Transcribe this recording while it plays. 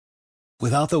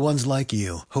Without the ones like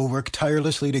you, who work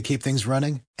tirelessly to keep things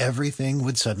running, everything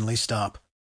would suddenly stop.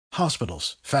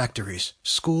 Hospitals, factories,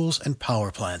 schools, and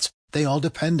power plants, they all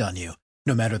depend on you.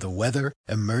 No matter the weather,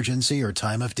 emergency, or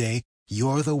time of day,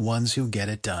 you're the ones who get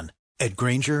it done. At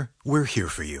Grainger, we're here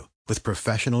for you with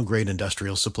professional-grade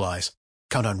industrial supplies.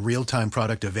 Count on real-time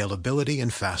product availability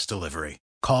and fast delivery.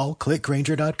 Call, click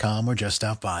Grainger.com, or just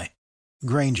stop by.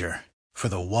 Grainger, for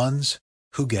the ones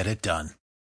who get it done.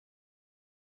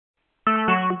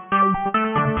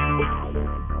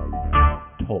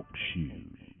 Talk shoes.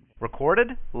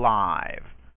 Recorded live.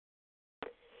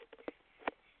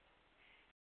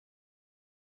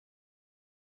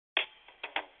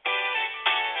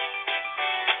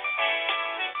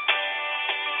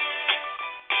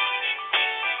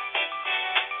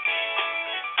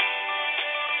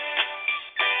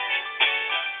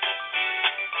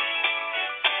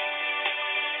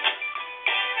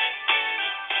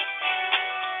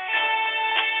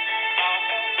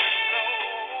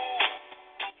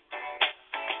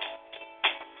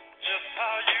 Just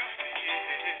how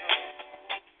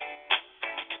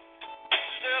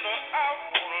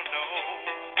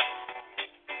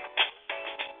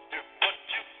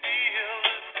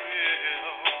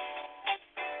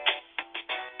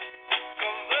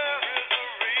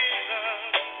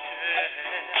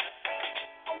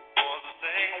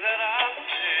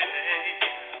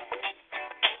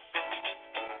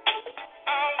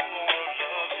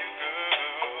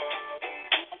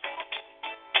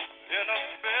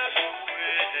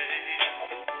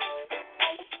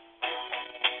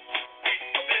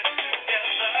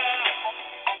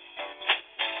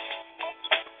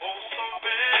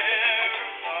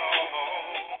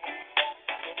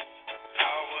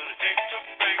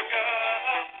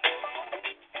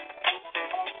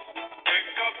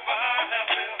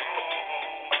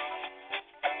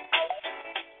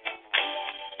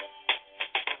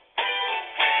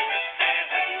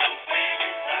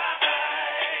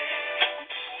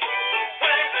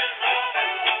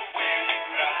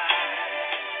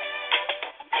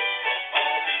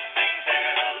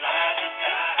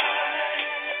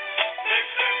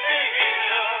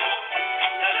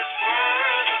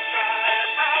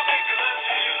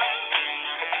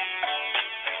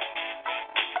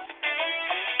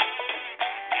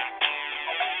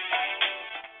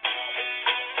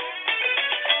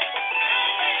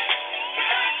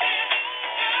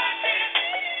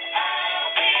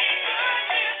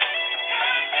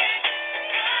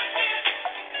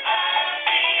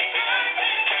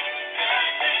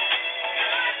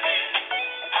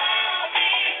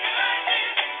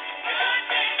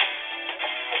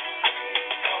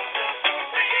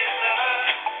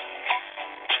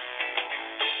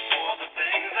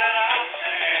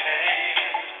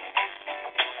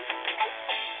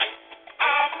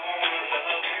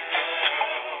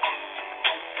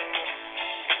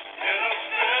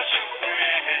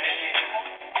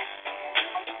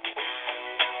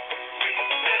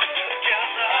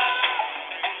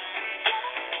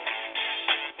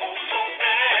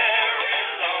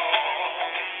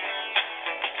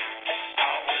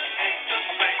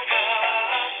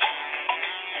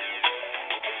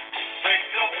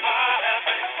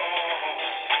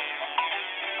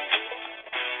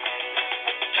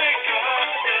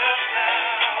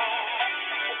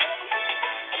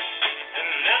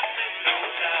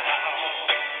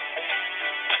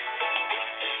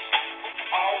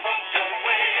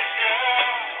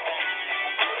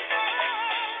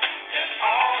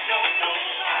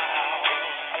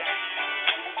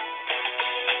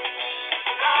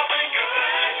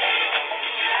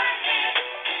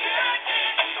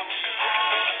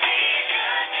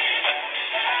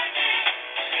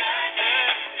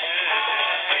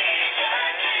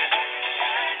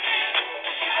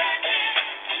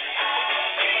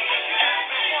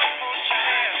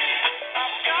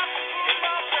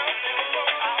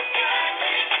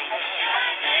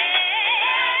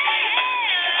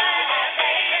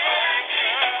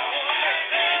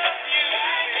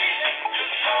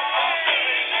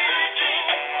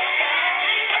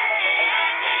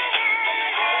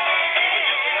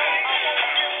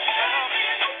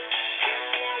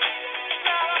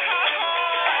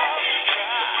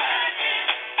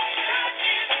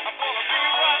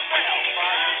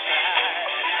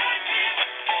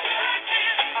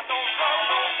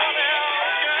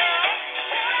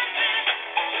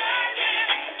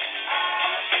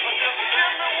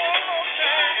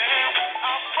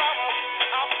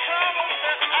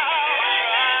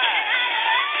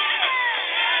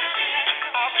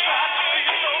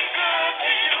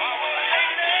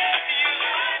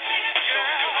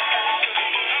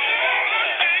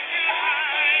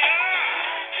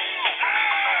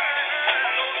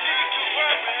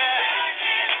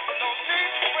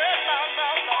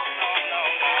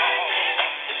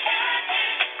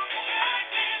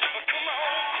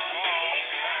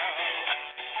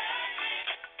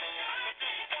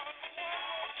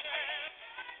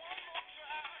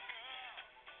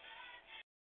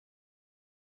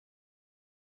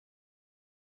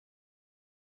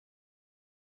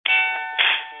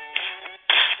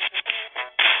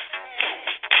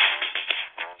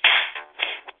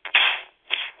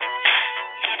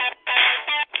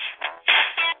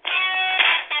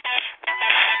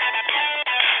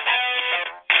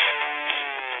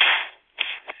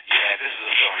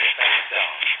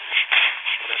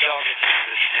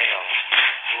Hell,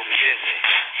 we'll be busy.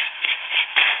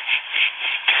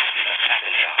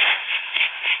 Traffic dog,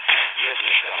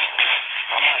 business dog,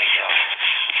 harmonic dog,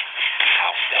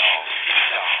 house dog, street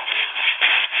dog,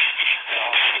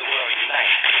 dogs of the world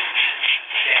unite,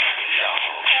 dancing dog.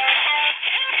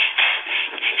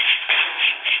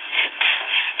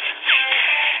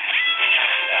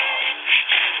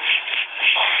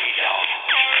 Funky dog,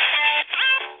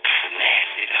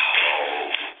 nasty dog.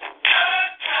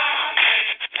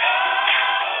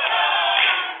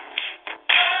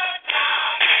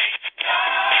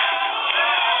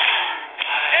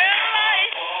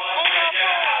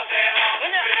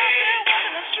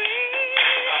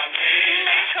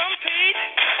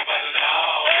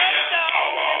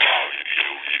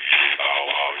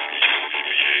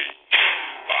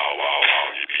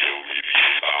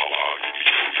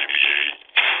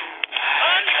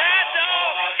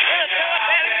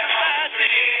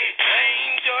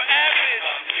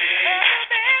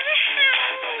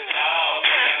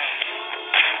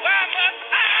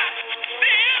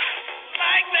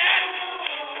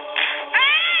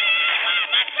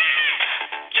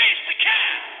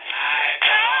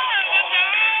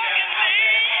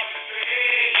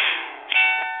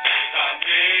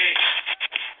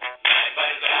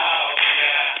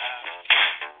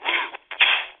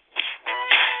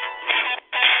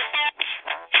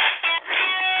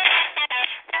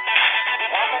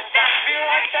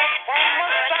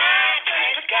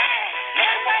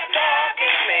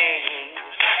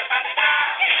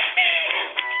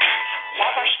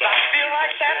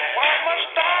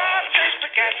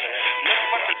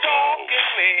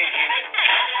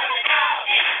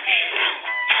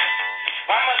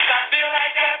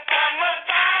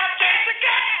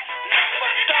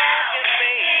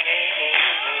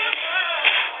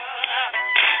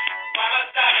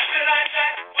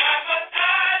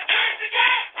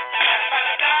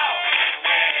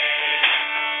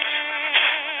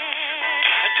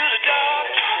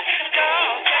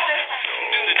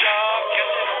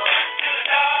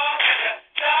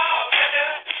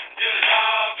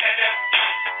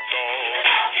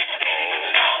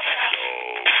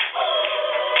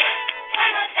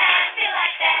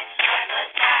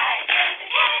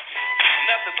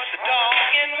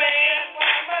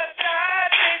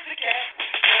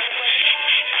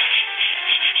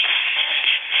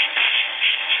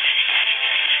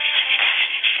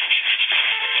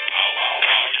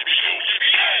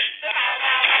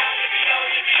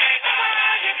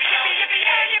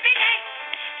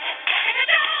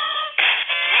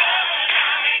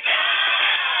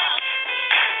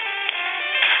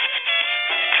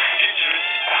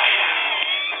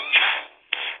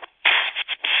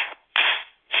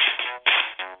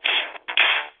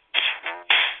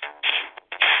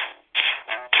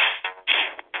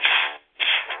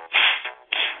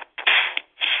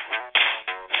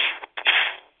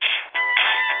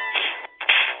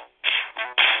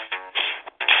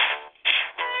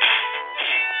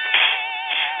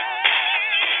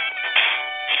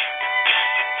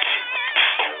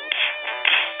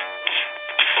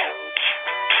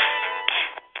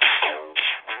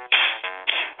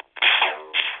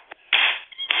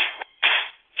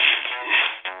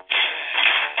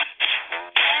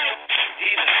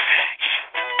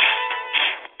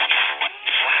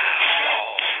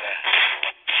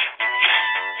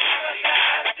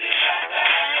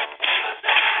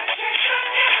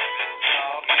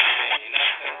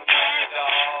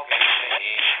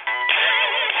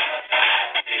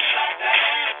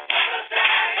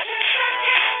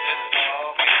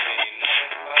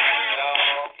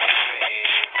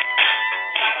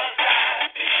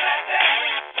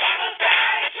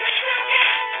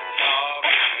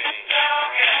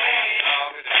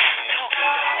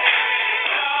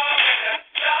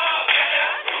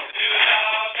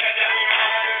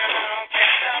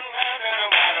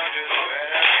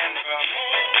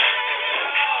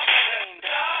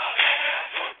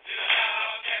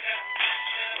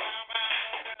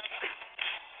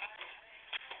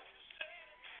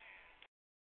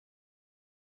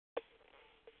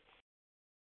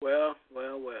 Well.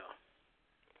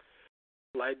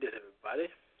 Like this, everybody.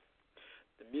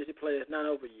 The music play is not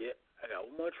over yet. I got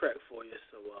one more track for you,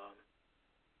 so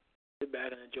sit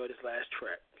back and enjoy this last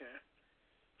track. Okay?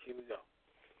 Here we go.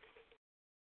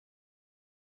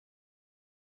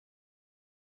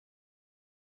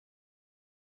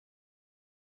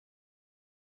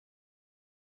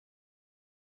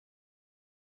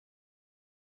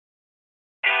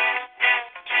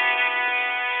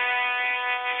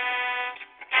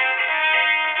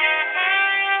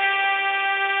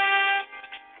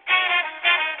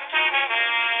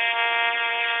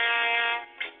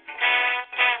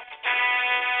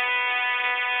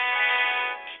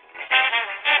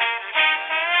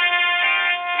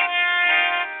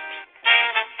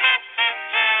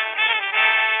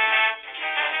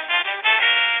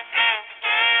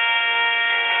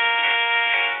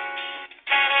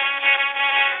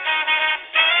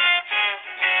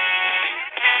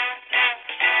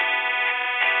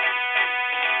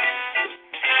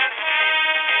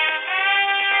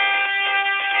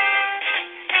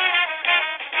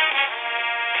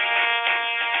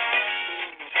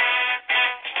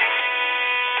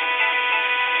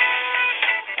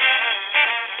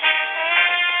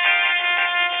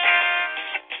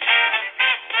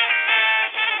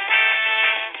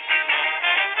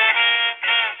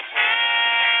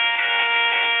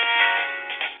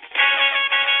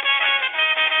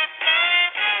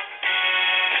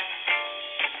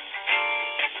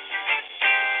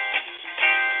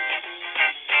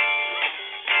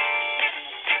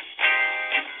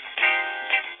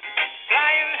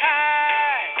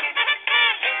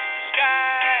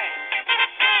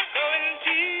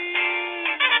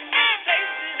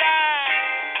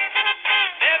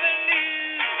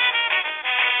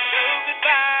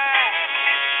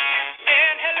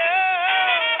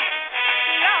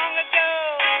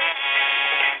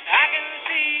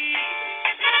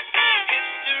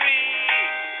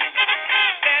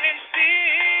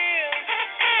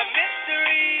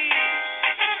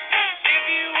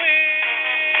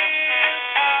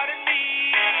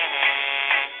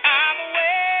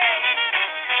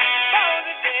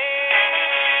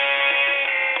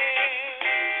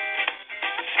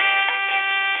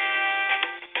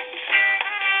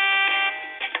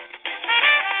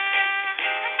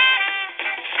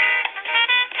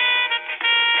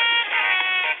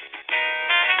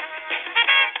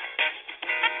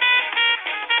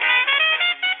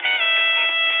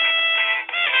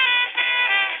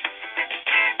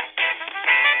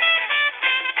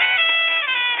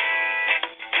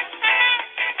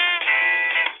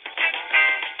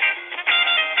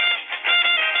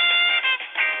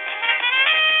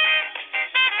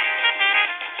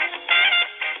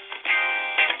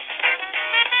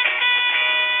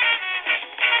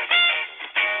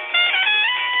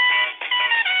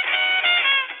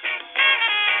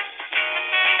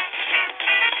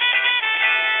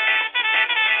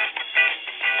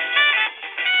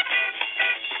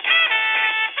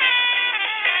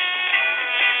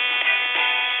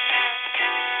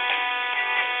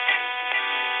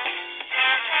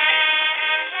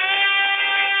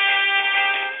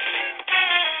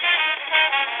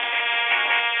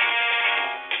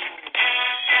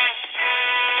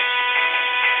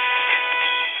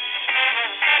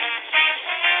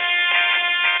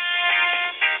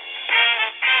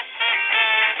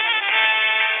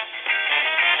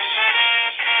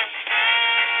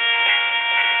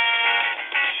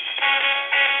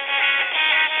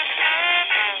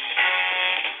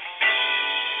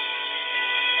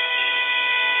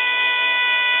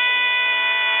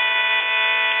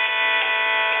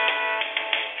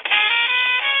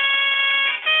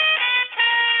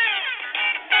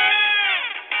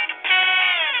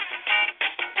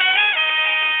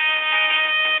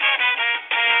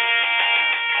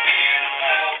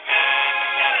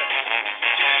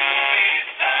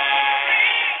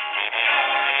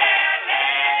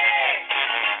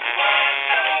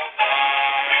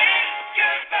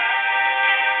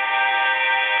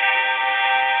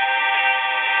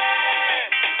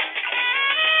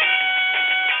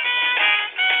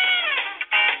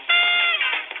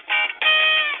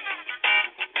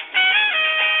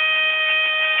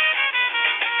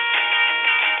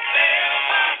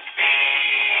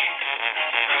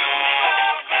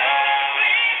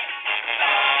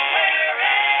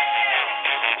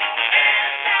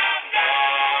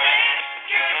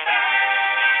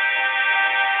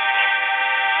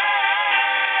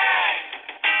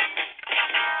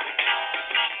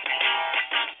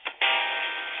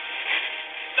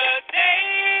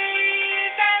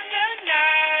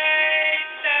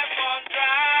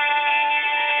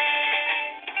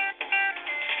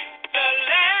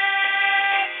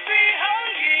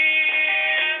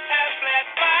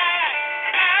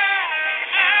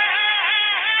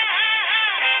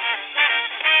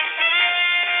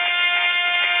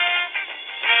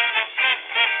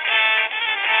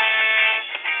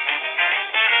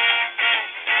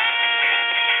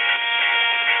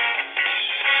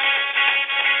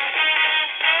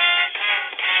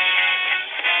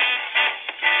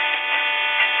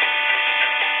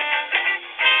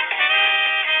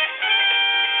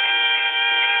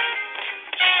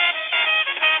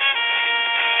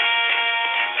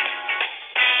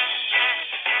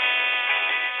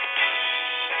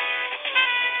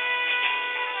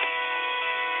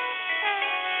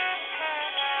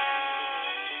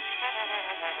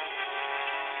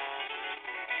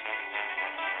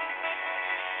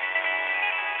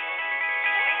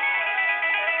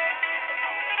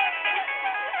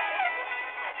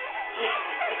 All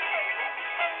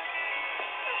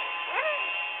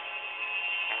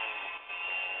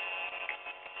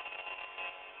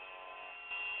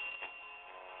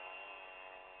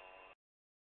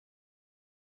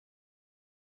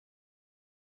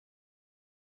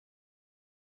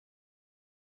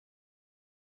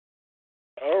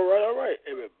right,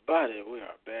 everybody, we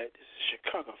are back. This is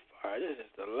Chicago Fire. This is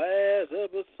the last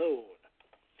episode.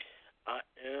 I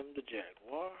am the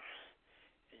Jaguar,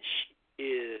 and she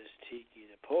is Tiki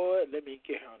the Poet. Let me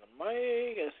get her on the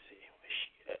mic. Let's see where she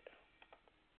at.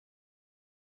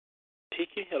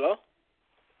 Tiki, hello?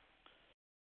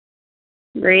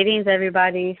 Greetings,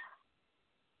 everybody.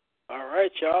 All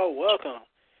right, y'all, welcome.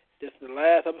 This is the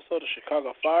last episode of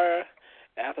Chicago Fire.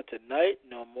 After tonight,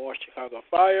 no more Chicago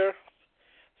Fire.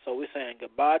 So we're saying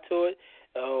goodbye to it.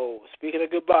 Oh, speaking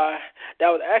of goodbye, that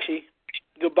was actually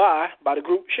goodbye by the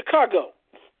group Chicago.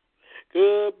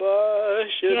 Goodbye,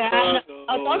 Chicago. Yeah,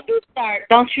 oh, don't you start.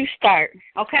 Don't you start,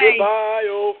 okay? Goodbye,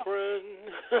 old friend.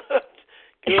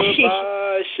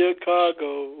 Goodbye,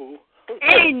 Chicago.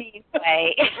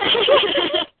 Anyway.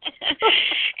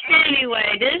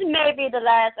 Anyway, this may be the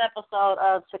last episode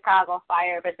of Chicago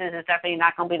Fire, but this is definitely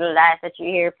not going to be the last that you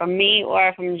hear from me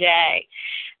or from Jag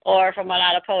or from a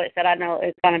lot of poets that I know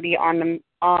is going to be on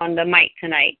the mic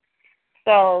tonight.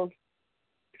 So,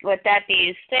 with that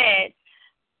being said,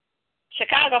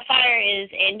 Chicago Fire is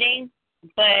ending,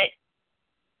 but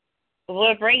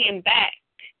we're bringing back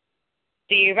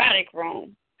the Erotic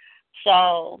Room.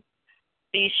 So,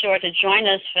 be sure to join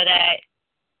us for that.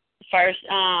 First,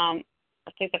 I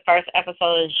think the first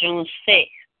episode is June 6th.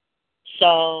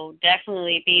 So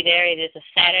definitely be there. It is a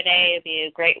Saturday. It'll be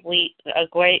a great week, a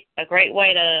great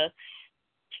way to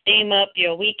steam up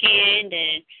your weekend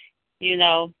and,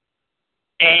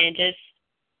 and just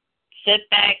sit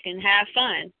back and have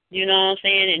fun. You know what I'm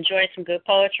saying? Enjoy some good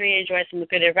poetry, enjoy some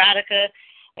good erotica.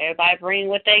 Everybody bring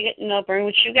what bring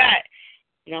what you got.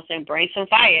 You know what I'm saying? Bring some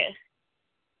fire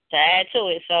to add to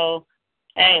it. So,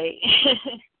 hey,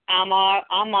 I'm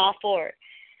all for it.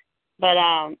 But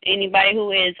anybody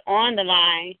who is on the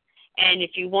line, and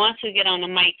if you want to get on the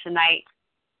mic tonight,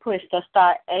 push the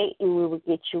star 8 and we will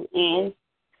get you in.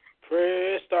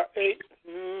 Press star 8.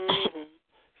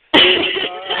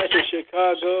 Goodbye to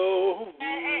Chicago.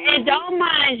 And don't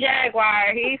mind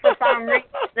Jaguar. He for some reason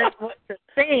doesn't want to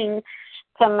sing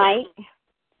tonight.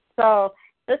 So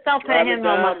just don't put him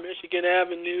on my Michigan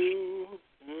Avenue.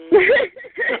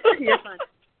 You're funny.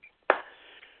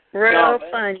 Real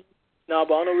funny. No,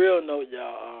 but on a real note,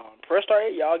 y'all, press star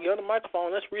 8, y'all, get on the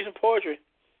microphone. Let's read some poetry.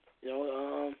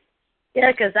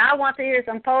 Yeah, because I want to hear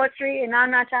some poetry, and I'm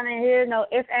not trying to hear no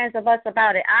ifs, ands, or buts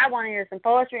about it. I want to hear some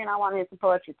poetry, and I want to hear some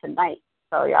poetry tonight.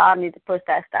 So y'all need to push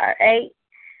that star 8,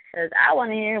 because I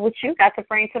want to hear what you got to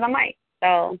bring to the mic.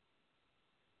 So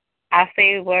I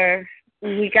see where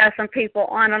we got some people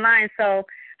on the line. So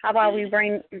how about we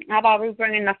bring in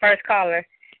the first caller,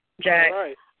 Jack? All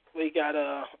right. We got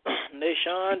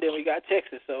Nation, then we got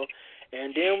Texas,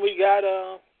 and then we got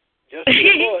just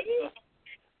Detroit.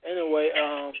 So, anyway,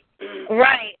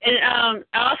 right, and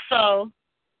also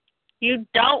you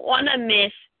don't want to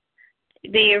miss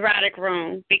the Erotic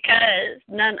Room because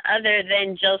none other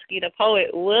than Joski the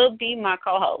Poet will be my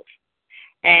co-host,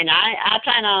 and I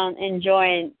plan on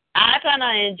enjoying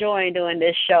doing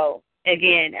this show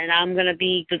again, and I'm gonna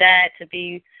be glad to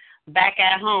be back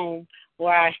at home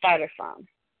where I started from.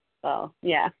 So,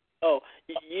 yeah. Oh,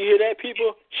 you hear that,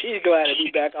 people? She's glad to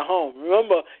be back at home.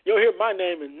 Remember, you'll hear my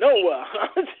name in nowhere.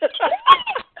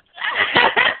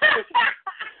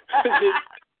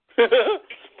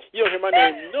 You don't hear my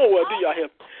name nowhere, do y'all hear?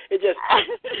 It just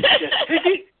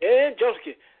Tiki and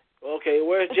Joski. Okay,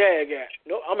 where's Jag at?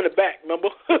 No, I'm in the back, remember?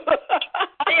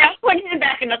 Yeah, I'm putting him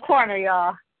back in the corner,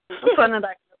 y'all. I'm putting him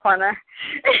back in the corner.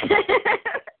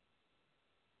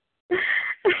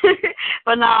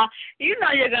 But no, you're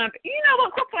gonna.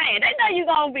 Quit playing. They know you're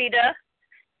gonna be there.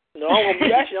 No, I'm gonna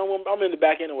be I'm in the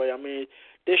back anyway. I mean,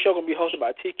 this show gonna be hosted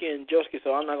by Tiki and Joski,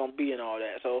 so I'm not gonna be in all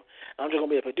that. So I'm just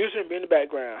gonna be a producer and be in the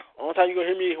background. Only time you're gonna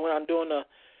hear me when I'm doing the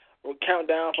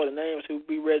countdown for the names who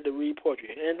be ready to read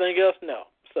poetry. Anything else? No.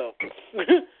 So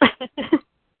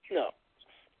no.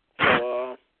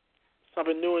 So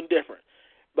something new and different.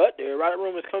 But the Erotic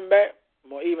Room is coming back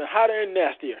more even hotter and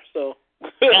nastier. So.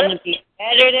 Gonna be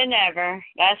better than ever.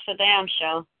 That's for damn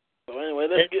sure. So anyway,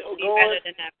 let's get going.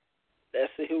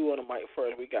 Let's see who on the mic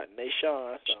first. We got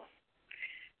Nation. So.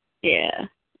 Yeah,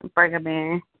 bring him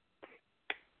in.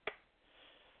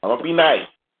 I'm gonna be nice.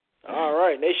 All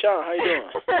right, Nation, how you doing?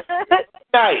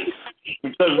 Nice,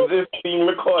 because this being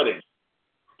recorded.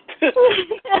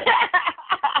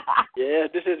 Yeah,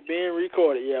 this is being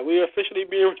recorded. Yeah, we're officially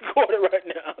being recorded right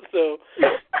now. So,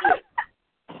 yeah.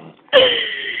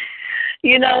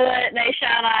 You know what,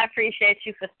 Nashawn, I appreciate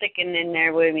you for sticking in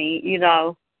there with me,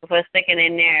 for sticking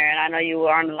in there. And I know you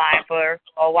were on the line for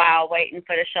a while waiting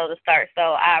for the show to start. So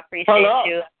I appreciate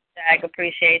you. I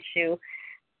appreciate you.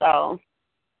 So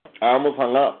I almost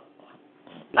hung up.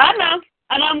 I know.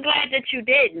 And I'm glad that you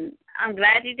didn't. I'm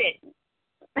glad you didn't.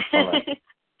 Right.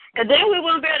 Because then we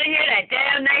wouldn't be able to hear that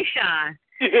damn Nashawn.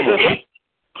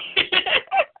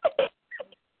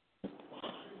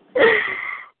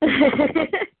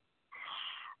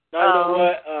 Now, you know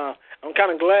what? I'm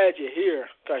kind of glad you're here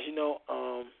because,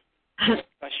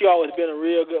 she always been a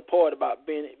real good part about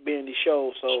being the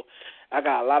show. So I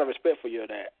got a lot of respect for you of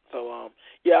that. So,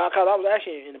 yeah, because I was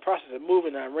actually in the process of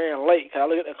moving and I ran late because I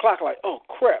looked at the clock like, oh,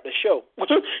 crap, the show.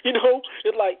 It's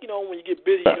like, when you get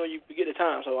busy, you forget the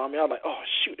time. So, I was like, oh,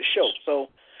 shoot, the show. So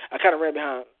I kind of ran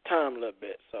behind time a little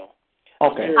bit. So.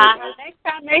 Okay. Next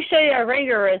time, make sure your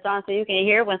ringer is on so you can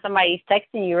hear when somebody's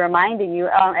texting you, reminding you,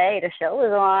 hey, the show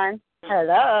is on.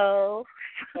 Hello.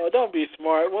 Oh, don't be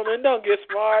smart, woman. Don't get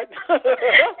smart.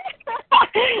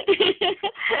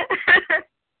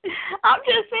 I'm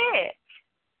just saying.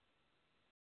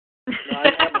 No, I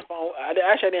didn't have my phone. I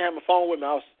didn't have my phone with me.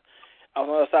 I was on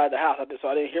the other side of the house, so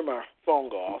I didn't hear my phone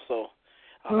go off. So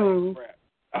I was like, crap.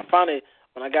 I finally,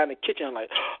 when I got in the kitchen, I'm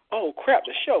like, oh, crap,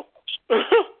 the show.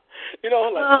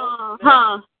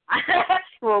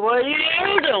 Well, what are you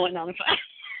doing on the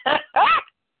phone?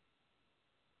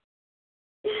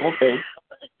 Okay.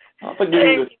 I'll forgive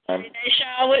you this time.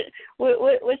 Sean,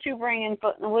 what you bringing?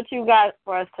 What you got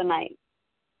for us tonight?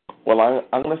 Well,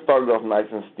 I'm going to start it off nice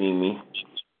and steamy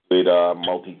with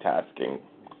multitasking.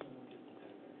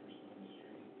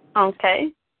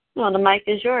 Okay. Well, the mic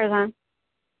is yours, huh?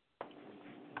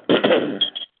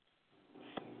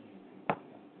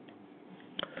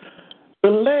 The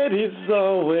lady's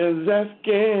always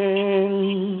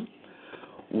asking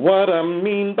what I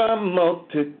mean by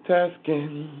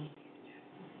multitasking.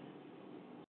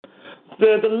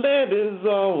 The lady's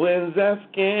always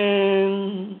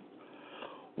asking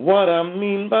what I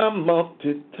mean by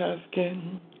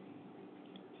multitasking.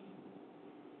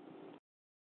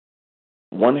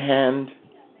 One hand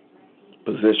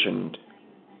positioned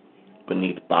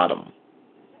beneath bottom,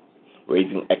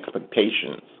 raising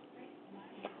expectations,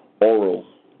 oral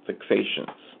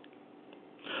fixations.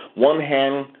 One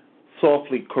hand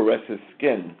softly caresses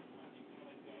skin,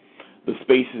 the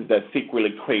spaces that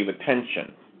secretly crave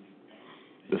attention,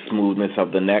 the smoothness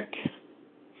of the neck,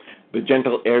 the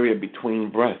gentle area between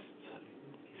breasts,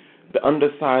 the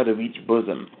underside of each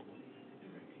bosom,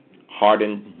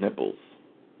 hardened nipples,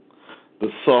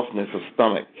 the softness of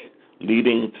stomach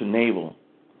leading to navel,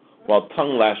 while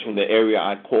tongue lashing the area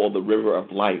I call the river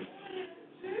of life,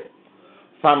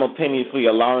 simultaneously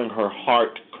allowing her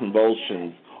heart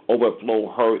convulsions overflow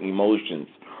her emotions,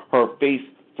 her face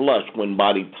flush when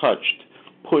body touched,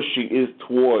 push she is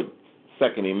toward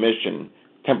second emission,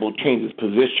 temple changes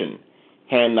position,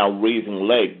 hand now raising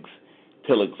legs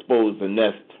till expose the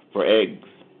nest for eggs,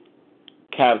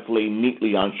 calves lay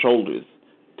neatly on shoulders,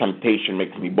 temptation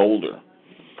makes me bolder,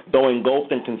 though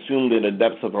engulfed and consumed in the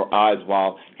depths of her eyes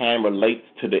while hand relates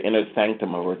to the inner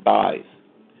sanctum of her thighs.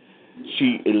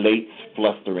 She elates,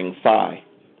 flustering sigh.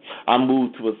 I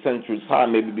move to a sensuous high,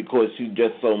 maybe because she's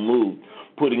just so moved,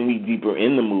 putting me deeper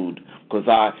in the mood, because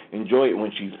I enjoy it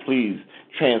when she's pleased.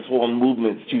 Transformed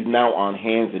movements, she's now on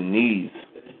hands and knees.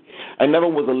 I never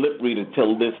was a lip reader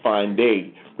till this fine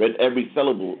day, read every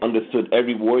syllable, understood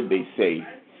every word they say,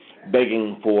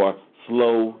 begging for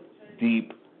slow,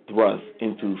 deep thrust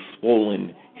into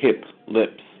swollen hip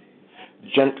lips.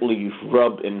 Gently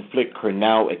rub and flick her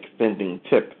now extending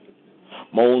tip.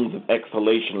 Moans of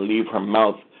exhalation leave her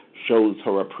mouth, shows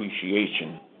her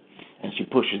appreciation, and she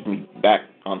pushes me back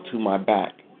onto my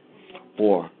back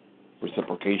for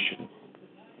reciprocation.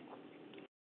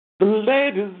 The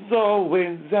lady's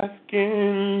always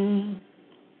asking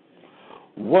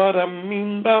what I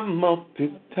mean by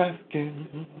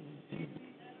multitasking.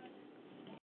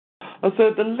 I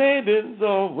said the lady's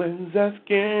always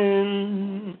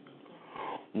asking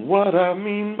what I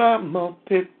mean by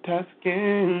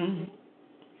multitasking.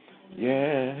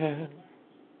 Yeah.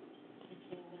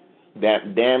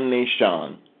 That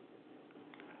damnation.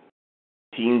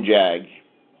 Team Jag,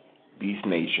 Beast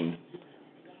Nation,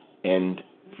 and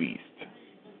Feast.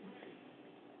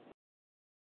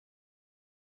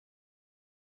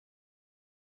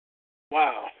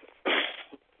 Wow.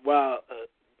 Wow.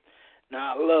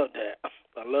 Now, I love that.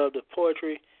 I love the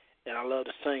poetry, and I love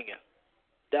the singing.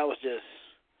 That was just,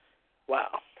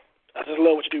 wow. I just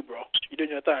love what you do, bro. You're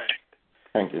doing your thing.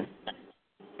 Thank you.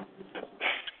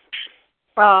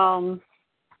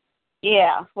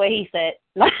 Yeah, what he said.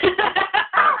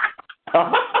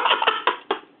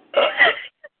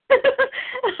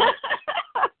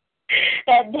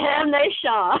 That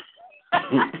damnation.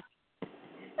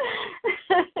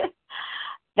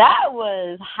 That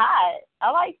was hot.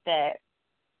 I like that.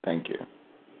 Thank you.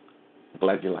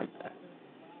 Glad you like that.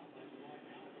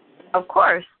 Of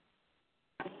course.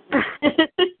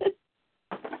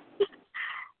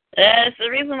 That's the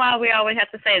reason why we always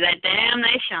have to say that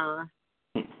damnation.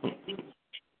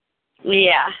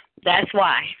 Yeah, that's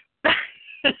why.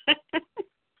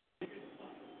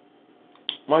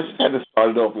 Well, I just had to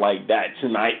start it off like that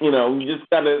tonight. You know, you just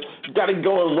gotta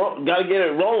go and gotta get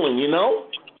it rolling. You know.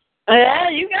 Yeah,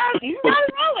 you got it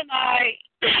rolling, all right.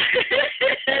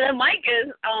 The mic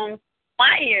is on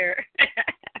fire.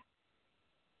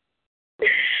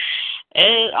 It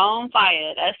is on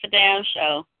fire. That's the damn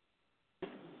show.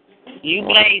 You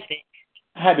blaze it.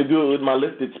 I had to do it with my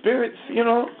lifted spirits, you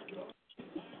know.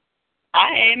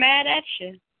 I ain't mad at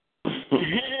you.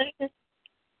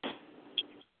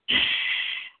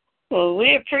 Well,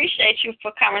 we appreciate you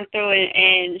for coming through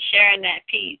and sharing that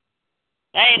piece.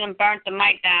 They done burnt the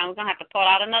mic down. We're going to have to pull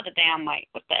out another damn mic.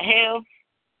 What the hell?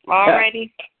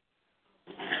 Already?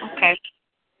 Okay.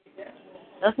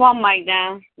 That's one mic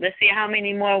down. Let's see how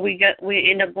many more we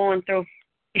end up going through.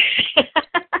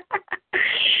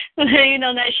 You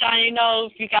know, Nashawn, you know,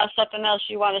 if you got something else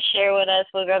you want to share with us,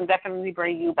 we're going to definitely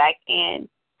bring you back in.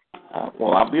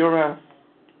 Well, I'll be around.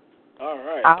 All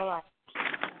right. All right.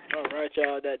 All right,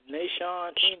 y'all. That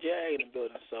Nashawn King Jag in the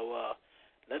building. So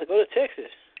let's go to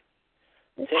Texas.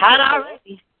 It's hot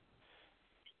already.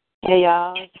 Hey,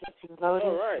 y'all. Texas Lotus.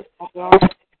 All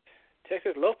right.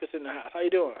 Texas Lopez in the house. How you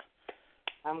doing?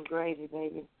 I'm gravy,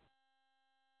 baby.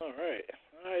 All right.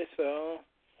 All right, so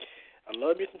I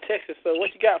love you from Texas. So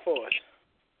what you got for us?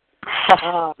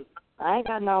 I ain't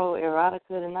got no erotica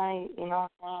tonight. You know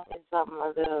what I'm saying? It's something a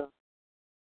little,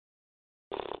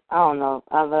 I don't know.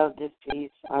 I love this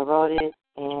piece. I wrote it,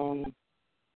 and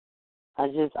I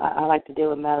like to deal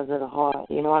with matters of the heart.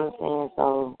 You know what I'm saying?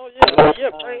 So. Oh yeah,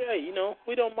 bring. Hey, you know,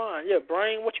 we don't mind. Yeah,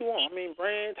 bring what you want. I mean,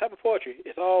 bring type of poetry.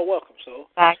 It's all welcome. So.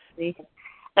 Exactly.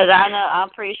 Because I know, I'm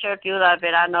pretty sure if you love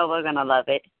it, I know we're gonna love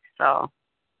it. So.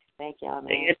 Thank y'all, Do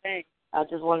man. your thing. I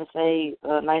just want to say,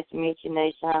 nice to meet you,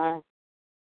 Nashawn.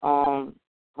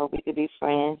 Hope we could be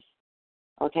friends.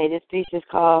 Okay, this piece is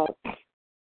called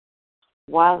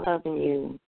 "Why Loving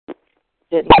You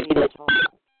Didn't Be the Talk."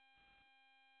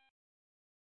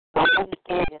 The only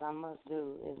thing that I must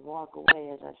do is walk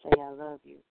away as I say I love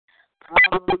you.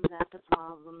 Problems after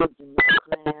problems, and no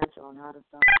plans on how to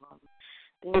solve problems.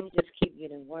 Things just keep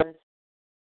getting worse.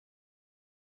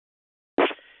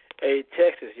 Hey,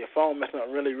 Texas, your phone messing up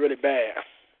really, really bad.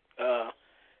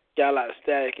 Got a lot of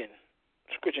static and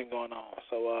scritching going on.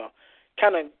 So,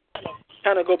 kind of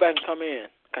go back and come in,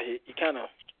 cause you kind of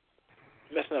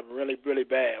messing up really, really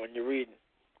bad when you're reading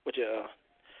with your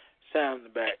sound in the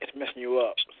back. It's messing you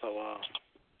up. So,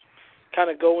 kind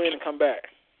of go in and come back.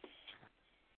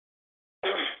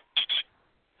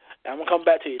 I'm gonna come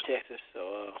back to you, Texas.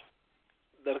 So,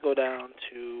 let's go down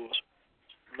to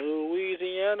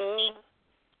Louisiana.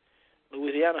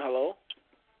 Louisiana, hello.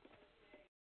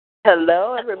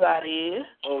 Hello, everybody.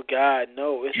 Oh, God,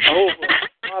 no, it's over.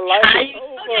 My life is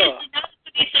over.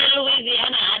 You said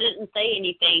Louisiana. I didn't say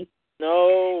anything.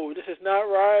 No, this is not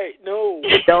right. No.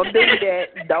 Don't do me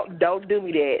that. Don't do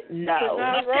me that. No. This is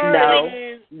not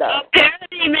right. No.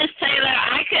 Apparently, Miss Taylor,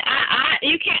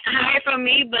 you can't hide from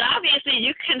me, but obviously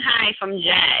you can hide from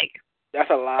Jag. That's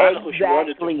a lie.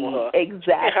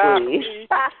 Exactly.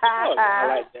 I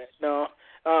like that. No.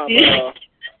 All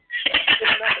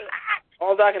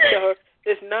I can tell her,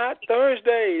 it's not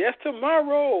Thursday. That's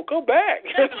tomorrow. Go back.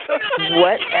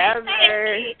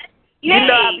 Whatever. You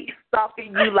know I be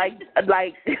stalking you like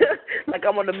like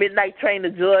I'm on the midnight train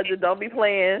to Georgia. Don't be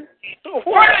playing. What?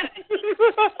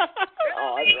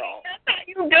 Oh, that's wrong. That's how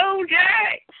you do,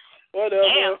 Jag. Whatever.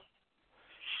 Damn.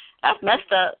 That's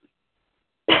messed up.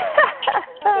 She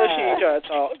ain't trying to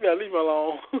talk. You gotta leave me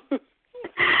alone.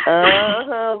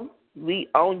 We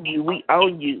own you. We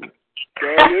own you.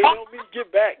 Girl, you know me.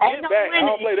 Get back. Get back. I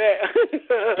don't play that.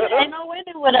 Ain't no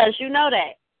winning with us. You know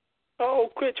that. Oh,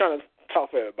 quit trying to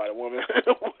talk for everybody, woman.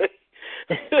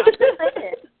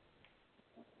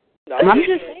 No, I'm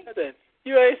just saying. Nothing.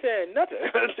 You ain't saying nothing.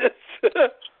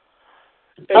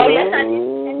 Oh, yes, I did.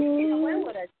 You can win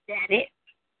with us, damn it.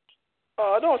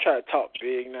 Oh, don't try to talk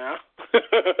big now.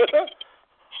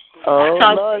 Oh,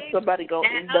 Lord, somebody gonna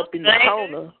end up in the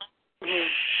corner. Yeah.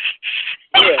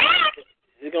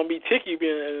 It's gonna be Tiki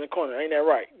being in the corner. Ain't that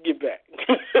right? Get back.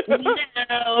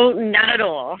 No, not at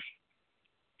all.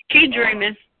 Keep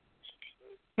dreaming.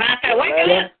 Matter of fact, wake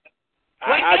up.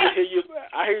 I just hear you.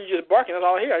 I hear you just barking. That's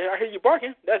all I hear. I hear you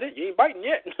barking. That's it. You ain't biting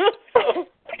yet. Yeah.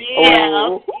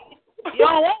 Oh. You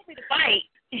don't want me to bite.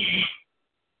 You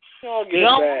don't get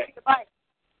it back.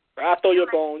 I'll throw your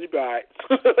bone. You be all right.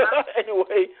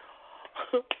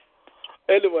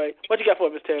 Anyway, what you got for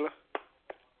Miss Taylor?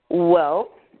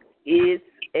 Well, it's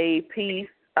a piece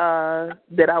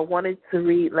that I wanted to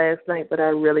read last night, but I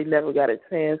really never got a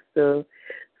chance to,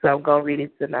 so I'm going to read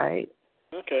it tonight.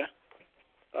 Okay.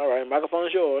 All right, microphone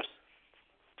is yours.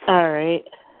 All right.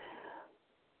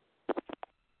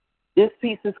 This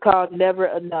piece is called Never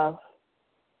Enough.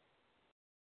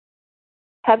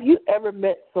 Have you ever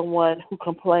met someone who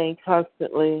complained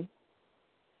constantly?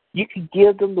 You could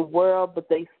give them the world, but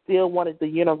they still wanted the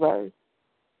universe.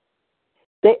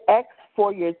 They asked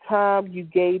for your time, you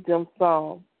gave them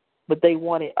some, but they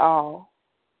wanted all.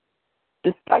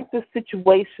 Despite the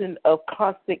situation of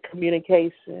constant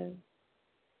communication,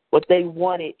 what they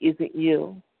wanted isn't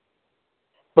you.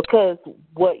 Because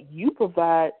what you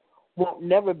provide won't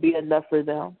never be enough for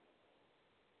them.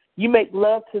 You make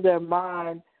love to their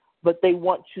mind, but they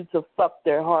want you to fuck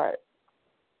their heart.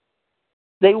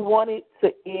 They want it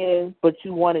to end, but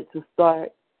you want it to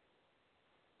start.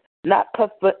 Not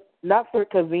for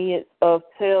convenience of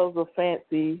tales of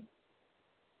fancy,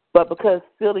 but because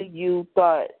silly you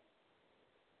thought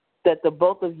that the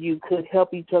both of you could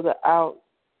help each other out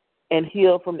and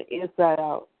heal from the inside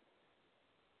out.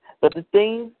 But the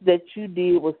things that you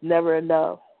did was never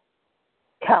enough.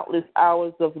 Countless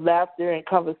hours of laughter and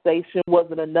conversation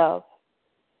wasn't enough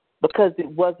because it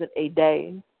wasn't a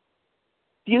day.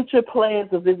 Future plans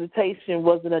of visitation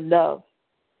wasn't enough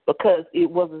because it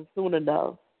wasn't soon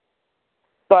enough.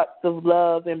 Thoughts of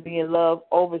love and being loved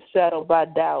overshadowed by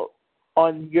doubt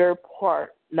on your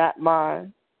part, not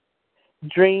mine.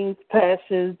 Dreams,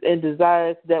 passions, and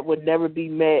desires that would never be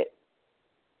met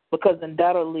because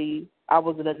undoubtedly I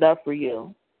wasn't enough for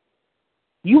you.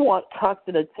 You want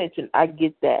constant attention. I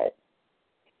get that.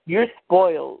 You're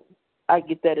spoiled. I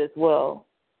get that as well.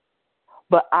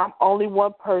 But I'm only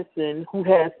one person who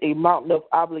has a mountain of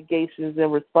obligations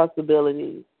and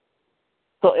responsibilities.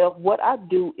 So if what I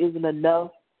do isn't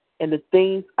enough and the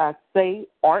things I say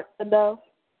aren't enough,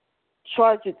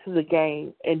 charge it to the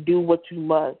game and do what you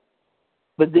must.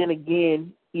 But then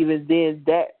again, even then,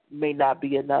 that may not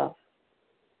be enough.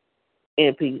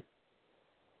 In peace.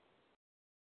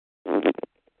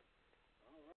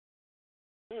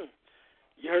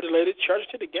 You heard the lady, charge it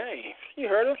to the game. You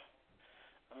heard her?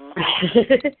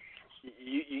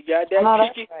 You got that? No,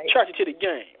 that's right. Charge it to the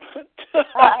game.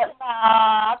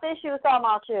 I think she was talking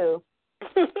about you.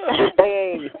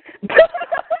 Hey.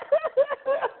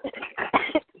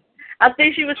 I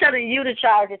think she was telling you to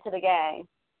charge it to the game.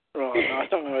 Oh, no, I'm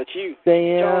talking about you.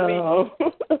 Damn.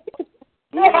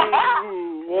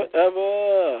 Ooh,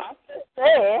 whatever.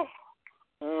 Hey.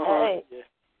 Hey.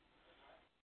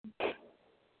 Yeah.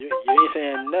 You ain't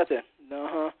saying nothing.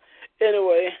 Uh-huh.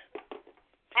 Anyway.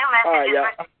 All right, y'all.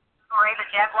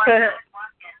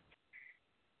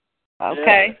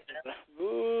 Okay. Yeah.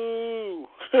 Ooh.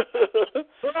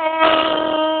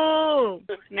 Ooh.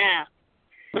 Now.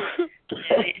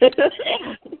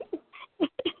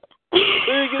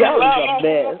 That was a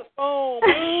mess.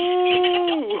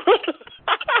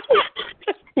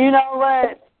 You know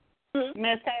what,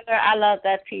 Miss Taylor, I love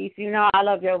that piece. You know, I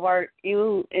love your work.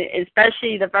 You,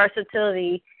 especially the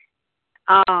versatility.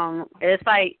 It's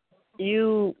like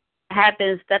you have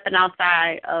been stepping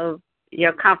outside of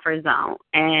your comfort zone,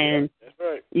 and that's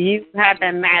right. You have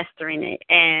been mastering it.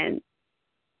 And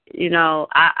you know,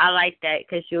 I like that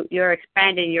because you're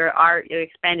expanding your art, you're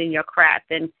expanding your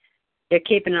craft, and you're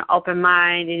keeping an open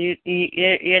mind, and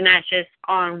you're not just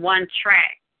on one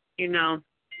track, you know.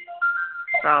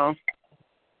 So,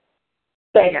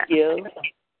 thank you.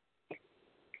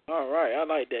 All right, I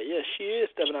like that. Yeah, she is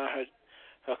stepping out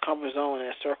her comfort zone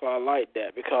and circle. I like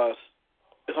that because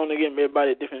it's only getting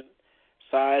everybody different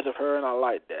sides of her, and I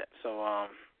like that. So,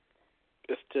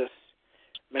 it's just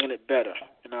making it better,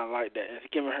 and I like that. And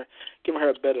it's giving her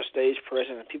a better stage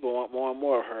presence, and people want more and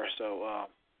more of her. So,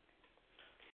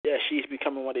 yeah, she's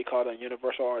becoming what they call a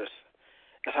universal artist.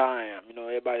 That's how I am. You know,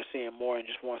 everybody's seeing more than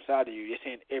just one side of you. You're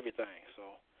seeing everything. So,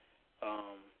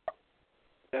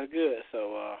 that's good.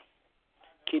 So,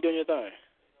 keep doing your thing.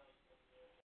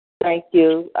 Thank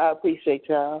you. I appreciate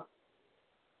y'all.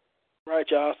 Right,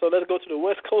 y'all. So let's go to the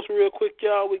West Coast real quick,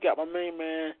 y'all. We got my main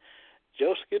man,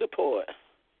 Joski the Poet.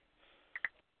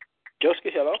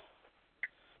 Joski, hello.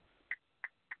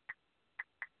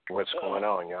 What's going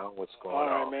on, y'all? What's going on?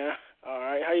 All right, man. All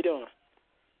right. How you doing?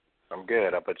 I'm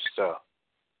good. How about yourself?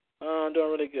 I'm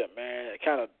doing really good, man.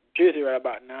 Kind of busy right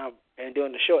about now and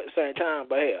doing the show at the same time,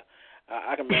 but hell,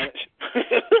 I can manage.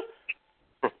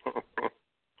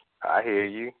 I hear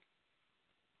you.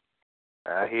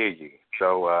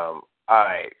 So, all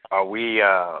right. Are we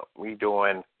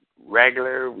doing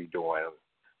regular? We doing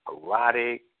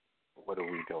erotic? What are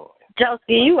we doing? Josie,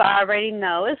 you already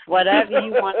know. It's whatever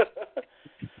you want.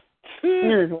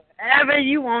 It's whatever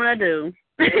you want to do.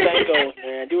 Anything goes,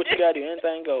 man. Do what you got to do.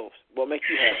 Anything goes. What makes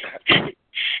you happy?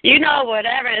 You know,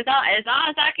 whatever. As long as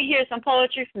I can hear some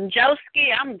poetry from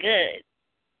Joski, I'm good.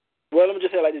 Well, let me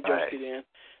just say it like this, Right. Joski, then.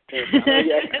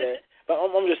 But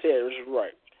I'm just saying this is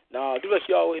right. Now, do like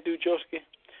you always do, Joski.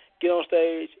 Get on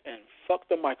stage and fuck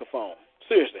the microphone.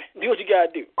 Seriously. Do what you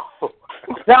got to do.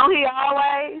 Don't he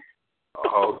always?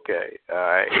 Okay. All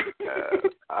right.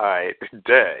 All right.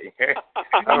 Dang.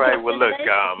 All right. Well, look.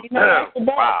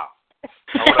 Wow.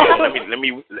 Hold on. Let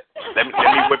me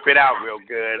whip it out real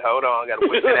good. Hold on. I gotta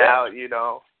whip it out. You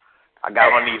know, I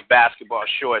got on these basketball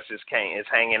shorts. It's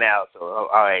hanging out. So all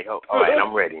right.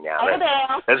 I'm ready now.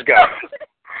 Let's go.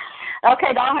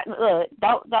 Okay.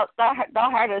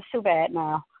 Don't hurt us too bad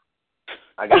now.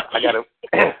 I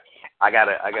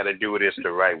gotta do this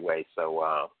the right way. So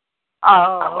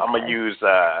I'm gonna use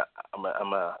I'm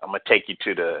gonna take you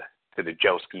to the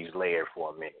Joski's lair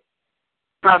for a minute.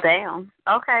 Oh damn.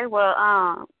 Okay. Well,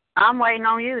 I'm waiting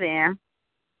on you then.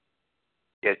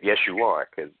 Yes, you are.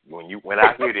 Because when you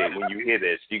hear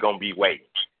this, you're gonna be waiting.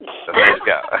 So let's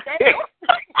go.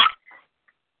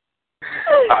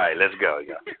 All right, let's go,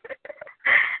 y'all.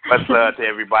 Much love to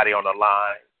everybody on the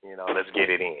line. You know, let's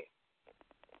get it in.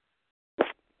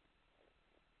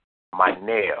 My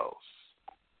nails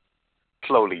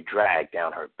slowly drag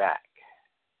down her back.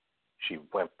 She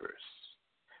whimpers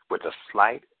with a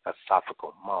slight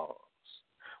esophageal moans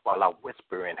while I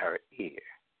whisper in her ear,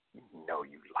 "You know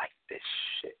you like this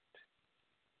shit."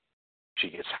 She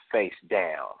is face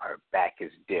down, her back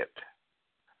is dipped.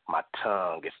 My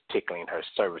tongue is tickling her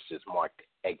cervix's marked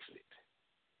exit.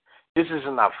 This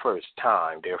isn't our first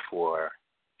time, therefore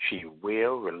she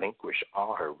will relinquish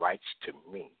all her rights to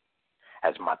me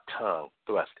as my tongue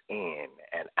thrusts in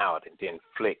and out and then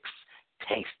flicks,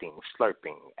 tasting,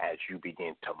 slurping as you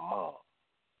begin to moan.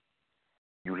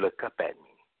 You look up at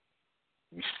me.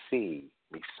 You see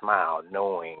me smile,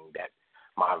 knowing that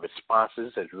my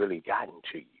responses has really gotten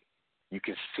to you. You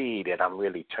can see that I'm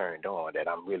really turned on, that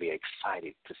I'm really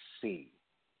excited to see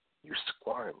you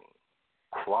squirming,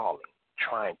 crawling,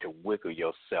 trying to wiggle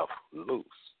yourself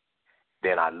loose.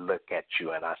 Then I look at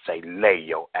you and I say, lay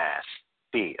your ass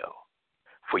still,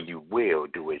 for you will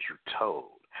do as you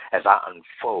told. As I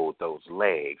unfold those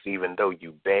legs, even though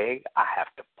you beg, I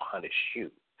have to punish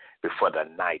you before the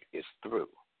night is through.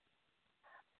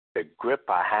 The grip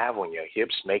I have on your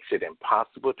hips makes it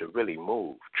impossible to really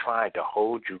move, trying to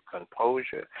hold you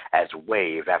composure as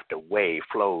wave after wave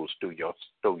flows through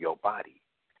your body.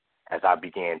 As I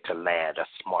begin to land a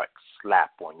smart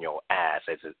slap on your ass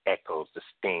as it echoes the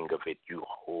sting of it, you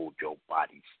hold your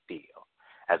body still.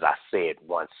 As I said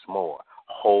once more,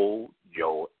 hold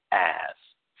your ass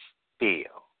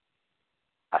still.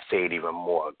 I say it even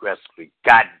more aggressively.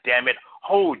 God damn it,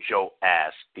 hold your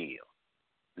ass still.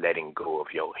 Letting go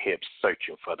of your hips,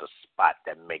 searching for the spot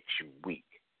that makes you weak.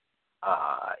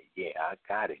 Yeah, I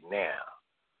got it now.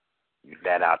 You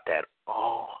let out that,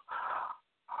 oh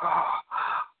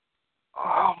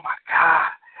my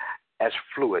God, as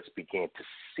fluids begin to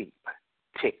seep,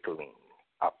 tickling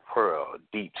a pearl,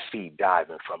 deep sea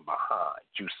diving from behind.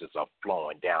 Juices are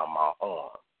flowing down my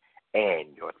arm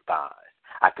and your thighs.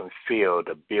 I can feel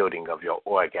the building of your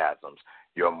orgasms.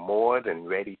 You're more than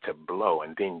ready to blow,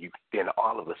 and then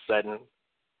all of a sudden,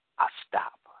 I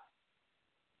stop.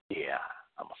 Yeah,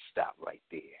 I'm going to stop right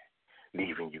there,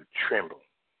 leaving you trembling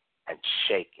and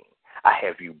shaking. I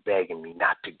have you begging me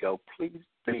not to go. Please,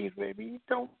 please, baby,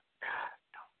 don't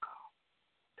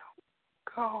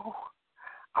go.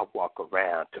 I walk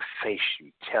around to face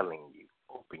you, telling you,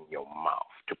 open your mouth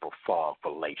to perform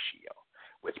fellatio.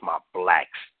 With my black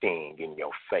sting in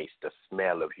your face, the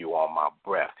smell of you on my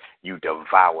breath, you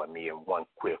devour me in one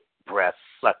quick breath,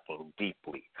 sucking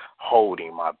deeply,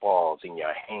 holding my balls in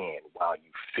your hand while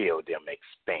you feel them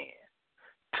expand.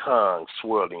 Tongue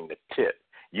swirling the tip,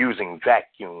 using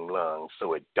vacuum lungs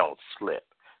so it don't slip,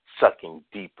 sucking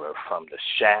deeper from the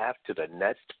shaft to the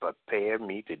nuts to prepare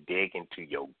me to dig into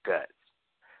your guts.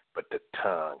 But the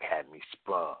tongue had me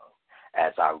sprung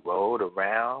as I rolled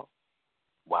around.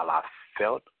 While I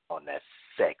felt on that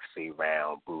sexy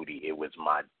round booty, it was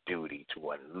my duty to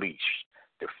unleash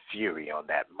the fury on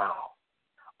that mouth.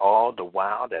 All the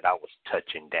while that I was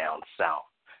touching down south,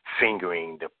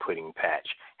 fingering the pudding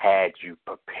patch, had you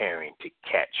preparing to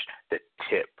catch the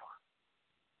tip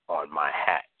on my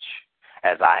hatch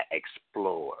as I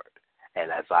explored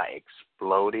and as I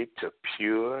exploded to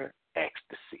pure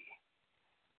ecstasy,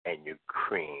 and your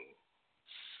cream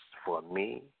for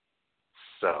me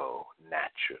so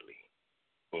naturally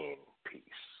in peace.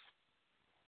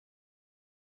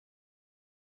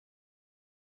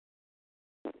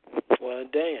 Well,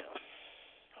 damn.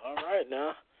 All right,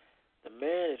 now. The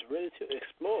man is ready to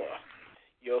explore.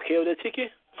 You okay with that,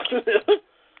 Tiki? Hold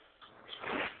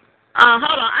on.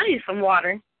 I need some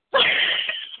water.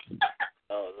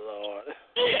 Oh, Lord.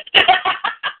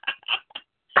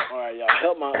 All right, y'all.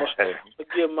 Help my...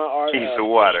 Give my art... Piece of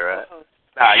water, right?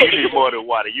 Nah, you need more than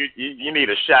water. You need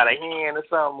a shot of hand or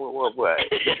something. What?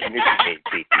 You need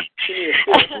Tiki.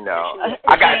 You know,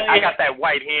 I got that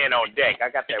white hand on deck.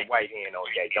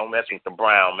 Don't mess with the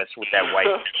brown. Mess with that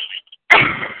white.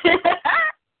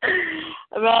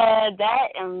 Man, that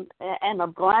and the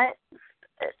blunt.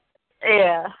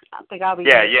 Yeah, I think I'll be.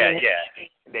 Yeah.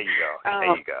 There you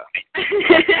go.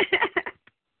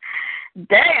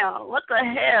 Damn! What the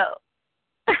hell?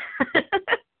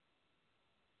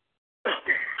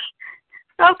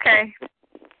 Okay.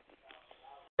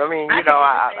 I mean, you know,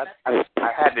 I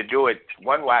had to do it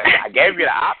one way. I gave you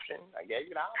the option. I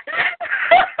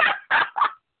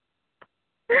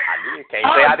can't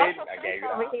say I didn't. I gave you the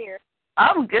option.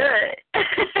 I'm good.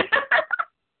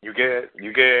 You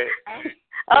good?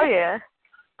 Oh, yeah.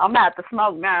 I'm out to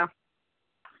smoke now.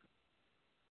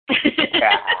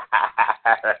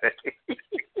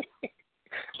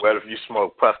 Well, if you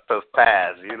smoke puff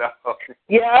pass, you know.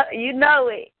 Yeah, you know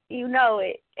it.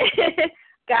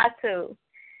 Got to.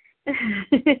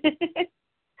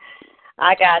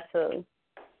 I got to.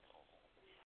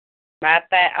 Matter of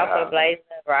fact, I'll put blaze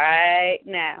up right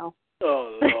now.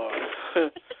 Oh,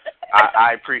 Lord.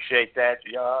 I appreciate that,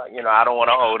 y'all. You know, I don't want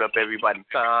to hold up everybody's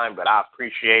time, but I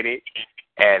appreciate it.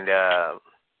 And,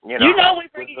 you know we're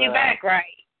bringing you back, right?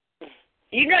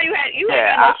 You know you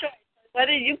had no choice.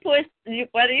 Whether you push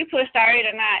started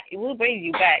or not, we'll bring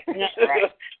you back. You know,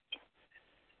 right?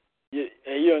 You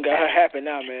done got her happy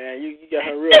now, man. You got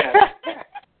her real happy.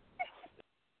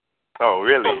 Oh,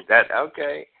 really? That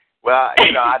okay? Well,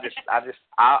 you know,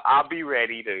 I'll be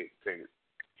ready to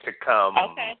come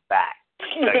back.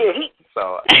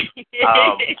 So,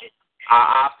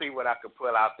 I'll see what I can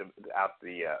pull out the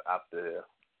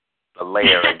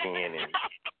layer again, and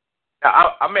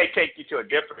I may take you to a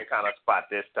different kind of spot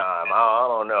this time. I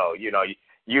don't know. You know, I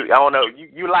don't know.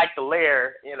 You like the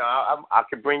layer? You know, I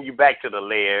could bring you back to the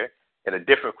layer in a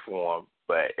different form.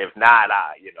 But if not,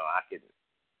 I could.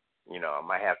 You know, I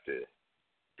might have to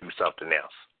do something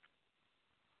else.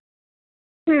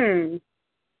 I'm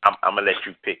gonna let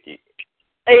you pick it.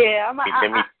 Yeah,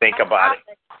 let me think about it.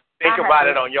 Think about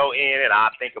it on your end, and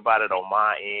I'll think about it on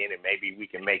my end, and maybe we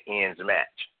can make ends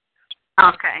match.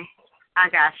 Okay, I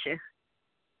got you.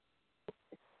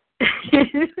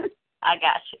 I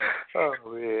got you. Oh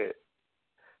man!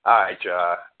 All right,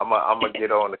 y'all. I'm gonna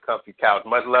get on the comfy couch.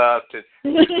 Much love to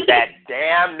that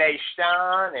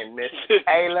damnation and Miss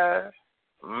Taylor.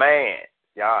 Man,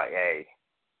 y'all,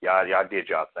 y'all did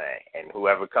y'all thing, and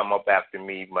whoever come up after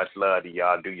me, much love to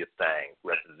y'all. Do your thing.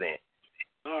 Represent.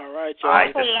 All right, y'all. All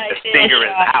right, the stinger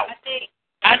is out.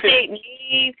 I think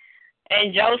me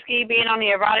and Joski being on the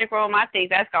erotic room, I think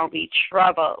that's gonna be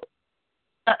trouble.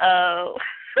 Uh-oh.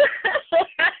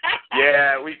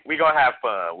 Yeah, we gonna have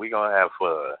fun. We gonna have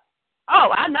fun.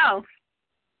 Oh, I know.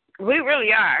 We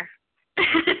really are.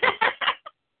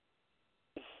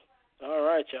 All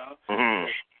right, y'all. Mm-hmm.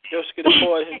 Joski the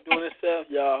boy is doing himself,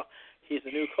 y'all. He's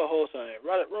the new co-host on the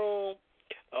erotic room.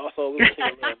 Also, we're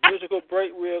gonna take a little musical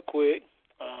break real quick.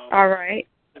 All right.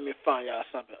 Let me find y'all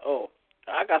something. Oh,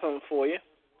 I got something for you.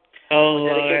 Oh,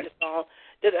 Lord.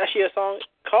 There's actually a song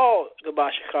called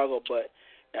Goodbye Chicago, but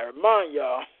I remind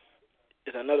y'all,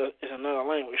 it's another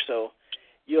language, so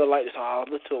you'll like this song. I'll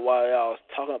listen to it while y'all was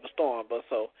talking up a storm, but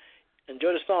so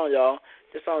enjoy the song, y'all.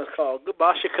 This song is called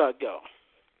Goodbye Chicago.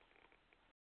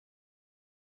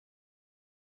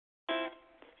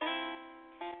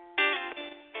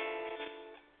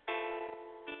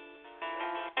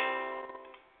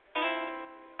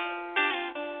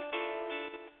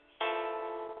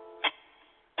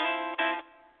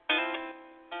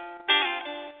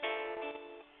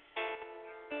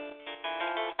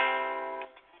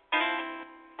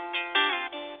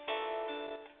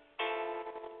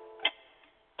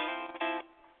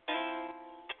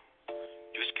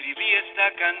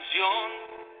 Canción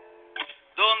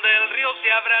donde el río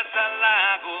se abraza al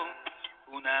lago,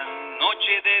 una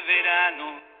noche de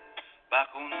verano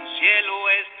bajo un cielo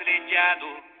estrellado,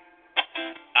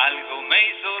 Algo me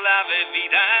hizo la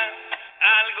bebida,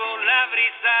 algo la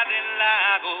brisa del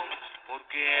lago,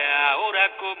 porque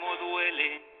ahora como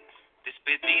duele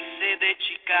despedirse de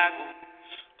Chicago,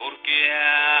 porque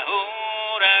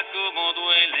ahora como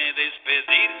duele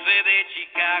despedirse de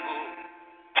Chicago.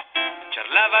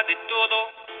 Charlaba de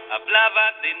todo,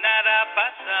 hablaba de nada,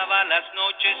 pasaba las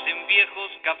noches en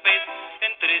viejos cafés,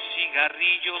 entre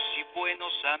cigarrillos y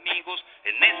buenos amigos,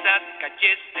 en esas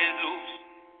calles de blues.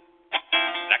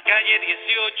 La calle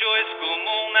 18 es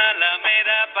como una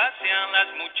alameda, pasean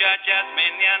las muchachas,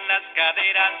 menean las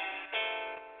caderas.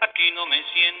 Aquí no me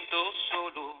siento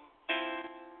solo,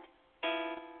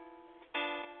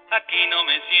 aquí no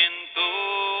me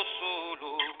siento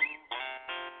solo.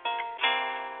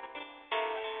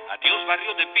 Adiós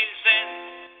barrio de Pilsen,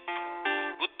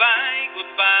 goodbye,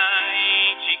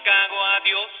 goodbye, Chicago,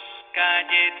 adiós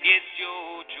calle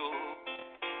 18.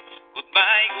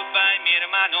 Goodbye, goodbye mi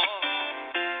hermano,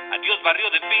 adiós barrio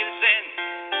de Pilsen.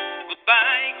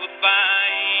 Goodbye,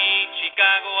 goodbye,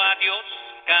 Chicago, adiós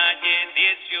calle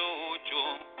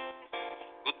 18.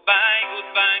 Goodbye,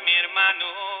 goodbye mi hermano.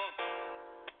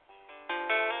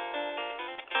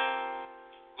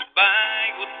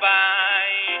 Goodbye,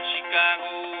 goodbye,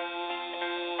 Chicago.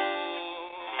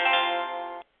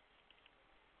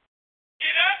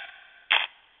 Get up.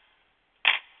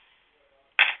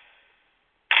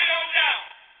 Get on down.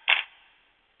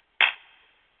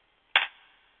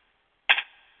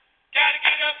 Gotta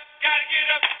get up, gotta get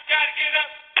up, gotta get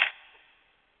up.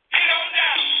 Get on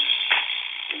down.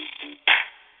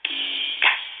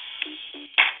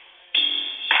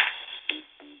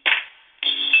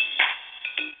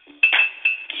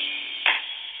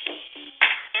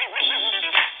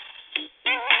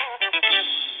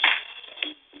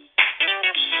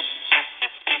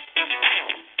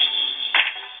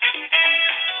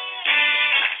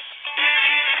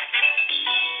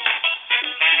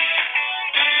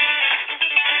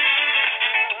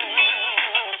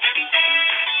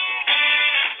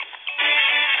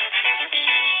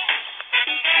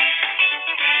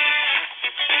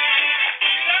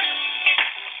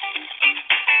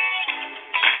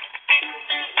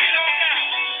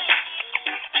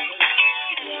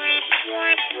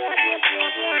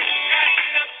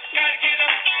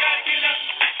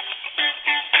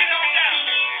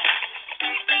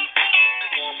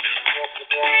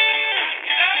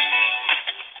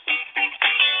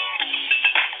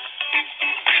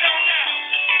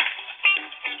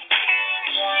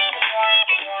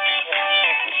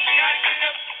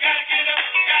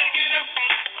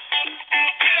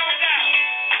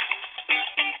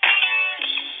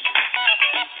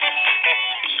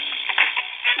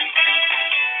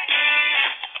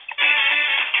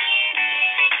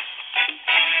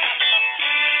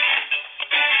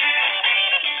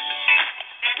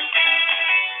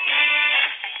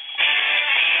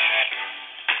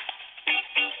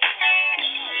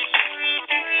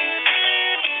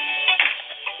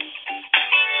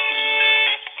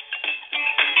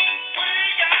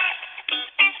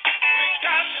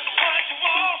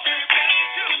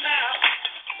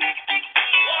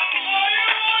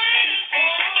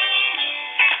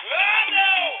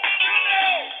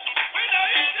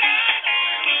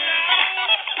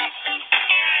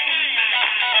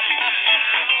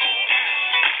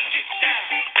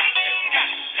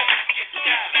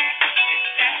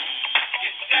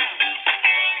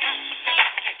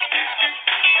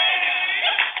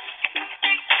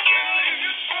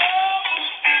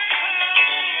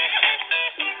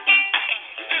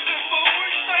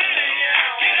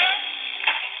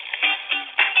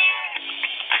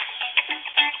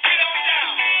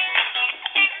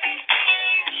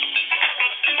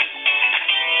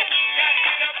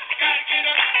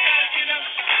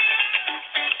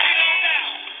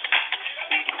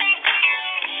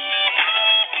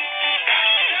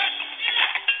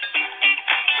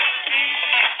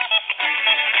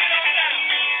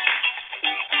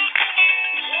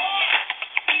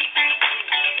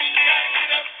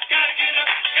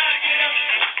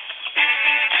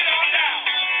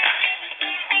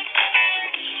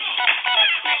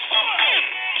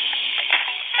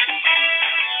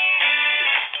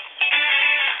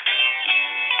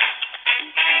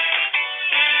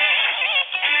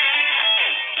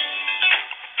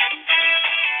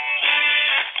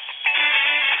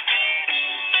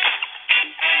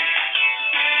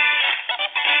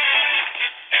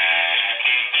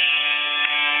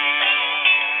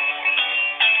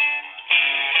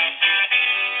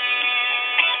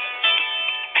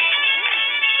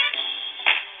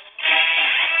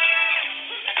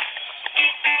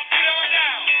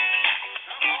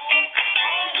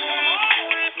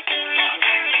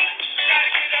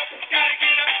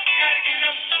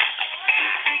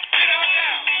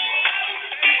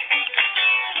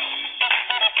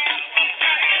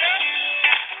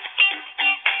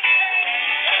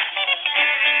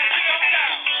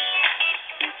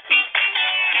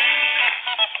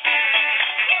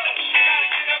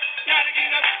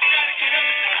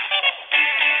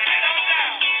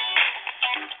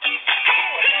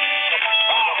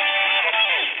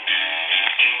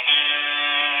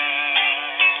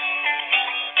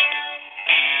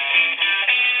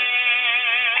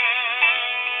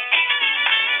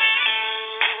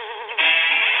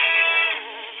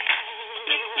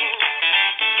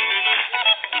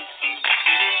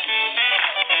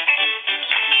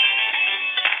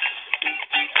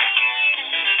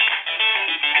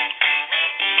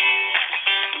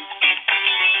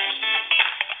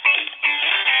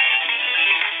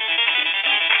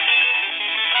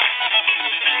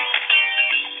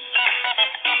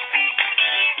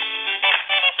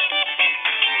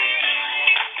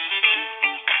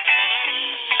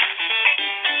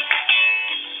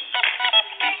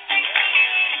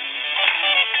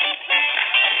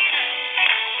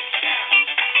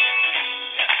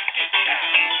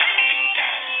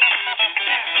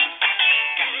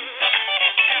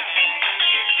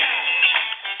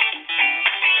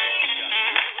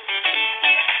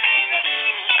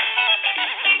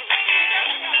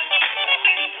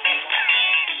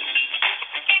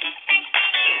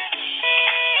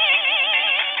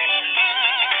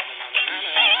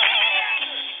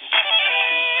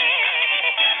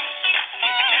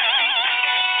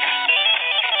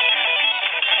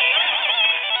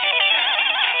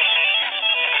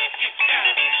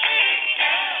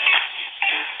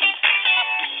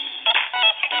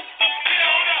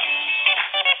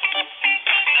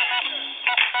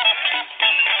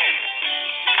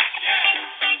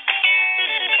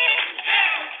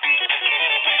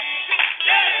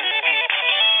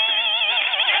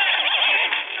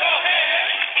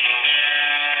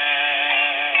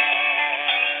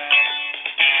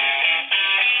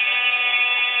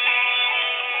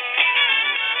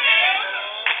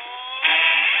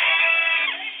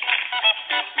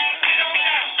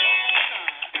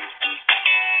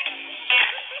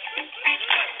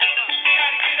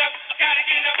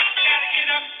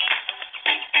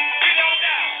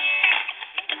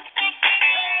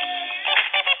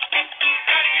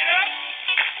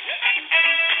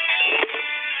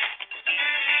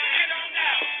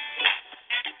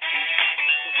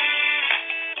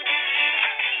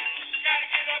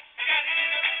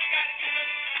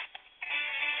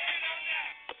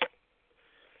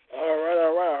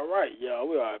 right, y'all,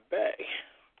 we are back.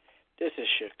 This is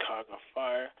Chicago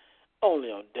Fire, only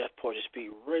on Death Porch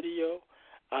Speed Radio.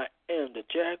 I am the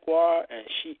Jaguar, and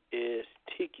she is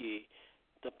Tiki,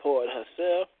 the poet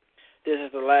herself. This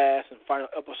is the last and final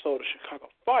episode of Chicago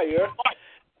Fire,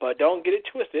 but don't get it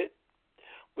twisted.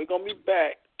 We're going to be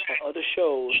back on other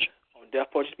shows on Death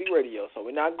Porch Speed Radio, so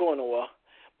we're not going nowhere.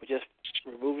 We're just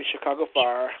removing Chicago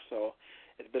Fire, so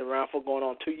it's been around for going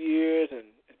on 2 years, and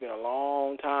it's been a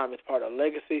long time. It's part of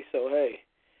legacy, so hey,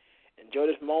 enjoy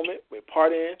this moment. We're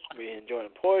partying, we're enjoying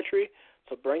poetry,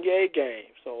 so bring your A game.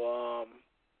 So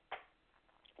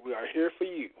we are here for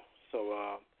you.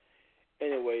 So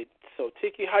anyway, so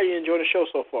Tiki, how you enjoying the show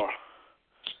so far?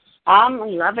 I'm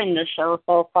loving the show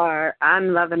so far.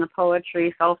 I'm loving the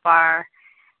poetry so far,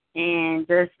 and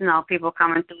just people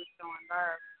coming through showing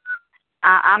love.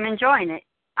 I'm enjoying it.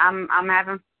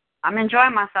 I'm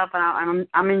enjoying myself, and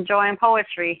I'm enjoying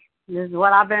poetry. This is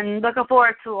what I've been looking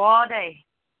forward to all day.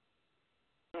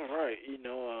 All right,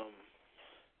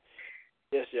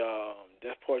 yes, y'all.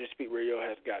 Death Porch Speak Radio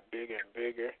has got bigger and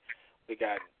bigger. We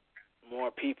got more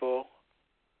people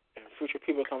and future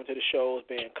people coming to the shows,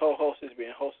 being co-hosts,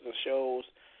 being hosts of shows,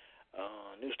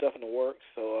 new stuff in the works.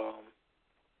 So,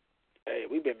 hey,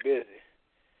 we've been busy.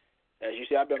 As you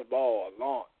see, I've been a ball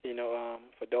long.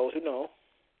 For those who know,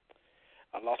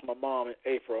 I lost my mom in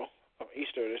April of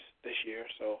Easter this year.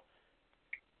 So,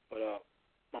 but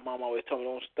my mom always told me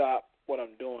don't stop what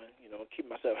I'm doing. Keep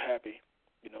myself happy.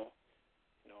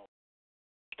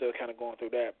 Still kind of going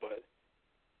through that, but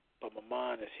my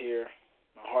mind is here.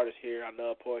 My heart is here. I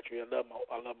love poetry. I love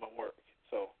my work.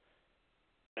 So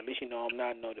at least I'm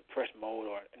not in no depressed mode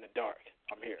or in the dark.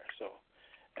 I'm here. So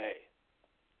hey,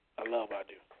 I love what I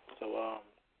do. So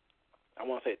I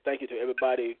want to say thank you to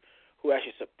everybody who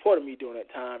actually supported me during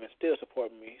that time and still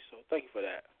supporting me. So thank you for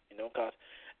that. Because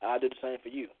I do the same for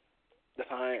you. That's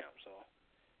how I am. So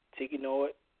Tiki know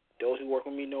it. Those who work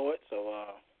with me know it. So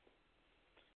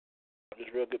I'm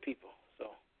just real good people.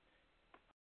 So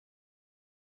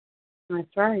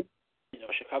that's right.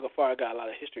 Chicago Fire got a lot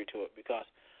of history to it because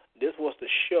this was the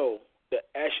show that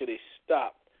actually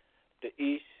stopped the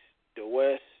East, the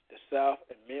West, the South,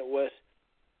 and Midwest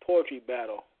poetry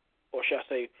battle, or should I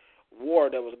say war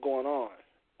that was going on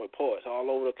with poets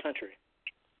all over the country.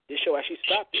 This show actually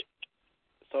stopped it.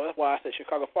 So that's why I said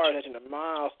Chicago Fire is a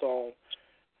milestone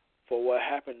for what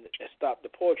happened and stopped the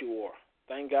poetry war.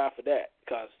 Thank God for that,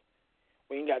 because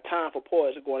we ain't got time for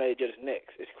poets to go on each other's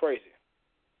necks. It's crazy.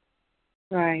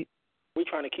 Right. We're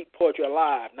trying to keep poetry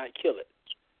alive, not kill it.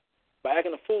 By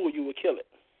acting a fool, you will kill it.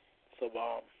 So,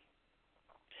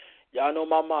 y'all know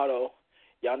my motto.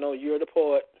 Y'all know you're the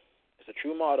poet. It's a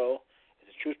true motto.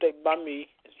 It's a true statement by me.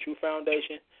 It's a true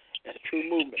foundation. It's a true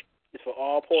movement. It's for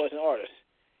all poets and artists.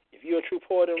 If you're a true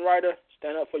poet and writer,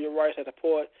 stand up for your rights as a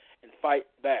poet and fight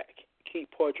back.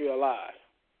 Keep poetry alive.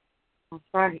 That's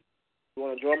right. If you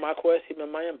want to join my quest, hit me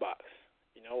in my inbox.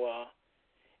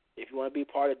 If you want to be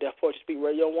part of Death Porch Speak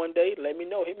Radio one day, let me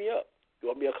know. Hit me up. You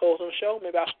want to be a co-host on the show?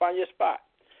 Maybe I'll find you a spot.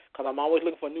 Because I'm always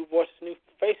looking for new voices, new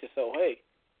faces. So, hey,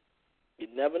 you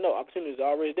never know. Opportunities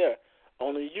are always there.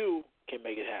 Only you can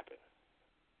make it happen.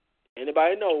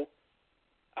 Anybody know,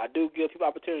 I do give people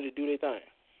opportunity to do their thing.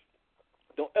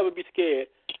 Don't ever be scared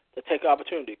to take an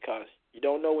opportunity because you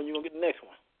don't know when you're going to get the next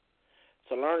one.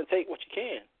 So learn to take what you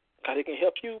can because it can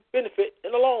help you benefit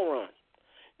in the long run.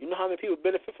 You know how many people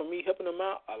benefit from me helping them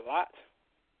out? A lot.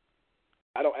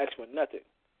 I don't ask for nothing.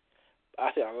 I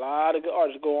see a lot of good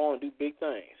artists go on and do big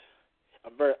things.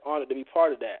 I'm very honored to be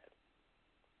part of that.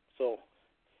 So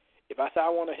if I say I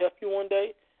want to help you one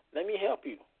day, let me help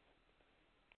you.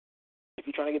 If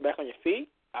you're trying to get back on your feet,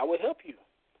 I will help you.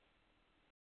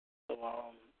 So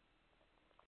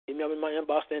email me in my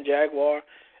inbox, then Jaguar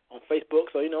on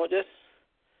Facebook. So, just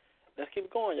let's keep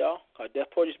it going, y'all. Because Death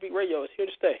Porch Speak Radio is here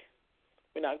to stay.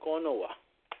 We're not going nowhere.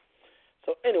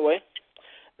 So anyway,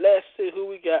 let's see who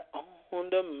we got on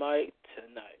the mic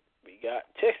tonight. We got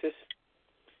Texas.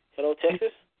 Hello,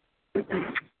 Texas.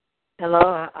 Hello.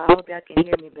 I hope y'all can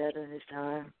hear me better this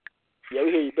time. Yeah,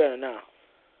 we hear you better now.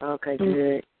 Okay,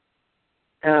 good.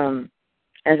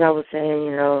 As I was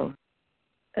saying,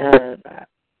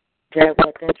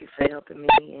 Jaguar, thank you for helping me,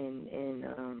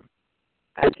 and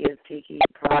I give Tiki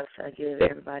props. I give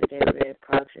everybody that read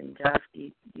props, and Josh,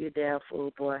 you're a damn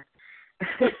fool, boy.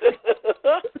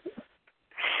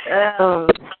 So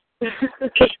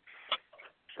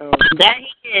that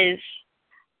he is.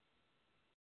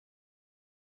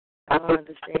 I don't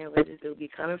understand where this dude be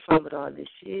coming from with all this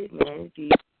shit, man. It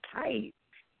be tight.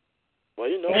 Well,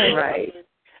 right.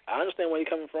 I understand where you're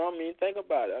coming from. I mean, think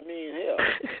about it. I mean, hell,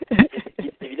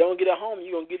 if you don't get at home,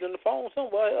 you're going to get on the phone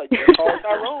somewhere. Just call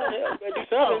Tyrone. Do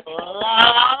something.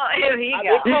 Oh, here he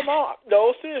goes. Come on.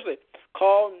 No, seriously.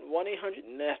 Call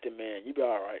 1-800-NASTY-MAN. You be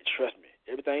all right. Trust me.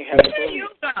 Everything happens for you. There you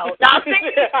go. Now,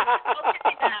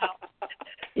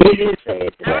 you didn't say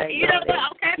it tonight. You know what?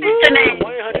 Okay, Mr. Nancy.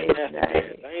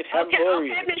 1-800-NASTY-MAN. Things happen for a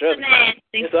reason. Okay, Trust Mr. me. Nancy.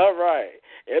 It's all right.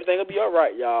 Everything will be all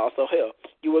right, y'all. So, hell,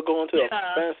 you will go into a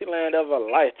fantasy land of a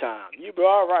lifetime. You be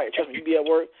all right. Trust me, you be at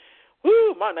work.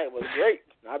 Woo, my night was great.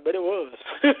 I bet it was.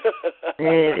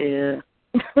 It is.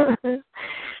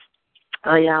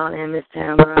 Oh, y'all, and Miss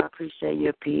Tamara, I appreciate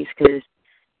your piece because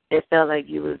it felt like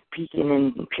you was peeking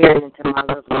and peering into my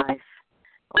love life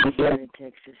over here in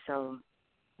Texas. So,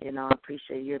 you know, I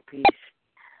appreciate your piece.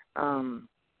 I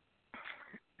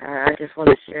just want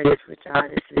to share this with y'all.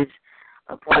 This is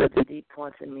a part of the deep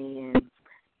parts of me, and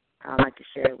I'd like to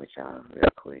share it with y'all real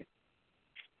quick.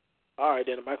 All right,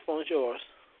 then. The microphone is yours.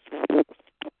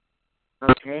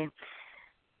 Okay.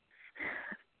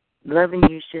 Loving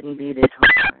you shouldn't be this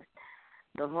hard.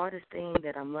 The hardest thing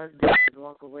that I must do is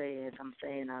walk away as I'm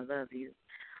saying I love you.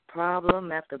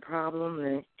 Problem after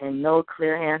problem and no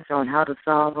clear answer on how to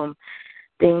solve them.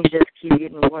 Things just keep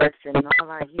getting worse, and all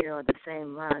I hear are the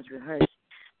same lines rehearsed.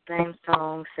 Same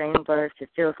song, same verse. It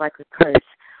feels like a curse.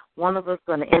 One of us is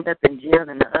going to end up in jail,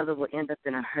 and the other will end up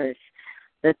in a hearse.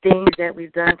 The things that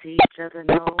we've done to each other,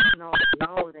 no,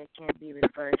 they can't be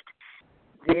reversed.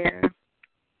 There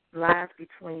lies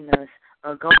between us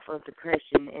a gulf of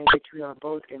depression in which we are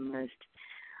both immersed.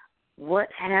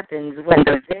 What happens when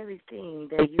the very thing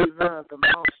that you love the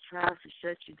most tries to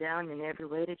shut you down in every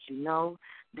way that you know?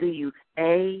 Do you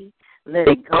A, let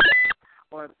it go,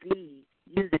 or B,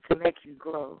 use it to make you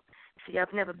grow? See,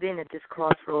 I've never been at this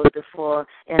crossroads before,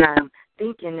 and I'm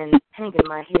thinking and hanging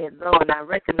my head low, and I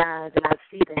recognize and I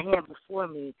see the hand before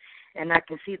me, and I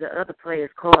can see the other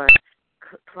player's card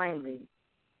plainly.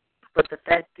 But the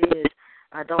fact is,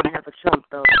 I don't have a trump,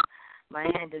 though. My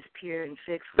hand is pure and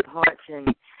fixed with hearts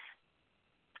and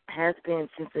has been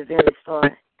since the very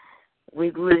start.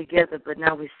 We grew together, but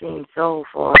now we seem so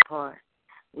far apart.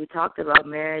 We talked about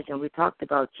marriage and we talked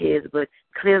about kids, but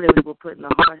clearly we were putting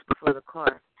the horse before the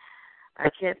cart. I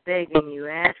kept begging you,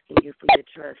 asking you for your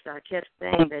trust. I kept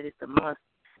saying that it's a must.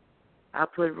 I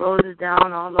put roses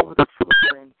down all over the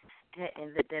floor and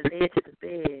that led to the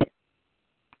bed.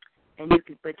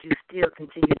 But you still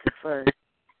continue to fuss.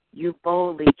 You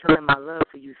boldly killing my love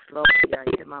for you slowly. I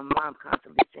hear my mom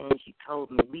constantly saying she told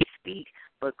me we speak,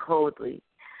 but coldly.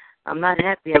 I'm not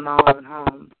happy in my own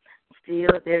home.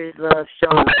 Still, there is love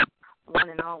shown. One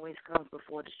and always comes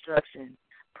before destruction.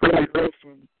 Please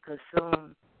listen, because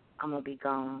soon I'm going to be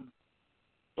gone.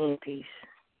 In peace.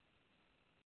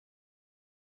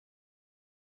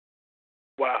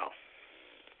 Wow.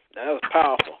 That was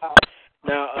powerful.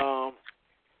 Now,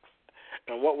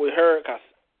 and what we heard, because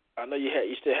I know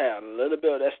you still have a little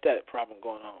bit of that static problem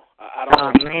going on. I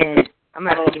don't know. Man. I'm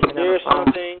not if you're near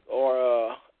something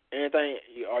or anything.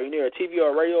 Are you near a TV or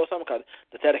a radio or something? Because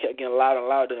the static kept getting louder and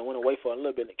louder, and it went away for a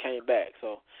little bit and it came back.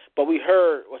 So, but we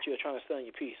heard what you were trying to say in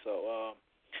your piece. So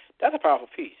that's a powerful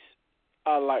piece.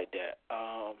 I like that.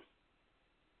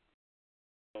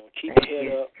 Keep your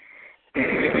head up.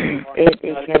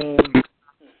 It came.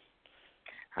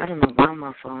 I don't know why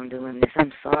my phone doing this.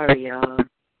 I'm sorry, y'all.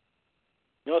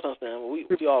 No, it's understandable. We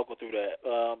all go through that.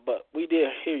 But we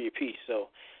did hear your piece, so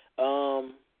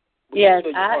yes,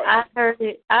 I heard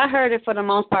it. I heard it for the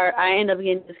most part. I ended up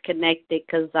getting disconnected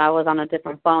because I was on a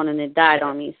different phone and it died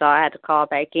on me, so I had to call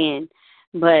back in.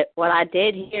 But what I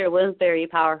did hear was very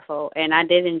powerful, and I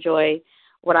did enjoy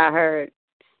what I heard.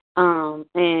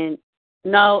 And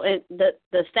no,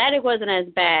 the static wasn't as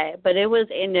bad, but it was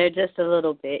in there just a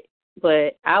little bit.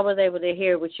 But I was able to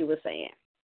hear what you were saying.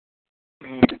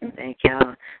 Man, thank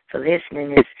y'all for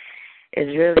listening.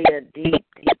 It's really a deep,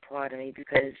 deep part of me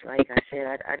because, like I said,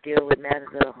 I deal with matters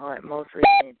of the heart mostly,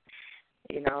 and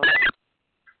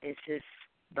it's just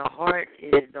the heart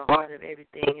is the heart of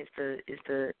everything. It's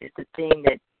the thing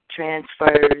that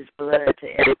transfers blood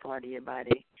to every part of your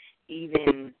body,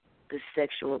 even the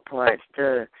sexual parts,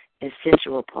 the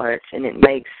essential parts, and it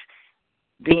makes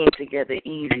being together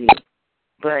easy.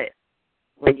 But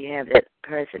when you have that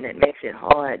person that makes it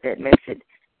hard, that makes it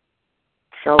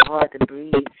so hard to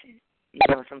breathe,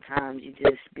 sometimes you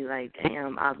just be like,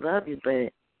 damn, I love you,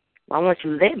 but why won't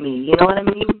you let me? You know what I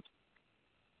mean?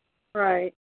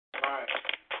 Right.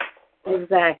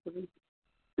 Exactly.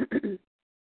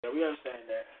 Yeah, we understand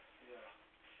that. Yeah.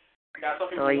 Now, some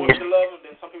people want you to love them,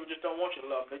 then some people just don't want you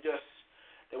to love them.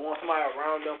 They want somebody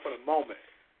around them for the moment.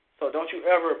 So don't you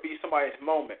ever be somebody's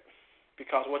moment,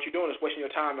 because what you're doing is wasting your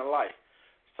time in life.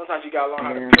 Sometimes you got to learn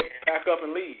how to pack up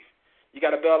and leave. You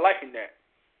got to build life in that.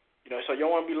 So you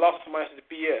don't want to be lost in somebody else's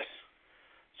BS.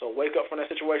 So wake up from that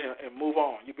situation and move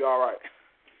on. You'll be all right.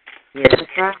 Yeah,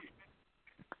 that's right.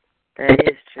 That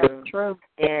is true. That's true.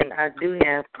 And I do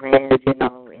have plans,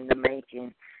 in the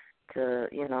making to,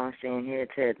 I'm saying, head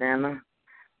to Atlanta.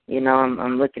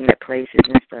 I'm looking at places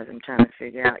and stuff and trying to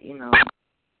figure out,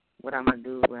 what I'm going to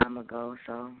do, where I'm going to go.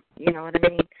 So, you know what I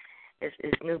mean?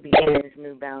 It's new beginnings,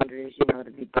 new boundaries,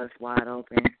 to be bust wide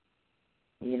open.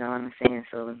 You know what I'm saying?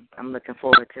 So I'm looking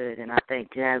forward to it. And I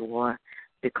thank Jaguar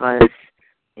because,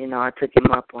 I took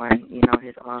him up on,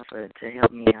 his offer to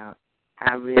help me out.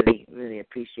 I really, really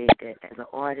appreciate that as an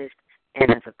artist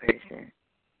and as a person.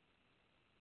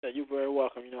 Yeah, you're very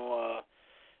welcome.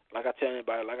 Like I tell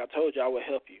anybody, like I told you, I would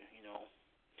help you.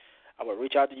 I would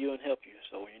reach out to you and help you.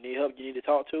 So when you need help, you need to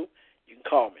talk to, you can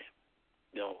call me.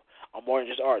 I'm more than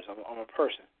just artist. I'm a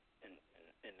person, and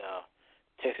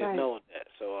Texas knows that.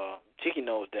 So Tiki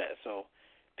knows that. So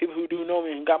people who do know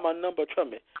me and got my number, trust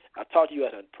me, I talk to you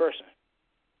as a person.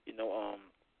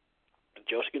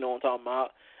 Josie, know what I'm talking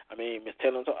about. Miss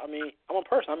Taylor, I'm a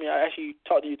person. I actually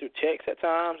talk to you through text at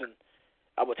times, and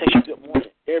I would text you good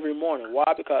morning every morning.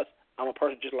 Why? Because I'm a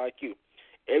person just like you.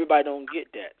 Everybody don't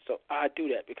get that, so I do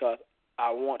that because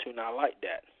I want to, and I like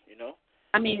that.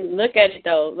 Look at it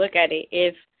though. Look at it.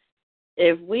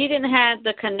 If we didn't have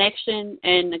the connection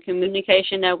and the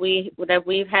communication that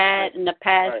we've had in the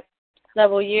past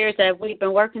several years that we've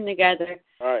been working together,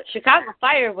 Chicago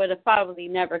Fire would have probably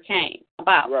never came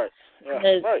about. Right.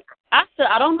 Yeah. Right.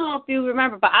 I don't know if you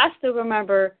remember, but I still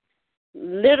remember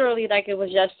literally like it was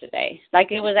yesterday,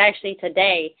 like it was actually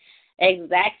today,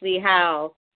 exactly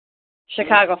how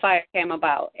Chicago Fire came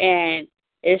about, and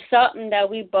it's something that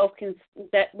we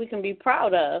can be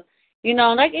proud of.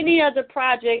 Like any other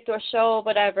project or show or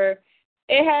whatever,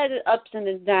 it had its ups and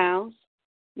its downs,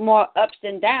 more ups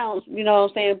than downs. You know what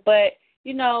I'm saying? But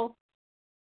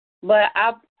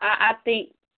I think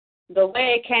the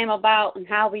way it came about and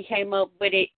how we came up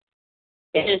with it,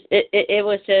 it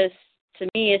was just, to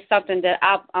me, it's something that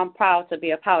I'm proud to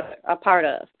be a part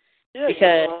of. Yeah,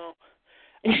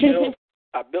 because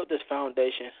I built this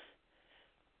foundation,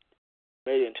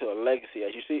 made it into a legacy.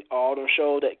 As you see, all them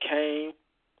shows that came,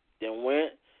 then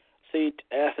went. See,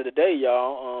 as of today,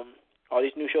 y'all, all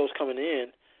these new shows coming in,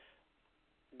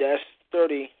 that's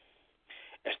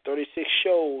 36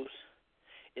 shows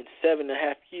in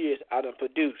 7.5 years I done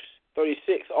produced.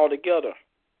 36 altogether.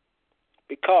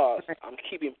 Because I'm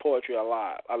keeping poetry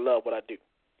alive. I love what I do.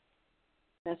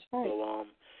 That's right. So,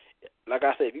 like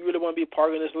I said, if you really want to be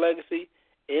part of this legacy,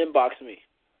 inbox me.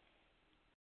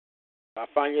 If I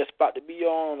find you a spot to be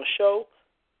on a show,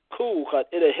 cool, because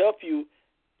it'll help you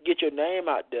get your name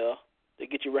out there, to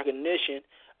get your recognition.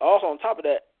 Also, on top of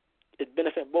that, it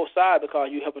benefits both sides because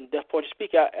you're helping Deaf Poetry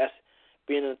Speak Out as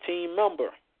being a team member.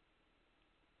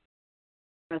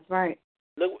 That's right.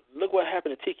 Look what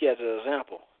happened to Tiki as an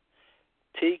example.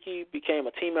 Tiki became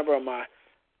a team member of my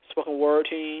spoken word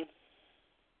team,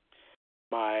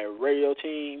 my radio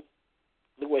team.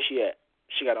 Look where she at.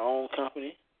 She got her own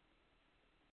company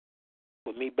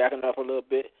with me backing up a little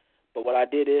bit. But what I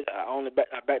did is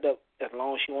I backed up as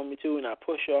long as she wanted me to, and I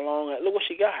pushed her along. Look what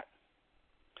she got.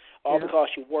 All because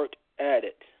she worked at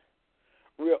it.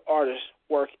 Real artists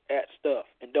work at stuff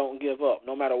and don't give up,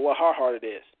 no matter how hard it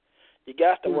is. You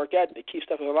got to work at it to keep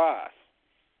stuff alive.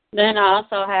 Then I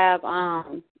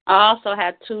also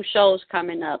have 2 shows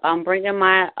coming up. I'm bringing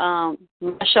my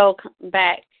show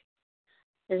back.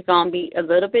 It's going to be a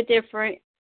little bit different.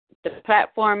 The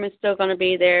platform is still going to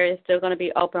be there. It's still going to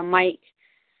be open mic,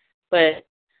 but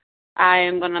I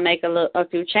am going to make a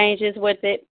few changes with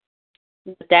it.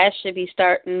 That should be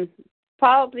starting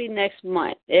probably next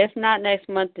month. If not next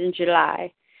month, in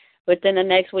July. Within the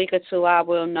next week or 2, I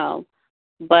will know.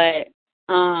 But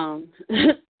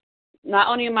not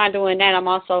only am I doing that, I'm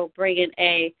also bringing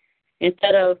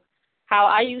instead of how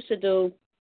I used to do,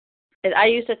 is I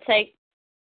used to take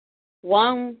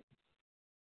one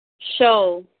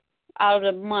show out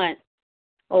of the month,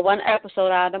 or one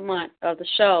episode out of the month of the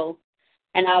show,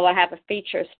 and I would have a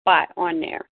feature spot on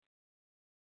there.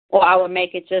 Or I would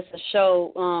make it just a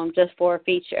show just for a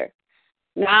feature.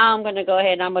 Now I'm going to go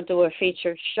ahead and I'm going to do a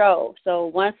feature show. So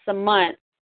once a month,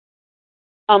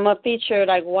 I'm going to feature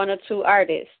like 1 or 2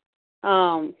 artists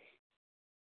in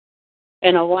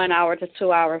a 1 hour to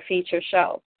 2 hour feature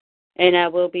show. And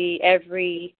that will be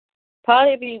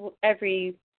probably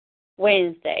every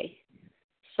Wednesday.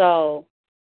 So,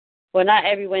 well, not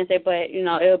every Wednesday, but,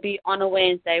 it'll be on a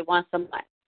Wednesday once a month.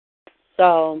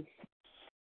 So,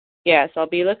 yeah, so I'll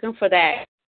be looking for that.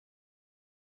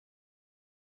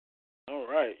 All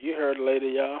right. You heard it,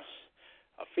 lady, y'all.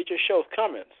 feature show's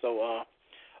coming. So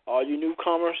all you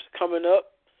newcomers coming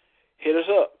up, hit us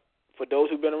up. For those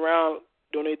who've been around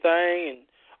doing their thing,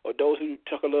 or those who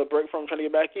took a little break from trying to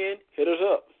get back in, hit us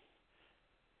up.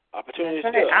 Opportunities.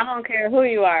 That's right. I don't care who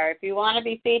you are. If you want to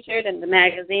be featured in the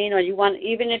magazine, or you want,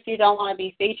 even if you don't want to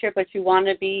be featured, but you want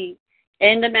to be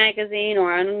in the magazine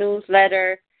or on a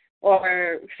newsletter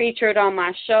or featured on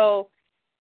my show,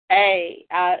 hey,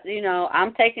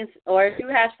 I'm taking, or if you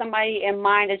have somebody in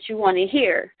mind that you want to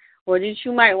hear or that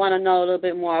you might want to know a little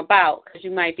bit more about because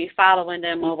you might be following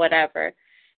them or whatever,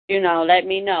 let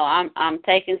me know. I'm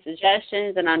taking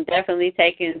suggestions, and I'm definitely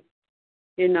taking,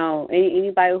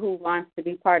 anybody who wants to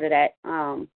be part of that.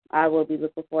 I will be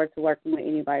looking forward to working with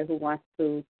anybody who wants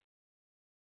to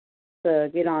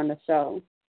get on the show.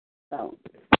 So.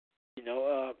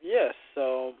 Yes.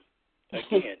 So,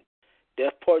 again,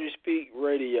 Deaf Poetry Speak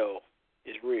Radio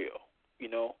is real.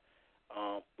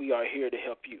 We are here to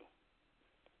help you.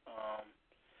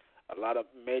 A lot of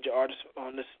major artists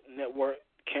on this network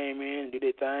came in, did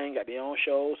their thing, got their own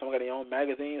shows. Some got their own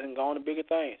magazines and gone to bigger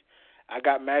things. I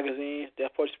got magazines,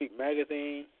 Deaf Poetry Speak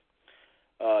magazine,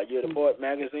 You're the Poet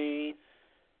magazine.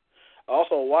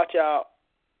 Also, watch out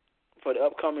for the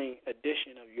upcoming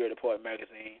edition of You're the Poet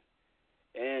magazine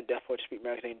and Deaf Poetry Speak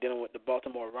magazine dealing with the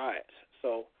Baltimore riots.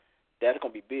 So that's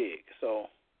going to be big. So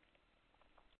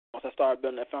once I start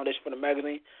building that foundation for the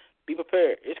magazine, be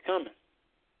prepared. It's coming.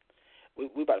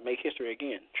 We about to make history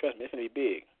again. Trust me, it's going to be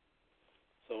big.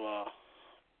 So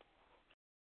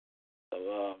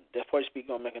Deaf Poetry Speak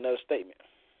going to make another statement.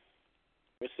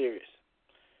 We're serious.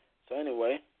 So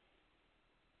anyway,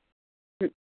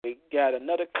 we got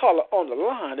another caller on the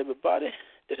line, everybody.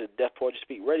 This is Deaf Poetry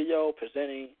Speak Radio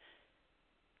presenting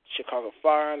Chicago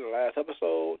Fire, the last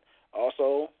episode.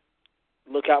 Also,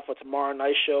 look out for tomorrow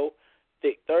night's show,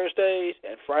 Thick Thursdays,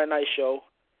 and Friday night show,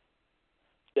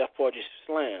 Deaf Poetry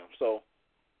Slam. So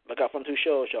look out for them 2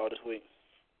 shows, y'all, this week.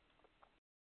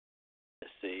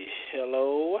 Let's see.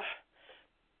 Hello.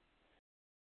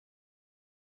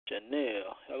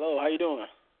 Chanel. Hello, how you doing?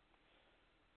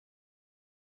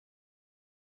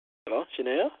 Hello,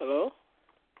 Chanel? Hello?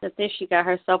 I think she got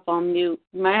herself on mute.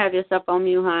 You might have yourself on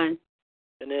mute, hon.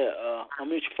 Chanel,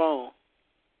 unmute your phone.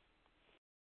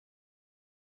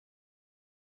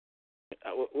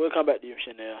 We'll come back to you,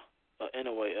 Chanel.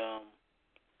 Anyway,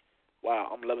 wow,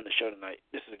 I'm loving the show tonight.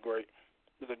 This is a great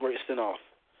send-off.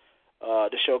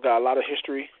 The show got a lot of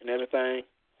history and everything.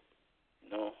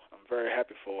 I'm very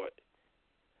happy for it.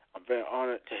 I'm very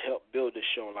honored to help build this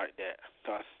show like that.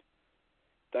 Because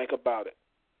think about it.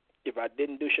 If I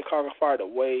didn't do Chicago Fire the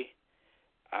way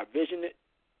I visioned it,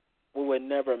 we would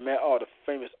never have met all the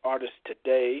famous artists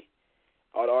today.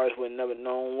 All the artists would never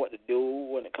known what to do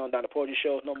when it comes down to poetry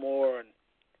shows no more and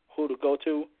who to go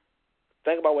to.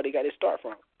 Think about where they got their start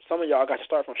from. Some of y'all got to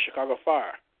start from Chicago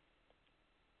Fire.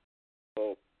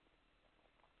 So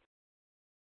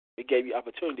it gave you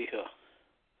opportunity here.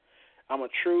 I'm a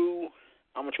true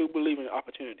believer in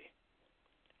opportunity.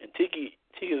 And Tiki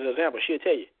is an example. She'll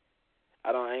tell you,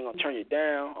 I ain't gonna turn you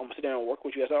down. I'm gonna sit down and work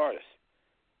with you as an artist.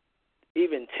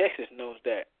 Even Texas knows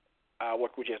that I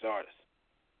work with you as an artist.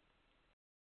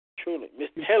 Truly, Miss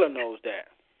Taylor knows that.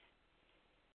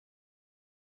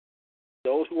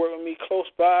 Those who work with me close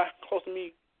to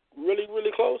me, really,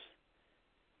 really close.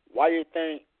 Why do you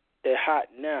think they're hot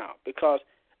now? Because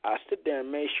I sit there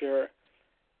and make sure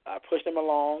I push them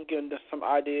along, give them some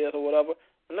ideas or whatever,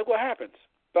 and look what happens.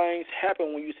 Things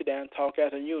happen when you sit down and talk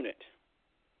as a unit.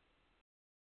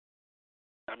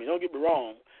 I mean, don't get me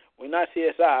wrong. We're not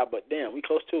CSI, but damn, we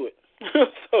close to it.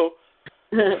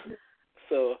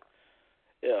 So,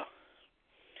 yeah.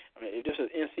 I mean, if this is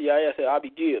NCIS, I'll be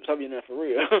Gibbs. I'll be in there for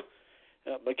real.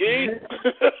 McGee?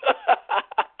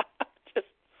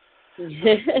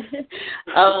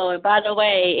 Oh, and by the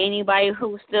way, anybody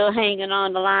who's still hanging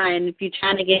on the line, if you're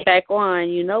trying to get back on,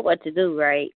 you know what to do,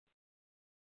 right?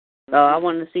 So I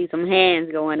want to see some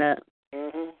hands going up.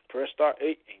 Press star 8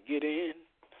 and get in.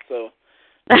 So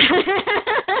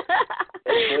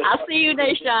I'll see you,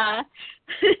 Deshaun.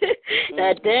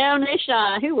 That damn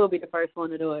Deshaun, he will be the first one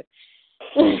to do it.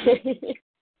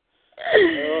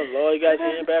 Oh, Lord, you got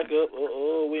your hand back up.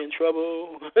 We're in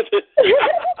trouble.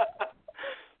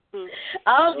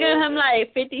 I'll give him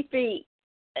like 50 feet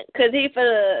because he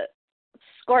for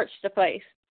scorch the place.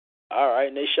 All right,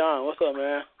 Deshaun, what's up,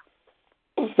 man?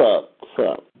 What's up?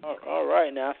 All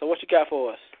right, now. So what you got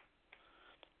for us?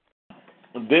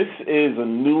 This is a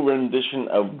new rendition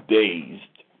of Dazed.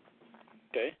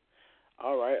 Okay.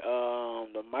 All right.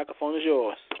 The microphone is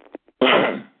yours.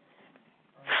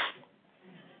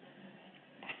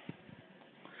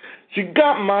 She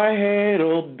got my head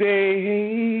all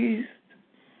dazed.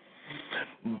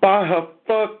 by her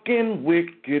fucking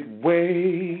wicked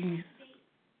ways.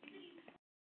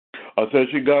 I said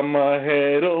she got my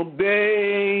head all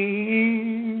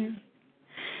day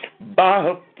by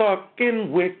her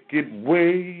fucking wicked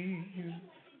ways.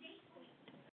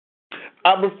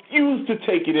 I refuse to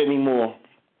take it anymore.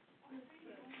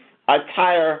 I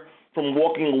tire from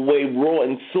walking away raw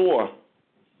and sore.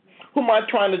 Who am I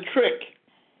trying to trick?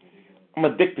 I'm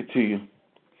addicted to you.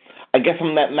 I guess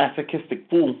I'm that masochistic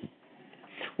fool.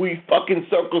 We fucking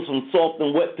circles from soft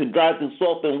and wet to dry to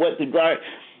soft and wet to dry.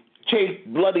 Chase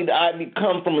bloodied I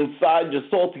become from inside your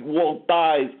salty wall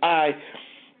thighs. I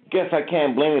guess I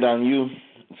can't blame it on you.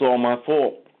 It's all my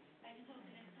fault.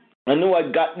 I knew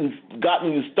I'd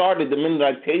gotten you started the minute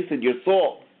I tasted your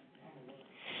salt.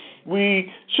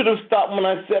 We should have stopped when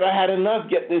I said I had enough,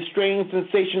 yet this strange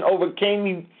sensation overcame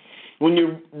me when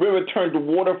your river turned to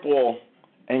waterfall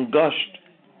and gushed.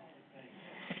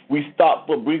 We stopped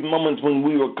for brief moments when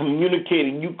we were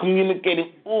communicating. You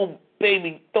communicating, oh,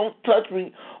 baby, don't touch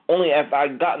me. Only after I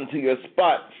got into your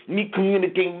spot. Me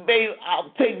communicating, babe,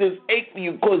 I'll take this ache for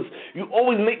you because you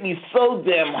always make me so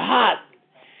damn hot.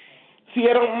 See,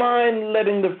 I don't mind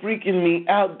letting the freak in me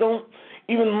out. Don't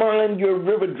even mind your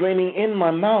river draining in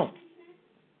my mouth.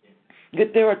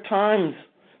 Yet there are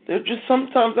just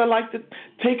sometimes I like to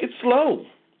take it slow.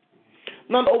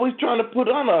 Not always trying to put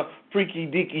on a freaky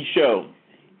deaky show.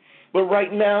 But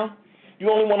right now, you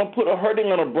only want to put a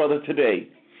hurting on a brother today.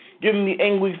 Giving me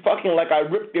angry fucking like I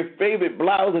ripped your favorite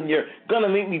blouse and you're gonna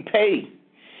make me pay.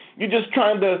 You're just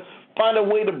trying to find a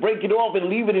way to break it off and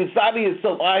leave it inside of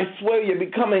yourself. I swear you're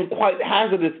becoming quite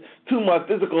hazardous to my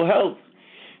physical health.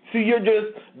 See, you're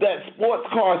just that sports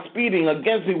car speeding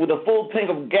against me with a full tank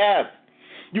of gas.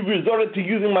 You've resorted to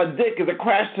using my dick as a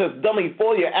crash test dummy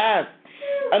for your ass.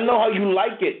 I know how you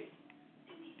like it.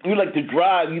 You like to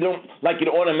drive. You don't like it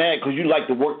automatic because you like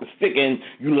to work the stick and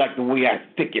you like the way I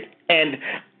stick it. And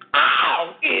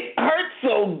ow, it hurts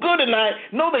so good, and I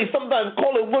know they sometimes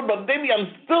call it wood, but baby,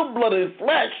 I'm still blood and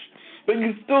flesh. But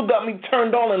you still got me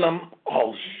turned on, and I'm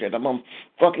a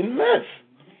fucking mess.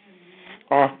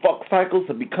 Our fuck cycles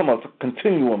have become a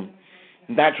continuum,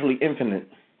 naturally infinite.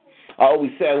 I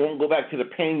always say I won't go back to the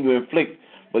pain you inflict,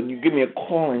 but you give me a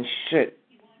call and shit,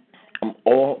 I'm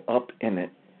all up in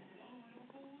it.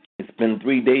 It's been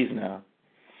 3 days now,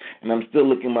 and I'm still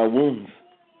licking my wounds.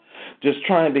 Just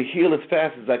trying to heal as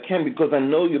fast as I can because I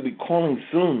know you'll be calling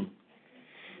soon.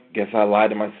 Guess I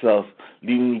lied to myself,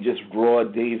 leaving me just raw,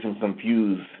 dazed, and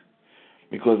confused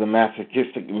because the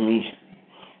masochistic in me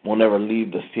won't ever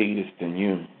leave the sadist in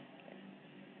you.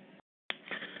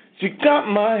 She got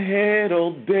my head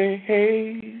all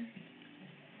day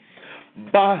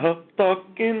by her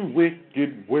fucking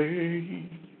wicked way.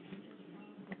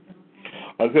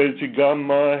 I said she got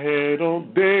my head all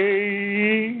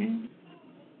day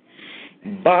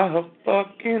by her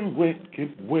fucking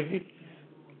wicked ways.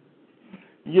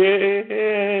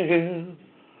 Yeah,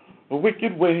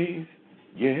 wicked ways,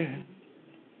 yeah.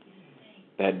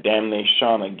 That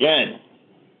damnation again.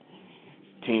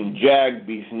 Team Jag,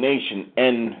 Beast Nation,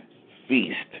 and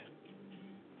Feast.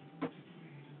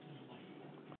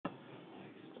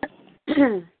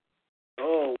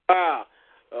 Oh, wow.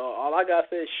 All I got to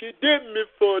say is she did me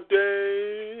for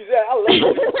days. I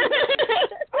love that.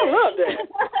 I love that.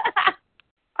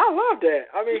 I love that.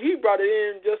 I mean, he brought it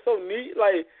in just so neat.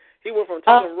 Like, he went from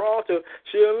talking raw to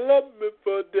she'll love me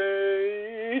for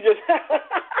days.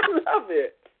 I love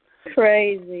it.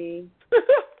 Crazy.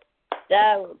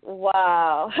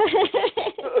 Wow.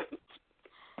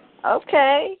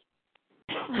 Okay.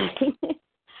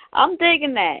 I'm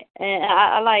digging that, and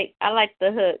I like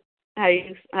the hook. How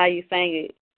you sang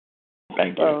it.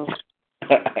 Thank you.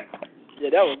 Yeah,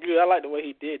 that was good. I like the way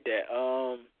he did that.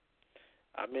 I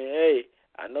mean, hey,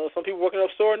 I know some people working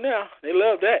up sore now. They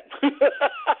love that.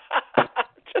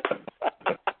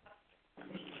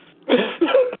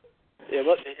 Yeah,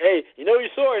 but hey, you know you're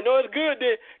sore. You know it's good.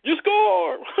 Then you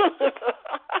score.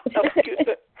 That was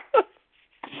good.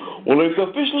 Well, it's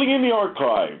officially in the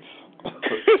archives.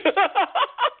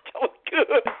 That was good.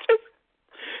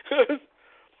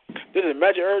 This is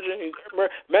Magic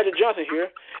Magic Johnson here.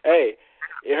 Hey,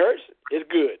 it hurts. It's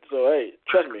good. So hey,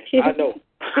 trust me, I know.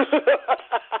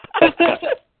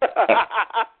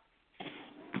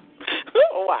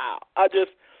 Wow, I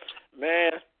just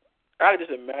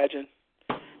imagine.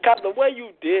 Cause the way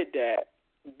you did that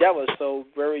was so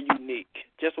very unique.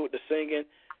 Just with the singing,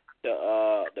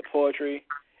 the poetry,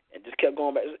 and just kept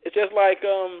going back. It's just like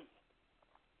you're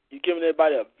giving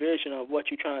everybody a vision of what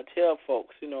you're trying to tell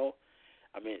folks. You know,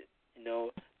 I mean, you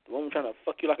know, the woman trying to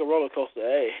fuck you like a roller coaster.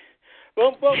 Hey,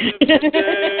 bump up the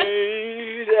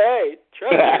days. Hey,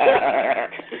 trust me.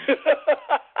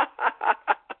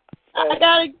 I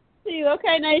gotta see you.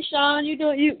 Okay, Nation, you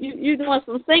doing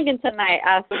some singing tonight,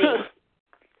 I see.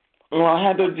 Well, I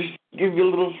had to just give you a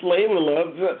little flavor,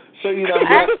 love, to show you that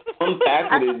I'm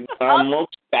multifaceted. I'm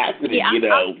multifaceted, yeah, you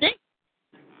know.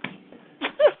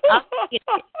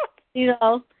 You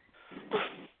know,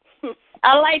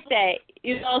 I like that.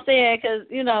 You know what I'm saying? Because,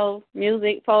 you know,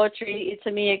 music, poetry,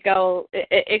 to me, it go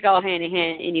hand in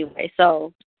hand anyway.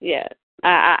 So, yeah,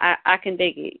 I can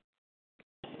dig it.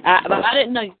 But I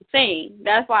didn't know you could sing.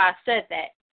 That's why I said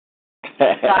that.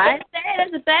 So I didn't say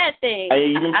that's a bad thing. I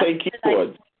even play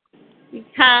keyboards.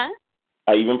 Huh?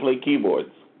 I even play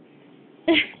keyboards.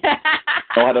 I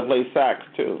know how to play sax,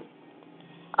 too.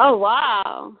 Oh,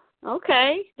 wow.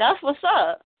 Okay. That's what's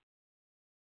up.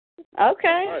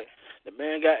 Okay. Right. The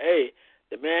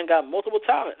man got multiple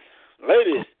talents.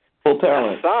 Ladies, full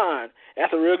talent. That's a sign.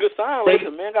 That's a real good sign, ladies.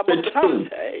 The man got multiple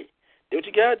talents. Hey, do what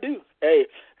you gotta do. Hey,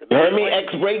 you heard me,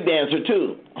 ex-break dancer,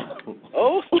 too.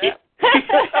 Oh, snap.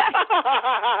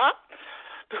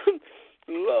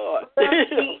 Lord.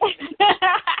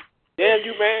 Damn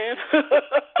you, man.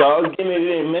 Dog, give me it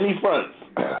in many fronts.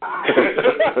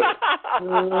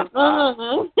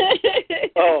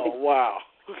 Oh, wow.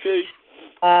 Okay.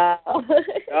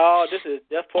 Oh, this is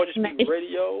Death Poetry Speak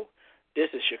Radio. This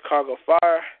is Chicago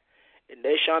Fire. And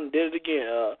Nation did it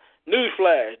again.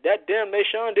 Newsflash, that damn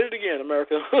Nation did it again,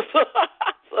 America.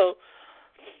 So,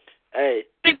 hey,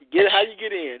 get it how you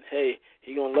get in. Hey,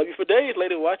 he gonna love you for days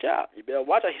later. Watch out. You better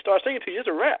watch out. He starts singing to you. It's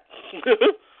a rap.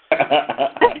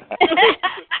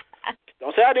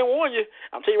 Don't say I didn't warn you.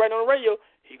 I'm telling you right on the radio.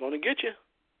 He gonna get you.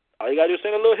 All you gotta do is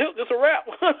sing a little hip. It's a rap.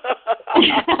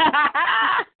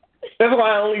 That's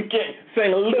why I only can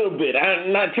sing a little bit.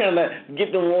 I'm not trying to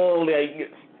get them all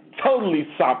like totally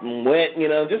sopping wet. You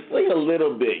know, just sing a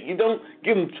little bit. You don't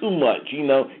give them too much. You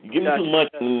know, you give them too much,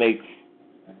 and they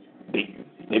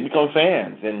become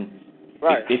fans. And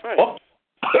right. Oh.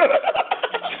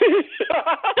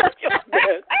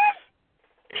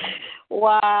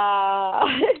 Wow.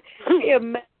 You're a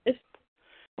mess.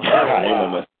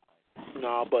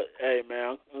 No, but hey,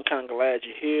 man, I'm kind of glad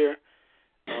you're here.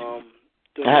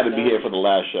 I had to be here for the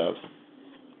last show.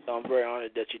 So I'm very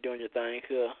honored that you're doing your thing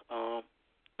here.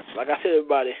 Like I said,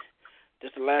 everybody, this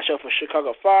is the last show for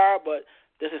Chicago Fire, but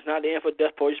this is not the end for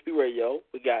Death Poetry Speak Radio.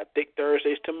 We got Thick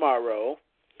Thursdays tomorrow.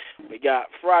 We got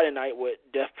Friday night with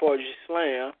Death Poetry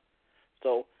Slam.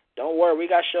 So don't worry, we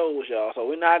got shows, y'all. So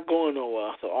we're not going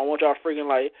nowhere. So I don't want y'all freaking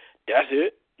like, that's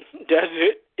it? That's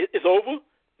it? It's over?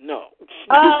 No.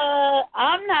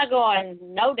 I'm not going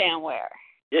no damn where.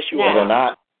 Yes, you are.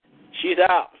 Not. She's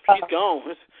out. She's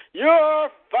gone. You're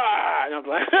fired. I'm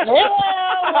like,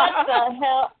 what the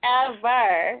hell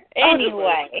ever.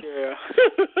 Anyway.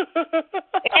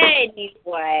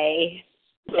 Anyway.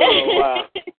 Oh, wow.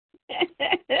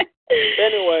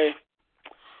 Anyway.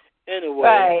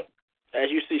 Right. As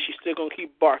you see, she's still going to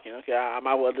keep barking. Okay, I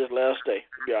might well just let her stay.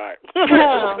 Be all right.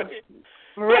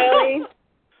 Really?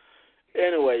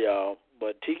 Anyway, y'all.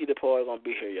 But Tiki the Poet is going to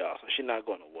be here, y'all, so she's not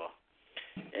going nowhere.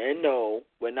 And no,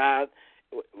 we're not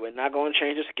going to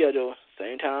change the schedule.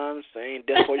 Same time, same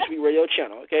Death Poetry Speak Radio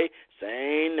channel, okay?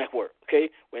 Same network, okay?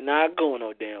 We're not going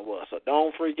no damn well, so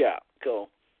don't freak out. Cool.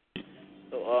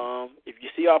 So, if you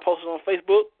see our posters on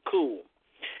Facebook, cool.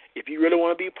 If you really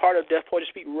want to be part of Death Poetry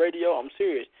Speak Radio, I'm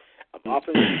serious. I'm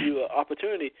offering you an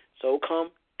opportunity, so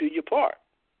come do your part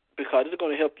because it's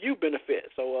going to help you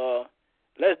benefit. So,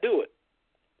 let's do it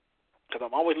because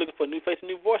I'm always looking for new faces,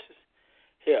 new voices.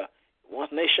 Here.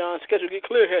 Once Nashawn's schedule get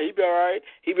clear here, he be all right.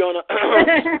 He be on the I'm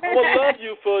gonna love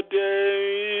you for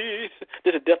days.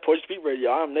 This is Death Poetry Speak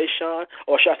Radio. I'm Nashawn,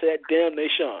 or should I say that damn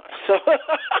Nashawn? So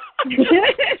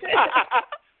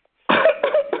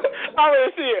I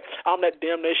already see it. I'm that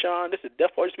damn Nashawn. This is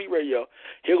Death Poetry Speak Radio.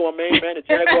 Here go my main man, the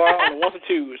Jaguar on the 1s and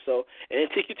 2s, so and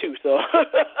Tiki too. So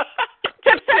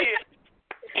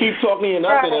keep talking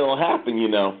enough and it'll happen, you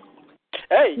know.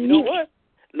 Hey, you know what?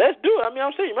 Let's do it. I mean,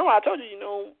 I'm serious. Remember I told you, you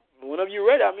know. Whenever you're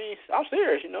ready, I mean, I'm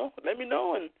serious, you know. Let me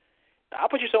know, and I'll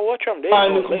put you somewhere. Trump, they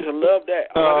love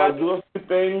that. Do a few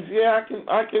things. Yeah,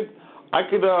 I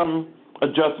could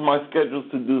adjust my schedules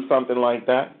to do something like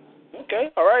that. Okay,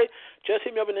 all right. Just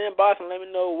hit me up in the inbox and let me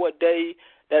know what day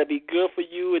that'd be good for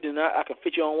you, and then I can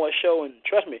fit you on what show. And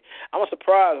trust me, I'm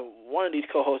surprised one of these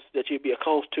co-hosts that you'd be a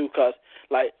co-host to, because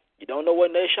like you don't know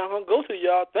what nation I'm gonna go to,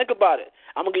 y'all. Think about it.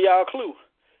 I'm gonna give y'all a clue.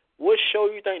 What show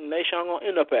you think nation I'm gonna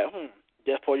end up at?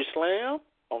 Death Poetry Slam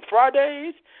on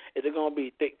Fridays. Is it going to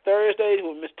be Thick Thursdays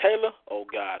with Miss Taylor? Oh,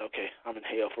 God, okay. I'm in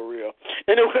hell for real.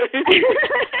 Anyway, it's going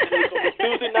to be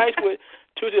Tuesday nights with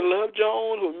Tuesday Love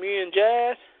Jones with me and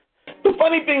Jazz. The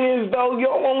funny thing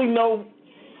only know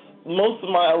most of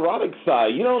my erotic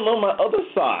side. You don't know my other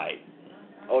side.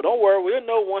 Oh, don't worry. We'll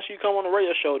know once you come on the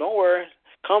radio show. Don't worry.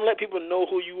 Come let people know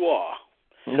who you are.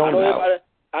 No doubt.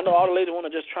 I know all the ladies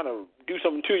want to just try to do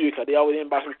something to you because they always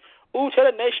inbox me. Ooh, tell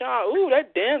that Nation. Ooh,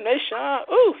 that damn Nation.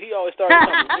 Ooh, he always starts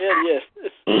something. Yes.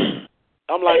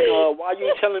 I'm like, why are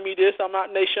you telling me this? I'm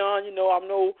not Nation. You know, I'm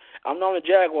not a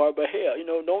Jaguar, but hell, you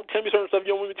know, don't tell me certain stuff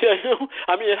you don't want me to tell him.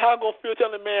 I mean, how I'm gonna feel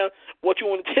telling a man what you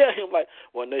want to tell him? Like,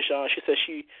 well, Nation, she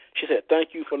said thank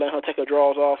you for letting her take her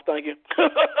drawers off. Thank you.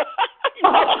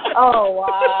 Oh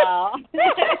wow.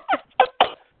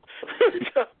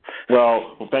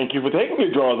 Well, thank you for taking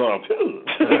your drawers off too.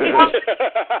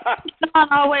 Sean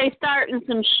always starting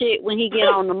some shit when he get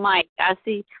on the mic. I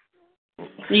see.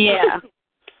 Yeah.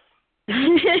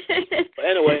 But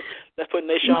anyway, let's put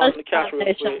Nation on the couch real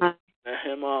quick. Let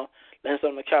him on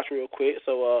the couch real quick.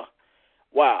 So,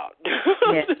 wow.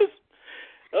 Yeah.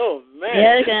 Oh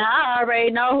man. Yeah, I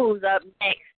already know who's up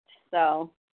next. So.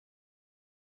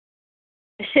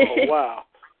 Oh wow.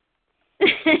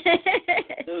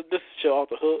 This is show off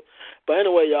the hook. But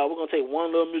anyway, y'all, we're gonna take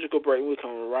one little musical break. We'll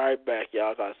come right back,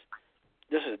 y'all, guys.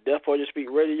 This is Death for Your Speak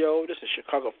Radio. This is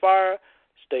Chicago Fire.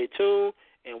 Stay tuned,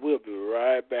 and we'll be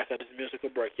right back at this musical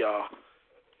break, y'all.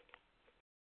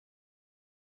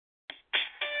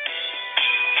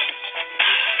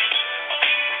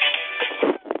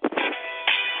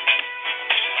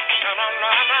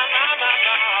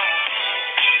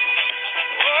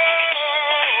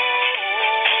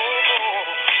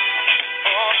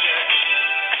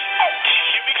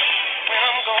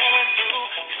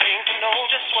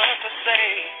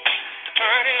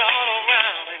 Turn it all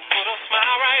around and put a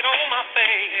smile right on my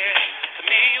face. To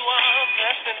me, you are a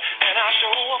blessing, and I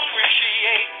sure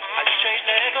appreciate how you change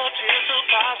negative to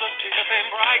positive and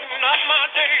brighten up my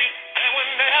day. And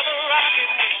whenever I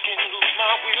get weak and lose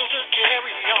my will to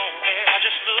carry on, I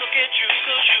just look at you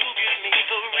 'cause you give me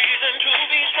the reason to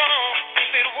be strong.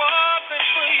 If it wasn't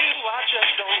for you, I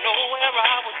just don't know where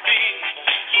I would be.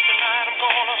 So tonight I'm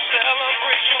gonna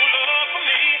celebrate your love for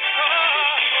me.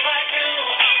 'Cause people like you.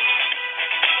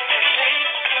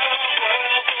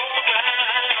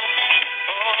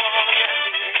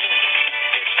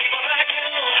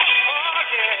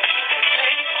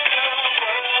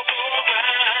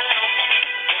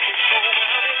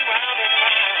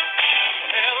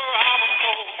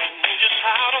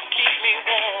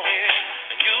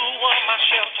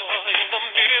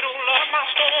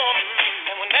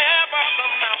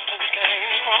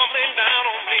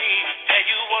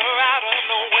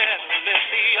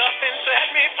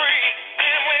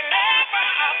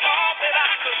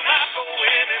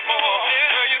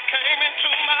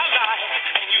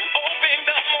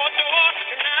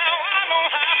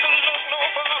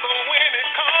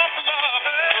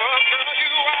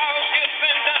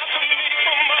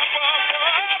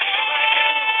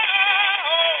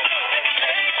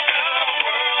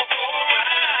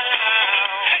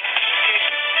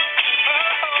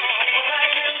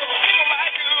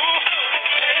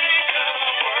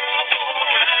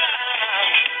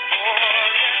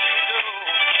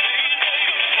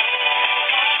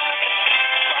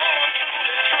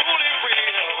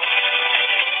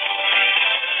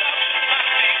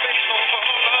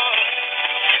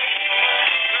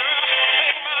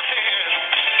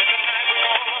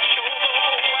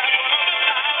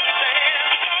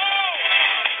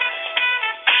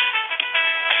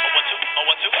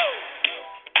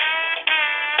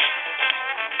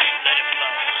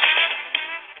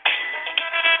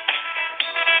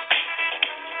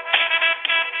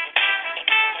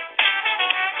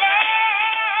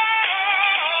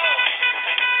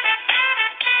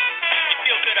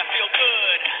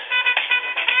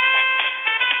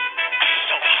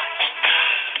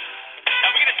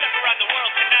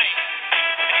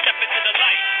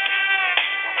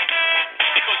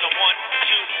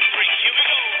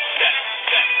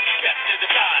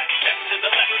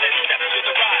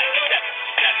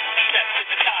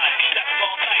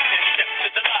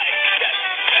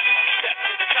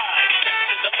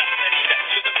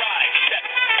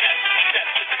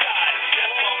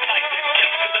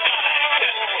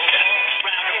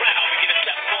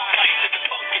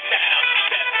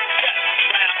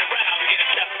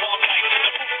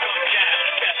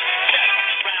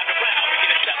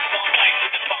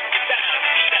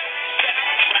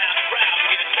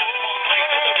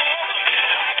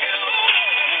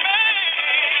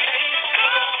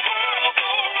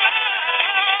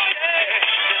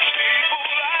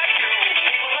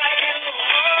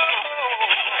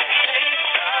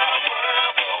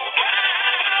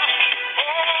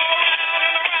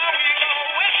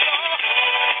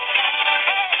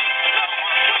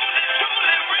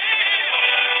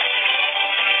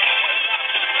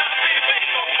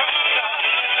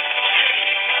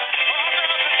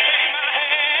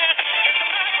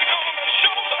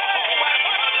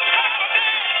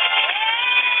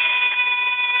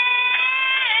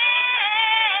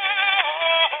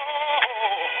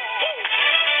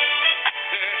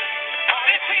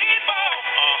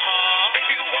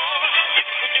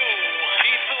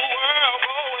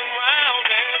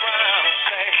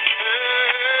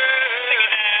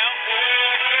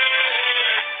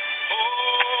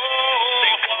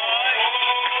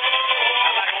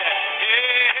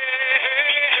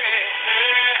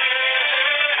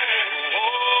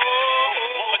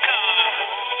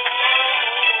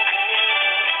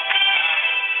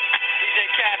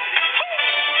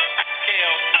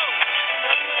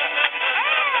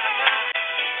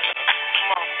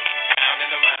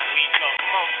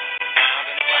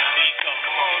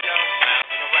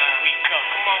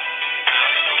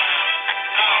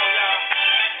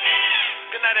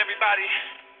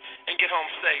 and get home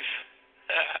safe.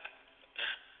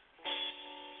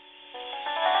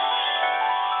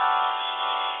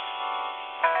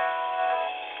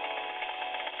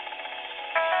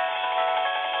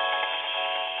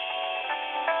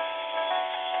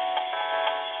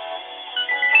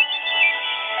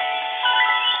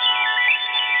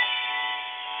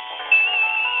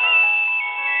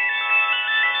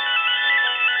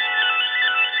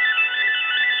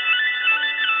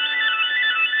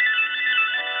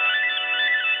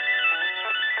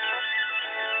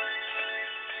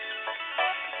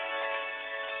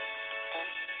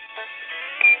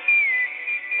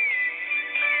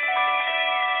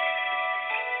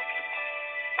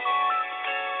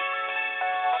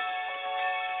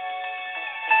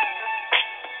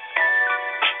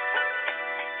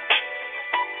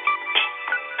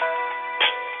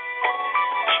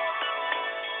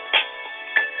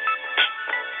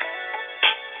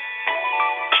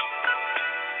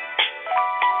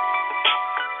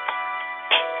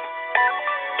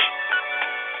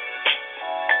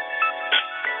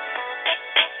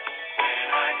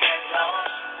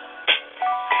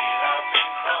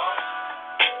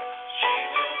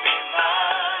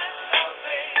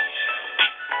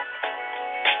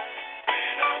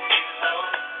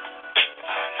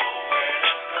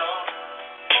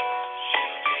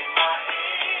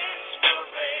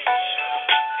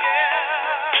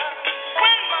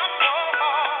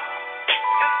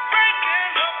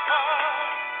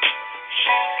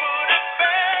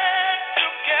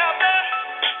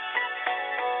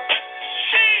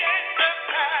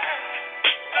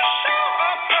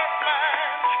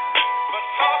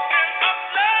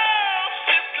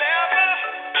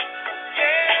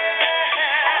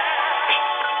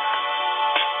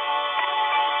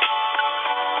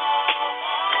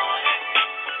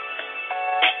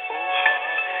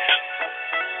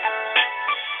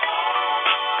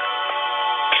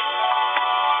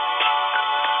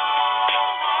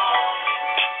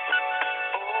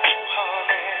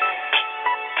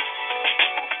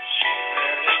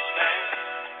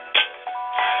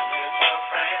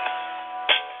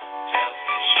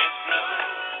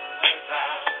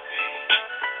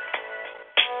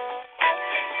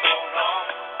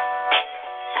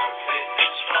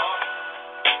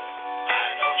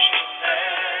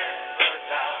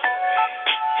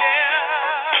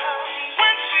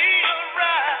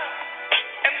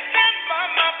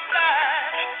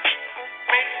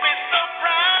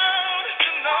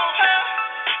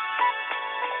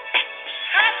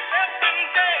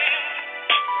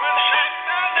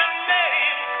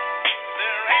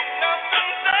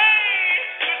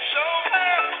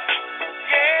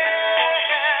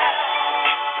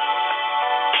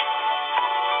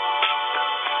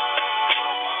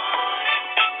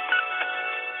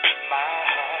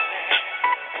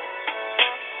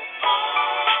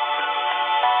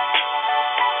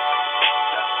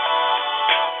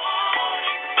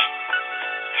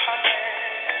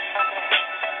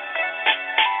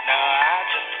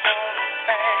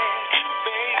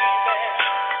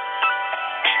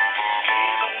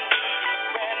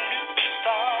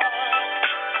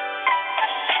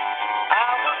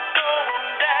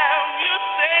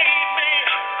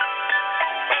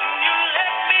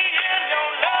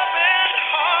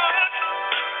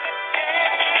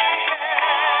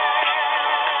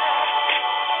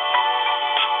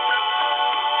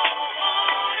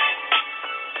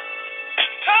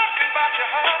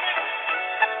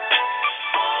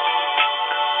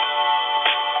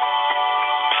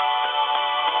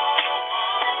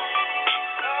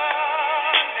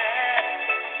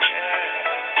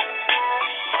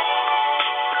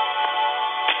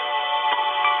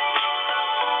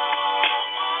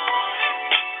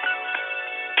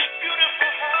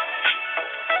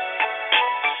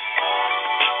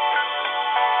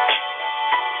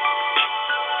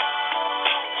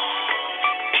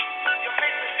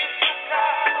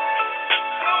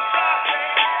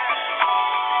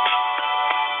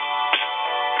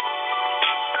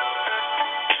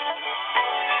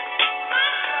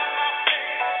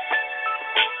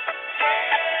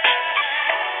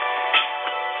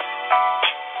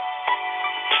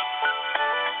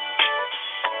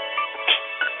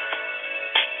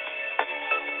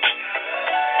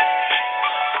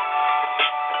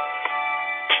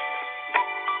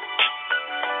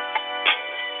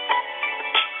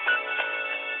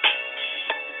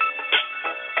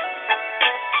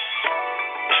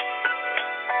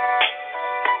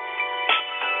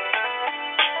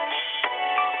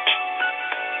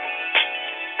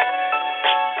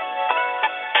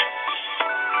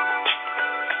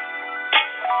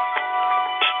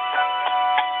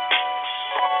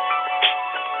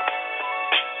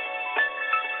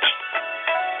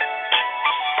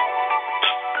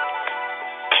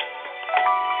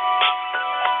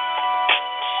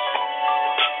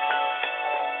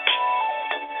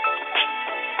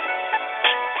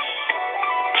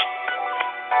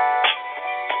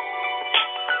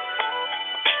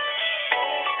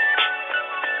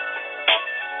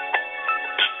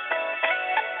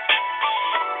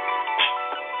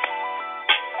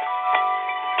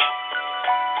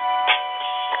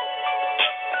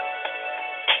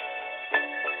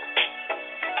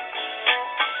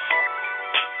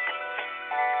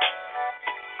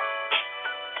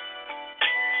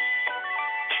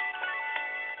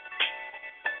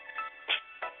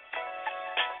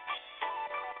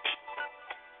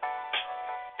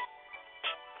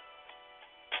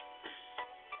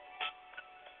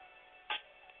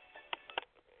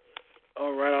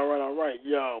 All right.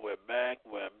 Y'all, we're back.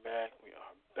 We are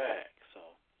back. So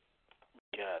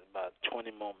we got about 20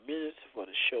 more minutes before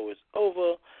the show is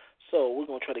over. So we're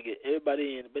going to try to get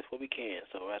everybody in the best way we can.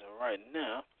 So as of right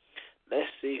now, let's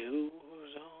see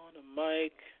who's on the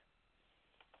mic.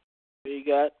 We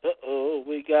got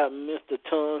Mr.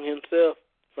 Tongue himself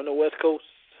from the West Coast.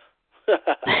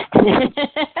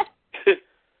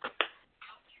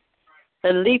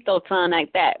 The lethal tongue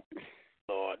like that.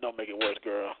 Lord, don't make it worse,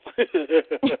 girl. What?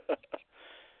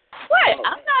 I'm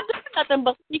not doing nothing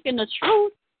but speaking the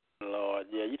truth. Lord,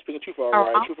 yeah, you speaking truth, all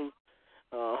right. Truth.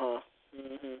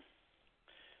 Mhm.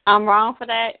 I'm wrong for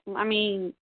that. I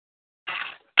mean,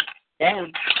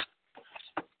 damn.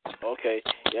 Okay,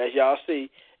 as y'all see,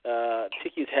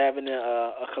 Tiki's having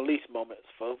a Khalees moment,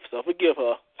 so forgive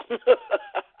her.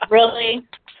 Really?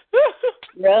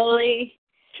 Really?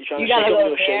 She's trying you to shake her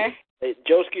go milkshake. there? Hey,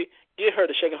 Joski, get her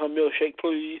to shake her milkshake,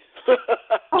 please.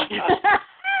 All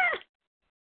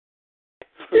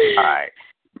right.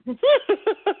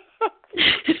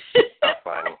 That's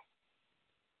funny.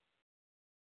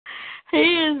 He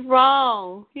is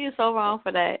wrong. He is so wrong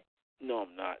for that. No,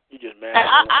 I'm not. You just mad.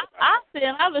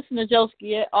 I listen to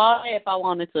Joski all day if I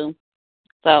wanted to.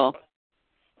 So.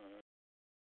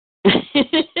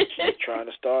 She's trying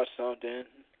to start something.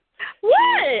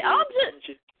 What?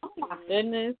 Oh my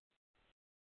goodness.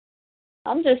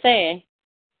 I'm just saying.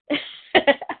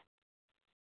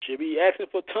 She'll be asking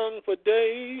for tongue for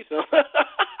days. Just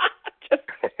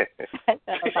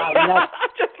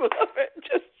love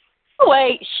it.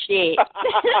 Wait, shit.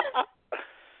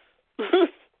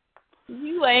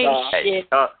 You ain't shit.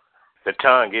 The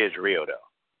tongue is real, though.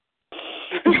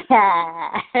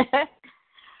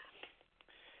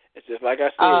 It's just like I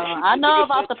said. I know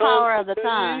about the power of the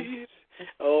tongue.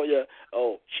 Oh, yeah.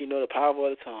 Oh, she know the power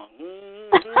of the tongue.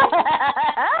 Mm-hmm.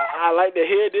 I like to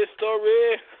hear this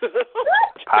story.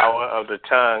 Power of the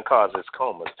tongue causes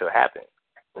comas to happen.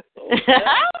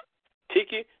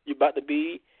 Tiki, you about to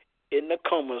be in the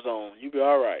coma zone. You be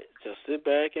all right. Just sit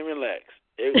back and relax.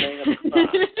 Everything will be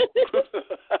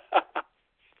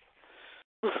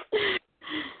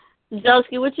fine.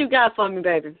 Joski, what you got for me,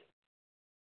 baby?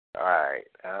 All right.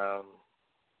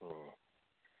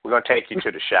 We're going to take you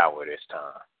to the shower this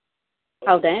time.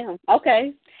 Oh, damn.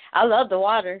 Okay. I love the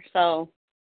water, so.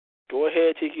 Go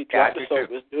ahead, Tiki. Drop the soap.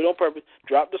 Let's do it on purpose.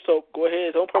 Drop the soap. Go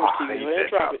ahead. It's on purpose, Tiki. Go ahead and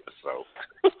drop it. The soap.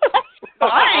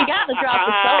 I ain't got to drop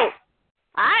the soap.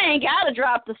 I ain't got to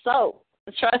drop the soap.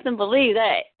 Trust and believe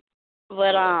that.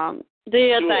 But, do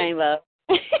your thing, love.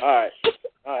 All right.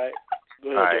 Go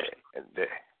ahead. All right.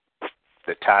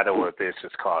 The title of this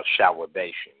is called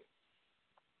Showerbation.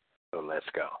 So let's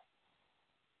go.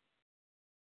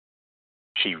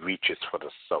 She reaches for the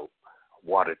soap.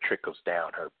 Water trickles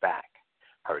down her back.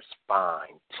 Her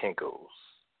spine tingles.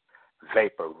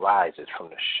 Vapor rises from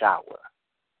the shower.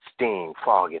 Steam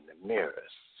fogging the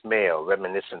mirrors. Smell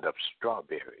reminiscent of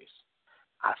strawberries.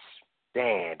 I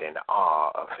stand in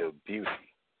awe of her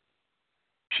beauty.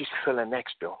 She's feeling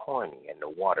extra horny, and the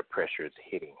water pressure is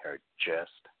hitting her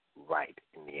just right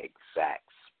in the exact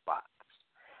spots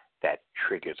that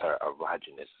triggers her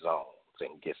erogenous zones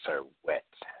and gets her wet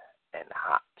and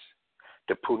hot.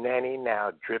 The punani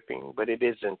now dripping, but it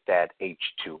isn't that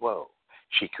H2O.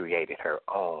 She created her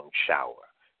own shower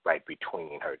right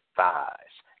between her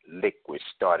thighs. Liquid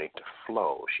starting to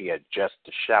flow. She adjusts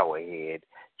the shower head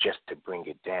just to bring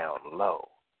it down low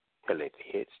till it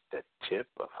hits the tip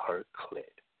of her clit.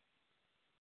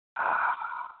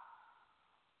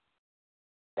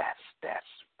 That's that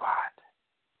spot.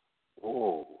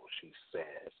 Ooh, she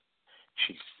says.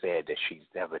 She said that she's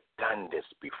never done this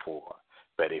before,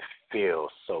 but it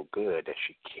feels so good that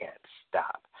she can't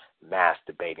stop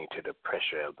masturbating to the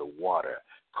pressure of the water,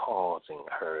 causing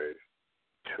her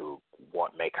to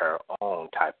make her own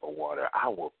type of water. I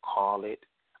will call it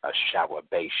a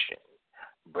showerbation,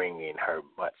 bringing her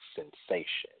butt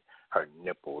sensation, her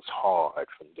nipples hard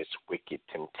from this wicked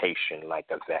temptation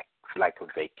like a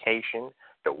vacation.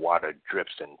 The water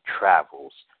drips and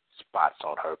travels, spots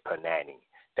on her panani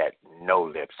that no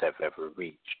lips have ever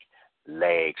reached.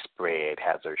 Legs spread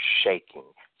has her shaking,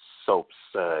 soap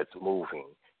suds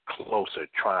moving, closer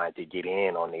trying to get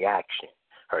in on the action.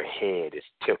 Her head is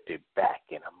tilted back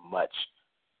in a much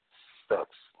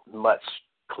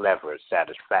clever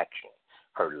satisfaction.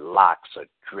 Her locks are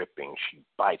dripping. She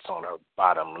bites on her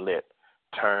bottom lip,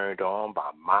 turned on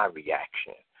by my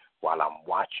reaction. While I'm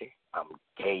watching, I'm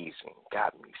gazing,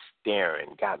 got me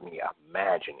staring, got me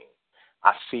imagining.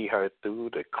 I see her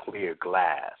through the clear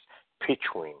glass,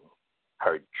 picturing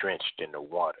her drenched in the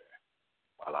water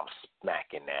while I'm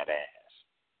smacking that ass.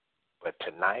 But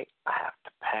tonight, I have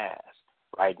to pass.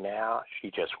 Right now, she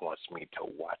just wants me to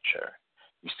watch her.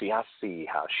 You see, I see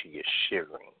how she is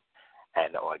shivering,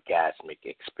 an orgasmic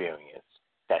experience.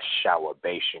 That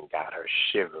showerbation got her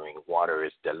shivering. Water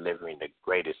is delivering the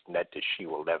greatest nut that she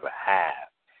will ever have.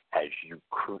 As you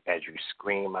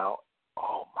scream out,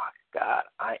 oh my God,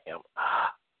 I am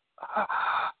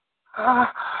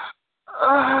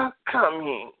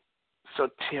coming. So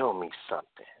tell me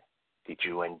something. Did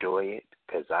you enjoy it?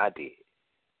 Because I did.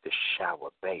 The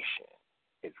showerbation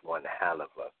is one hell of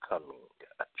a coming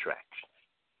attraction.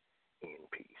 In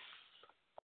peace.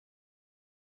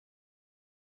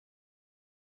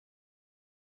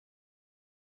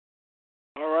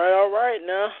 All right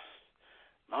now.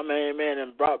 My man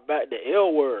done brought back the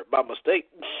L word by mistake.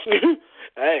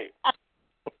 Hey.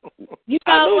 You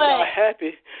know I know what? y'all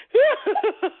happy.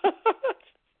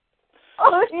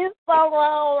 Oh, he's so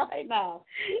wrong right now.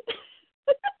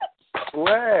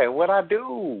 What I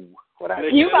do? What I do?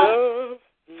 You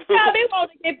now they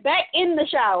want to get back in the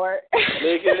shower.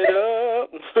 Making it up.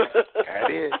 That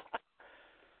is.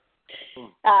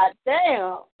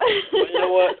 Damn. But you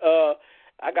know what?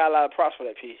 I got a lot of props for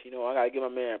that piece. You know, I got to give my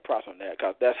man props on that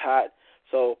because that's hot.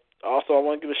 So, also, I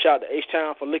want to give a shout out to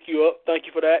H-Town for Lick You Up. Thank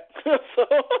you for that. So,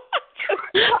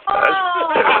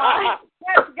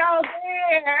 let's go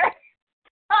there.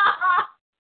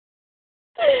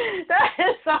 That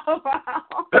is so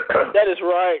wrong. That is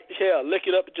right. Yeah, lick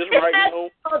it up just right. That's You know.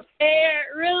 so there,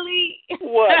 really?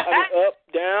 What? I mean, up,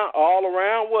 down, all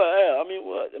around. What? I mean,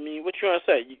 what? I mean, what you trying to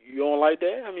say? You don't like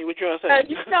that? I mean, what you trying to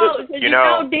say? You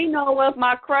know, Dino was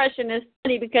my crush, and it's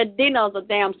funny because Dino's a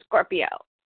damn Scorpio.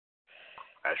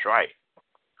 That's right.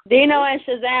 Dino and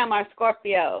Shazam are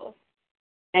Scorpios,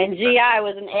 and G.I.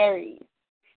 was an Aries.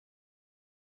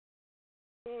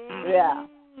 Yeah.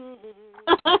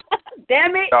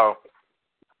 Damn it. So,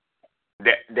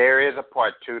 there is a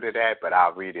part 2 to that, but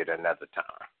I'll read it another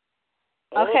time.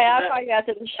 Okay, I'll call you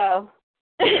after the show.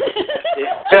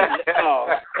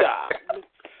 Oh, stop.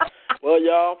 Well,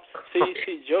 y'all, see,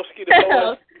 Joski the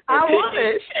boy. I want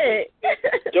it. Shit.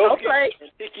 Joski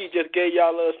and Tiki just gave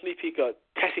y'all a little sneak peek of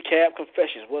taxi cab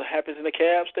confessions. What happens in the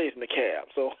cab stays in the cab.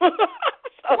 So. What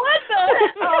the?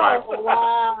 Oh,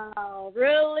 wow.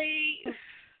 Really?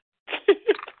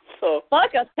 So,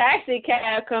 fuck a taxi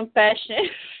cab confession.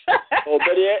 Oh,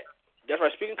 better yet, that's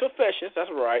right. Speaking of confessions,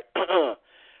 that's right.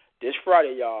 This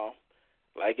Friday, y'all,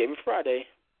 like every Friday,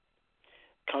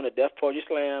 come to Death Poetry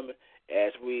Slam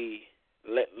as we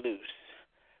let loose.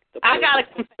 I got a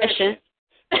confession.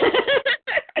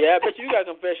 Yeah, I bet you got a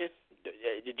confession.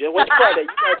 Just wait Friday. You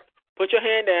got put your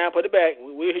hand down, put it back.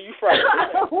 We'll hear you Friday.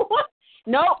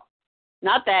 Nope,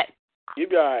 not that. You'll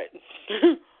be all right.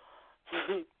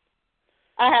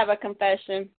 I have a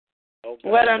confession. Oh,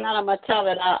 God, whether or not I'm going to tell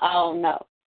it, I don't know.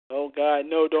 Oh, God,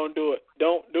 no, don't do it.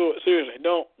 Don't do it. Seriously,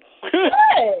 don't.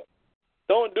 What?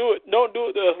 Don't do it. Don't do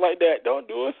it to us like that. Don't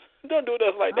do it. Don't do it to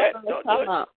us like that. Don't do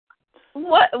it.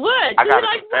 What? I got a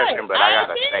confession, but I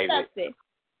got to save it.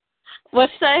 What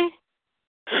say?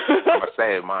 I'm going to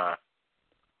save mine.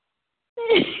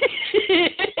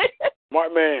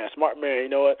 Smart man. You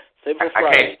know what? Save it for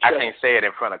Friday. I can't say it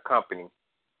in front of company.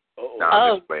 Uh-oh. No,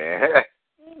 I'm just playing.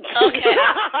 Okay.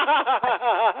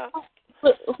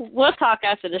 We'll talk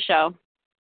after the show.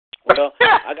 Well,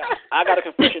 I got a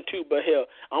confession too, but hell,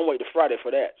 I'm waiting Friday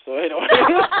for that. So anyway.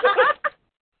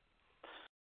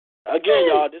 Again,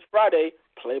 y'all, this Friday,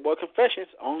 Playboy Confessions,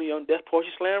 only on Death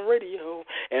Poetry Slam Radio,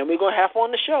 and we're gonna have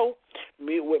on the show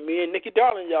with me and Nikki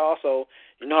Darling, y'all. So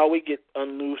you know how we get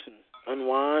unloose and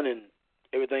unwind and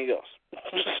everything else.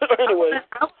 So anyway,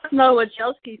 I don't know what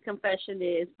Joski's confession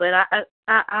is, but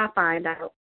I'll find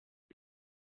out.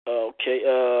 Okay,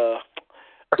 I'm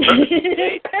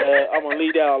gonna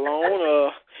leave that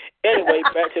alone. Anyway,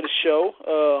 back to the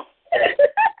show.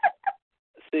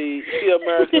 See,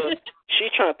 America, she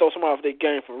trying to throw somebody off their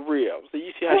game for real. So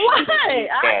you see how she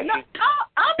I'm not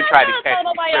trying to throw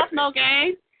nobody off no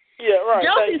game. Yeah, right.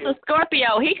 Josie's a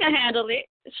Scorpio. He can handle it.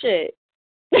 Shit.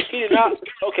 He did not.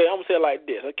 Okay, I'm gonna say it like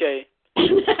this. Okay.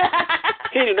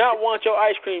 He do not want your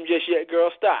ice cream just yet,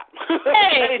 girl. Stop.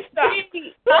 Hey, stop.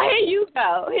 Here you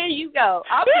go.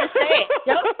 I'm just saying,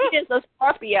 Josie is a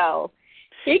Scorpio.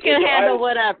 He can handle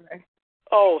whatever.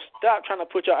 Oh, stop trying to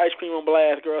put your ice cream on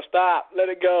blast, girl. Stop. Let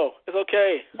it go. It's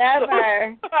okay.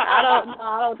 Never. I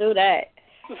don't do that.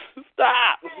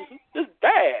 Stop. It's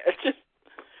bad. It's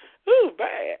just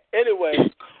bad. Anyway,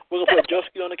 we're gonna put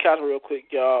Joski on the couch real quick,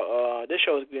 y'all. This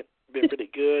show has been pretty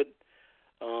good.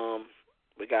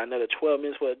 We got another 12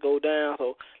 minutes for it to go down,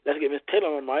 so let's get Miss Taylor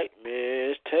on the mic.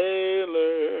 Miss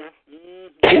Taylor.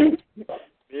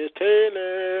 Miss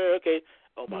Taylor. Okay.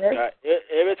 Oh, my God.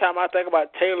 Every time I think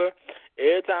about Taylor,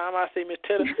 Every time I see Miss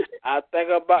Taylor, I think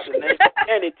about the name.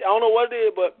 And I don't know what it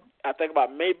is, but I think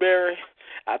about Mayberry.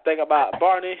 I think about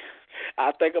Barney.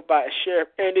 I think about Sheriff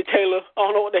Andy Taylor. I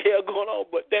don't know what the hell going on,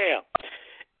 but damn.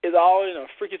 It's always in a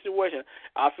freaky situation.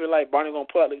 I feel like Barney's going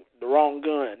to pull out the wrong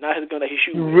gun, not his gun that he's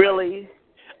shooting. Really?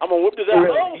 I'm going to whip this out.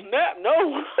 Really? Oh, snap,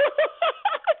 no.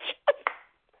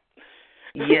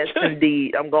 Yes,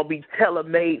 indeed. I'm going to be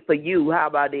tailor-made for you. How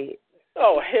about it?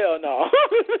 Oh, hell no.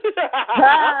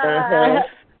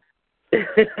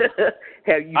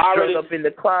 Have you struck up in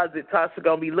the closet? Tasha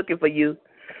going to be looking for you.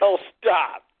 Oh,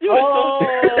 stop. You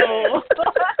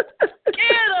Get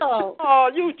him. Oh,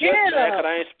 you just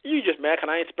mad because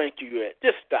I ain't spanked you yet.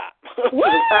 Just stop.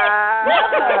 What?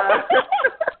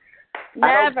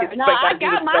 Never. No, I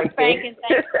got my spanking.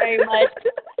 Thanks very much.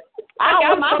 I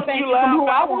got my spanking from who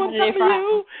I wanted it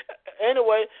from.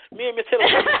 Anyway, me and Miss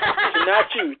Taylor,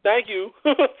 not you. Thank you.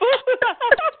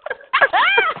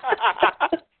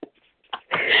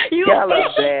 Y'all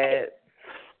are bad.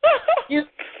 You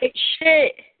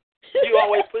shit. You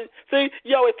always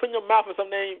putting your mouth in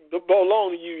something that ain't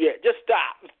belong to you yet. Just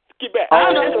stop. Get back. I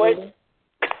don't know. Anyway.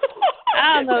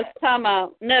 I don't know what you're talking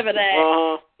about. Never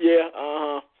that. Yeah.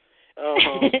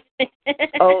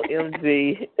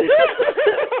 OMG.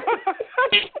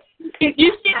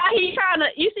 You see how he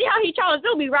trying to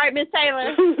do me, right, Miss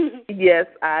Taylor? Yes,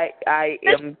 I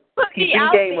am keeping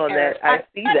game on that. I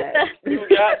see that. You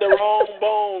got the wrong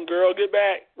bone, girl. Get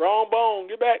back. Wrong bone.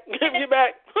 Get back. Get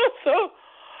back. So.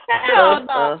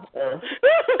 No.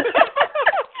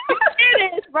 It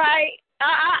is right.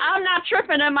 I'm not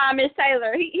tripping on my Miss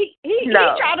Taylor. He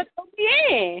tried to go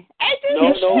in.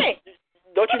 No.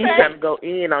 Don't you mean trying to go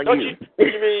in on you?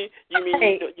 You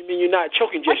mean you're not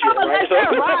choking just yet,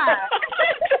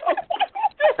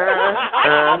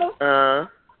 right?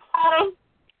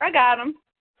 I got him.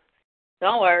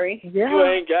 Don't worry. Yeah, you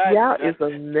ain't got y'all is a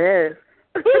mess.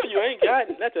 You ain't got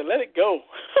nothing. Let it go.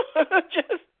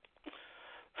 Just.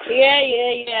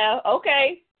 Yeah.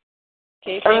 Okay.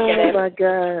 Keep thinking oh my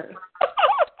God.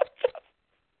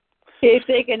 Keep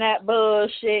thinking that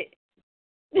bullshit.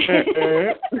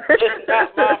 It's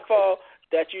not my fault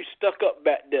that you stuck up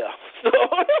back there. So.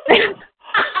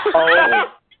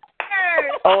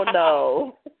 Oh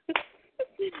no.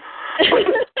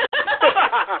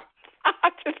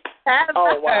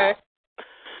 Oh wow.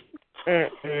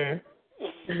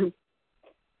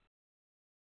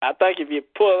 I think if you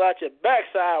pull out your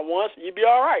backside once, you'd be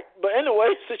all right. But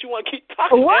anyway, since you want to keep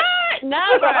talking. What?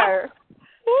 Never.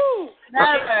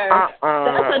 Never.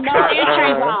 That's a no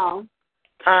entry zone.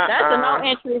 That's a no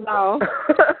entry zone.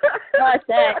 What's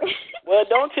that? Well,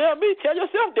 don't tell me. Tell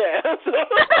yourself that.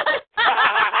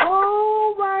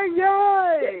 Oh my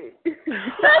God.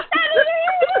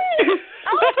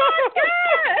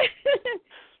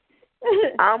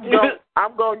 Oh my God.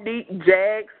 I'm gonna need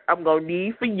Jax. I'm gonna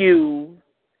need for you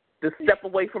to step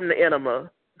away from the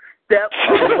enema. Step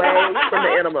away from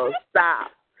the enema.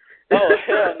 Stop. Oh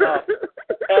hell no.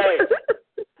 Hey,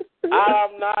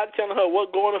 I'm not telling her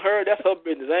what's going on her. That's her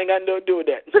business. I ain't got nothing to do with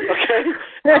that. Okay.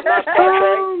 I'm not Star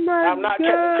Trek. I'm not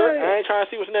Captain Kirk. I ain't trying to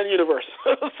see what's in that universe.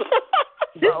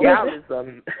 Y'all is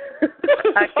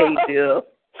I can't deal.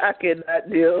 I cannot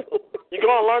deal. You're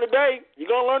gonna learn today. You're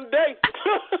gonna learn today.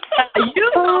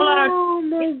 You're gonna learn. Oh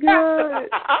my God.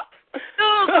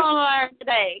 You're gonna learn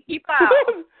today. Keep out.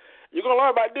 You're gonna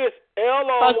learn about this.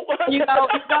 Hello. You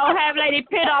gonna have Lady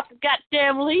Pitt off the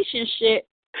goddamn leash and shit.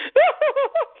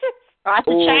 Off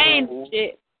the chain and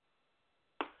shit.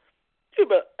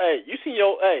 You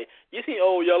see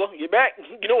old yellow. Get back.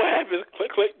 You know what happens?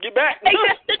 Click. Get back. Hey,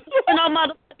 no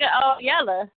motherfucker old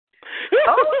yellow.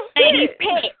 Oh, Lady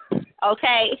Pitt.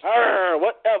 Okay.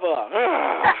 Whatever.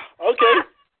 Okay.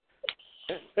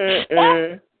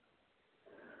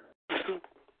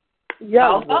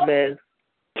 Y'all a mess.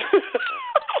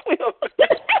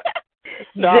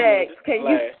 Jax,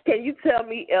 can you tell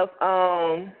me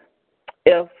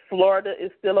if Florida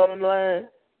is still on the line?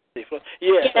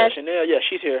 Yes. Chanel. Yeah,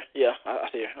 she's here. Yeah, I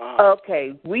see her.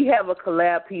 Okay, we have a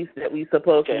collab piece that we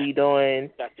supposed to be doing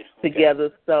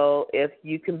together. So if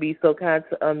you can be so kind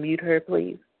to unmute her,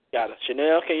 please. Got it.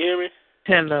 Chanel, can you hear me?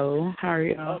 Hello, how are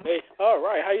you? Okay. All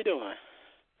right. How you doing?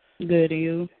 Good,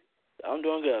 you? I'm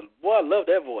doing good. Boy, I love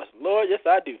that voice. Lord, yes,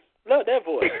 I do. Love that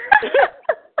voice.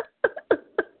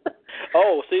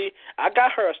 Oh, see, I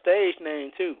got her a stage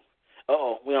name, too.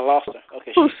 Uh-oh, we done lost her.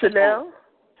 Okay. Who's Chanel?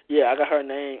 Yeah, I got her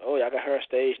name. Oh, yeah, I got her a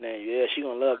stage name. Yeah, she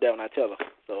going to love that when I tell her.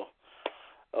 So,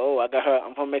 I got her.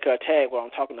 I'm going to make her a tag while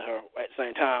I'm talking to her at the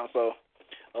same time. So,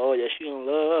 yeah, she going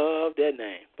to love that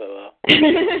name. But,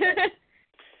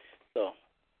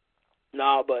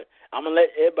 but I'm going to let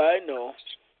everybody know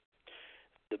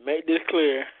to make this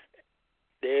clear,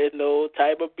 there's no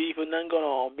type of beef or nothing going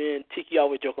on. Me and Tiki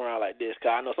always joke around like this,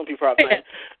 because I know some people probably think,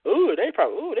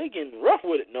 they getting rough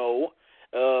with it. No.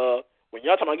 When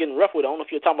y'all talking about getting rough with it, I don't know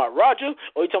if you're talking about Roger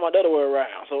or you're talking about the other way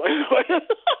around. So anyway.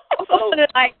 I'm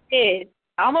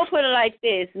going to put it like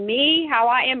this. Me, how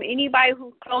I am, anybody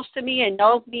who's close to me and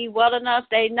knows me well enough,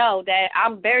 they know that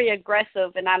I'm very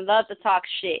aggressive and I love to talk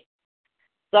shit.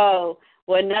 So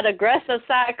when that aggressive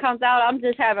side comes out, I'm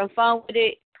just having fun with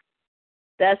it.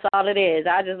 That's all it is.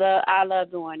 I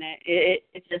love doing that.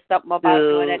 It's just something about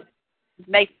doing it.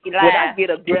 Makes me laugh. When I get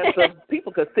aggressive,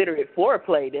 people consider it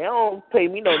foreplay. They don't pay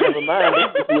me no never mind.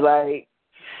 They just be like,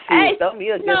 hey, throw me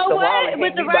against you know the what? wall and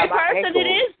With the hang me by right my person, ankle. it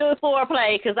is good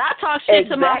foreplay, because I talk shit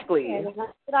to my friend.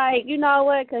 Like, you know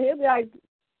what? Because he'll be like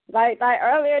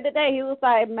earlier today, he was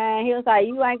like,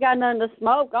 you ain't got nothing to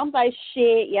smoke. I'm like,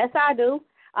 shit, yes, I do.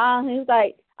 He was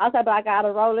like, I was like, but I got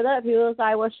to roll it up. He was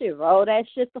like, well, shit, roll that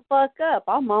shit the fuck up.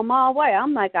 I'm on my way.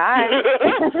 I'm like, all right.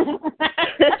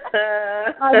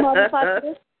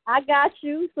 Motherfucker, I got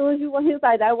you. As soon as you want, he was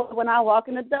like, that was when I walk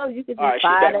in the door, you could just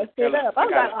fire that shit up. I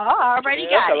was like, I already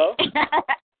got it.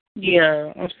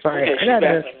 Yeah, I'm sorry. I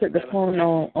gotta put the phone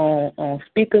on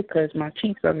speaker because my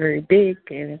cheeks are very big,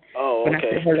 and when I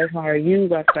said hello, how are you,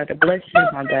 I started blushing.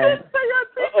 My bad.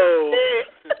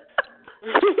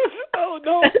 Oh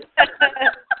no!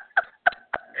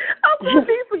 I'm gonna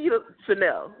be for you,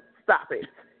 Chanel. Stop it.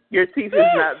 Your teeth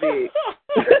is not big.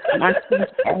 My teeth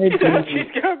are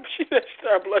big. She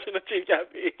started blushing. Her cheek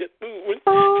got big.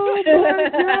 Oh my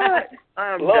God!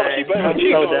 I'm Lord, done. she put her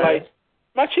cheeks on like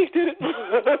my cheeks did it.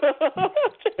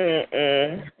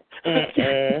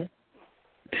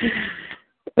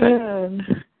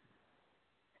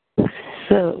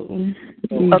 So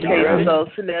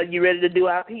Chanel, you ready to do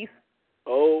our piece?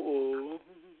 Oh.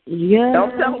 Yeah.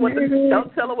 Don't tell her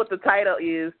what the title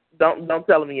is. Don't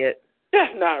tell them yet.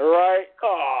 That's not right.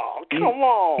 Oh, come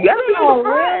on. You gotta be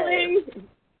really?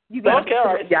 Okay,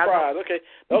 all right, surprise.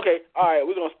 Okay, all right,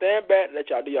 we're gonna stand back, let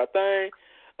y'all do your thing.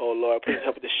 Oh Lord, please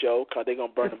help with the show, cause they're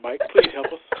gonna burn the mic. Please help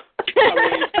us.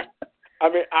 I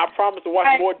mean, I promise to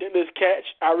watch more Dennis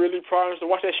Catch. I really promise to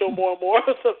watch that show more and more.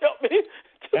 So help me.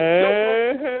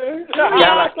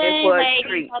 Y'all thing,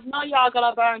 ladies. I know y'all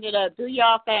gonna burn it up. Do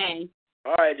y'all thing.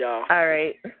 All right, y'all. All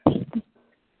right.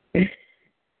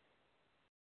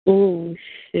 Oh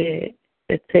shit!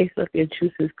 The taste of your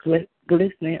juice is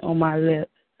glistening on my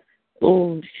lips.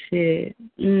 Oh shit!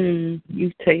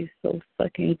 You taste so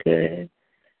fucking good.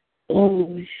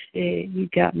 Oh shit! You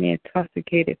got me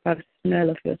intoxicated by the smell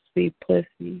of your sweet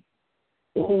pussy.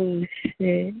 Oh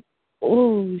shit!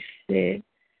 Oh shit!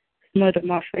 Smell of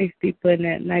my face be putting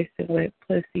that nice and wet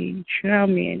pussy.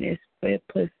 Drown me in this wet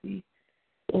pussy.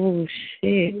 Oh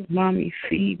shit! Mommy,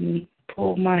 feed me.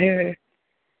 Pull my hair.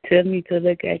 Tell me to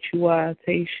look at you while I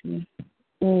taste you.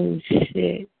 Oh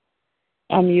shit!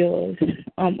 I'm yours.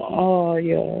 I'm all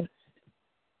yours.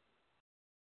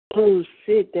 Oh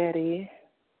shit, Daddy.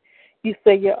 You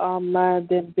say you're all mine,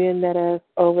 then bend that ass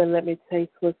over and let me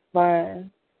taste what's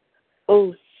fine.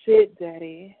 Oh shit,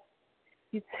 Daddy.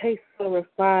 You taste so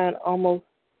refined, almost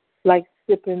like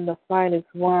sipping the finest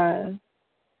wine.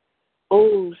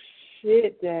 Oh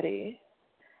shit, Daddy.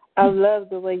 I love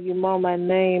the way you moan my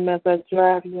name as I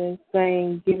drive you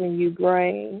insane, giving you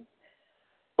brain.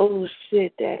 Oh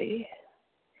shit, Daddy.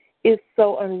 It's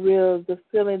so unreal, the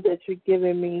feeling that you're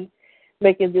giving me,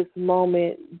 making this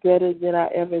moment better than I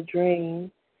ever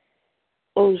dreamed.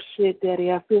 Oh shit,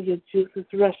 Daddy, I feel your juices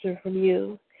rushing from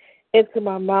you into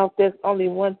my mouth. There's only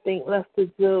one thing left to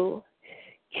do.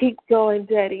 Keep going,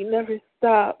 Daddy, never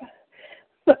stop.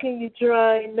 Sucking you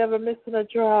dry, never missing a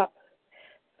drop.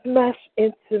 Smash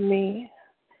into me.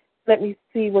 Let me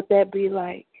see what that be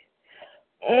like.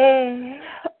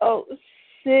 Oh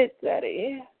shit,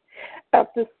 Daddy.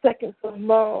 After seconds of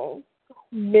moans,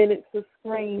 minutes of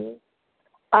screams,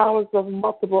 hours of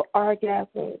multiple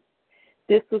orgasms,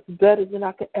 this was better than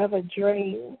I could ever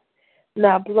dream.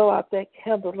 Now blow out that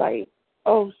candlelight.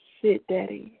 Oh shit,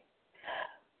 Daddy.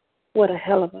 What a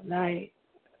hell of a night.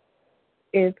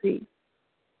 In peace.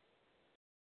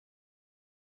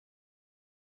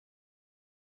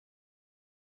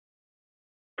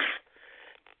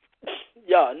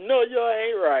 Y'all know y'all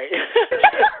ain't right.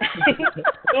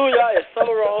 Ooh, y'all is so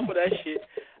wrong for that shit.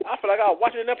 I feel like I was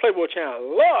watching in that Playboy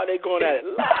channel. Lord, they going at it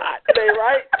live today,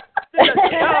 right?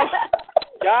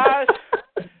 Guys,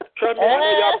 trust me, I know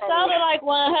y'all probably... sounded like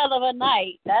one hell of a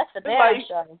night. That's the damn like,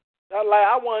 show.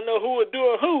 I want to know who was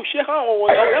doing who. Shit, I don't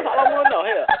want to know. That's all I want to know.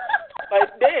 Hell, like,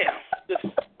 damn.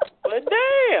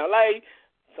 Damn. Like,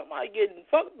 somebody getting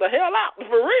fucked the hell out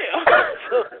for real.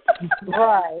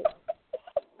 Right.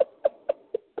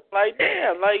 Like,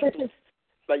 damn, like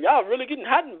y'all really getting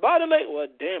hot and body late? Well,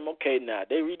 damn, okay, now.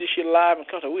 They read this shit live and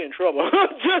come to we in trouble.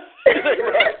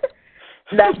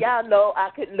 Now, y'all know I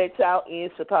couldn't let y'all in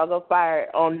Chicago Fire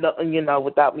on the,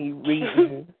 without me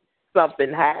reading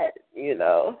something hot, You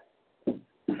know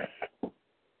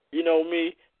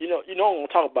me. I'm gonna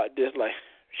talk about this. Like,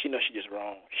 she knows she just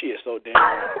wrong. She is so damn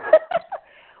wrong.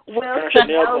 Well,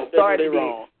 Chanel started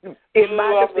it. In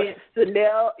my defense,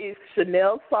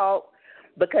 Chanel's fault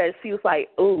because she was like,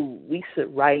 "Ooh, we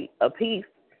should write a piece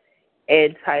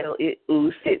and title it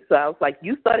Ooh Shit." So I was like,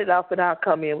 "You started off, and I'll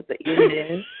come in with the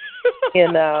ending."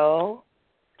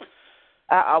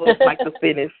 I always like to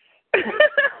finish.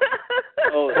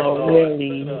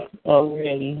 Really?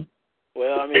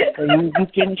 Well, I mean,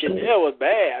 Chanel was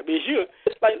bad. I mean, she was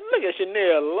like, look at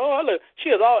Chanel, Lord, look, she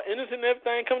was all innocent and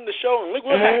everything coming to the show, and look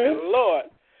what happened, Lord.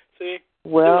 See?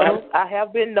 Well, I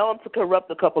have been known to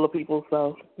corrupt a couple of people,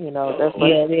 so that's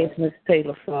that's Miss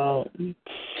Taylor's fault.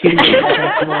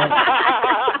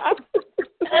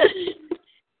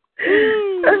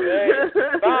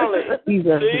 Finally, he's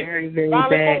a very, very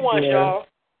finally bad for once, y'all.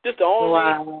 This the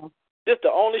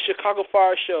only Chicago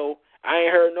Fire show I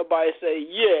ain't heard nobody say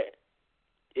yet.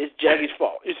 It's Jackie's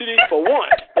fault. You see, for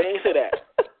once, they ain't say that.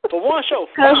 For one show,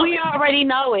 because we already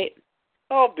know it.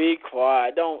 Oh, be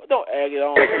quiet. Don't egg it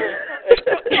on.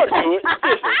 Don't do it.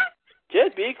 Listen,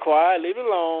 just be quiet. Leave it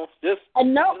alone. Just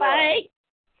nobody.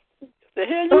 The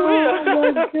hell you will?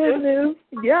 Oh my goodness,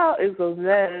 y'all is a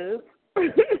mess.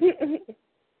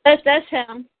 That's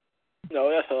him. No,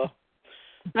 that's her.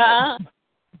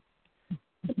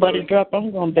 Buddy drop.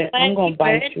 I'm gonna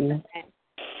bite you.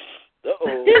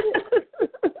 Uh-oh.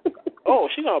 Oh,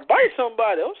 she's gonna bite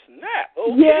somebody. Oh, snap.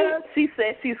 Okay. Yeah, she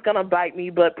said she's gonna bite me,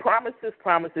 but promises.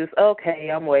 Okay,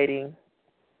 I'm waiting.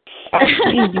 I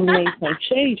see you made some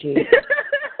changes.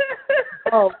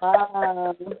 Oh,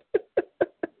 wow.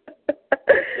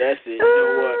 That's it. You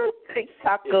know what?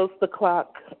 TikTok goes the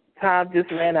clock. Time just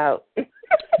ran out.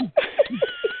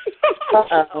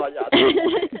 Oh,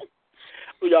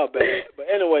 y'all bad. But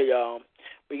anyway, y'all,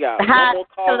 we got one more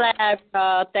caller.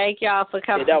 Thank y'all for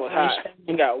coming. Yeah, that was hot.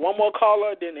 We got one more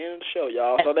caller, then the end of the show,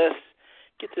 y'all. So let's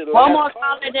get to the one last more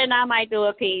caller, then I might do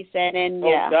a piece, and then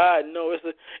Oh God, no! It's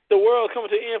the world coming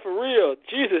to an end for real.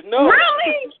 Jesus, no.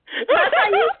 Really? That's how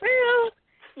you feel?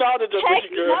 No, I'm just with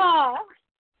you, girl.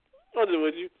 I'm just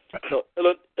with you. So,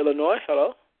 Illinois,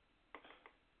 hello.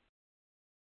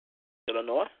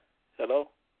 Illinois, hello.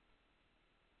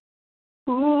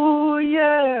 Ooh,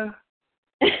 yeah.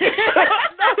 No,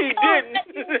 he didn't.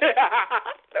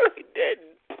 No, he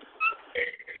didn't.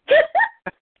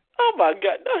 Oh, my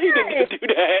God. No, he didn't even do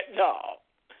that. No.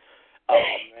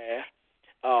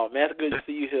 Oh, man, it's good to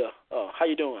see you here. Oh, how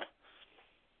you doing?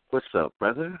 What's up,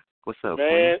 brother? What's up, man?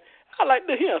 Queen? I like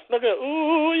to hear snuck in.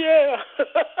 Ooh, yeah.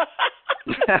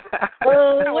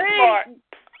 Wait.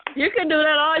 You can do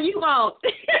that all you want.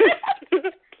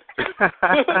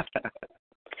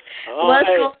 What's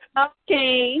going on,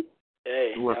 King?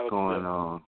 Hey, what's going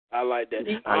on? I like that.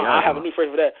 I have a new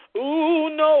phrase for that. Ooh,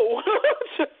 no.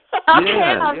 Okay,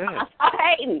 yeah. Stop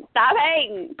hating.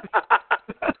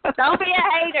 Don't be a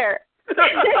hater.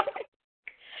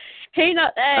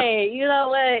 Hey, you know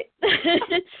what?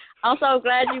 I'm so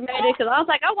glad you made it because I was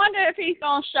like, I wonder if he's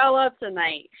going to show up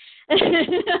tonight. I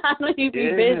know you'd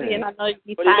be busy and I know you'd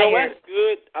be tired. But you know what? It's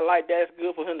good. I like that. It's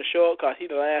good for him to show up because he's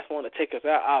the last one to take us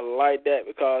out. I like that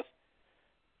because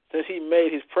since he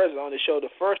made his presence on the show the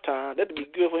first time, that'd be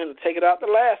good for him to take it out the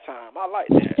last time. I like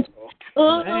that.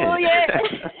 Oh, yeah.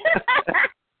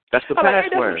 That's the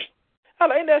password. I'm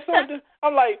like, ain't that something?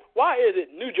 I'm like, why is it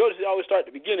New Jersey always start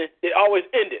at the beginning, it always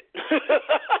ended?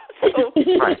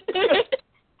 Right.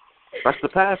 That's the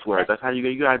password. That's how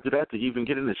you got to do that to even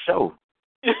get in the show.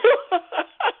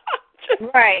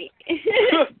 Right.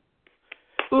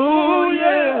 Ooh,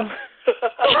 yeah.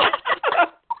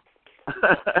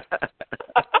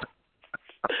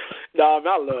 No,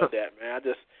 I love that, man.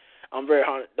 I'm very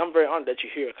honored that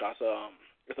you're here, cause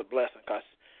it's a blessing. Cause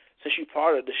since you're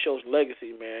part of the show's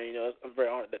legacy, man, you know, I'm very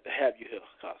honored to have you here.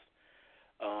 Cause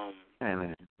hey,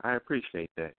 man, I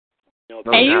appreciate that. You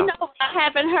know what I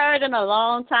haven't heard in a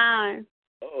long time?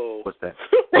 Uh-oh. What's that?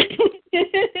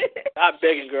 Stop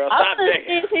begging, girl. Stop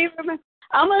begging.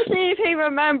 I'm gonna see if he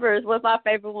remembers what my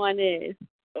favorite one is.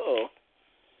 Uh-oh.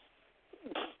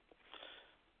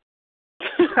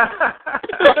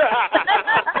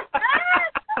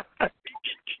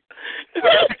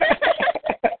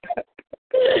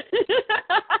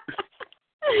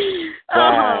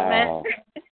 Wow. Man.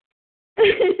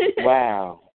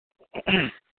 Wow.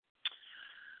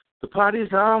 The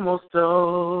party's almost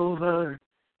over.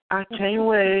 I can't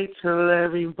wait till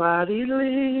everybody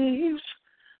leaves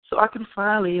so I can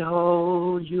finally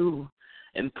hold you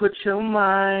and put your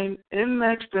mind in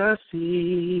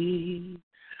ecstasy.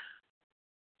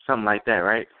 Something like that,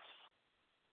 right?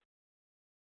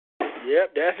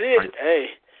 Yep, that's it. Right.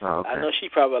 Hey, Oh, okay. I know she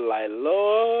probably like,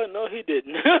 Lord, no, he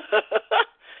didn't.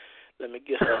 Let me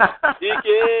get her.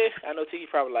 Tiki. I know Tiki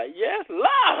probably like, yes,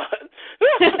 Lord.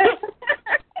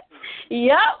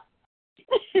 Yep.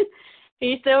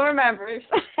 He still remembers.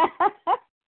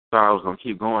 So I was going to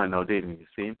keep going, though, didn't you?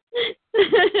 See?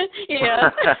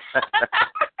 Yeah.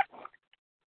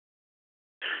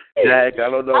 Jack, I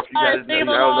don't know if you guys know.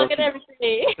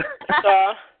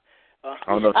 I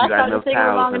don't know if you got enough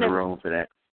towels in the room for that.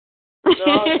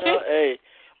 No, hey,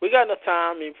 we got enough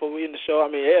time. I mean, before we end the show. I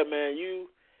mean, yeah, man, you.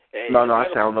 Hey, No, I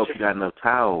said I don't know if you got enough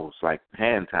towels, like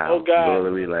hand towels. Oh God.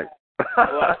 Literally, like.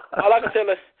 Well, all I can tell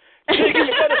is, you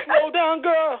better slow down,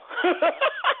 girl.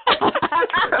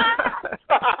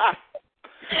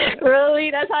 Really?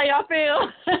 That's how y'all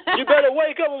feel? You better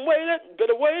wake up and wait.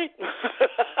 Better wait.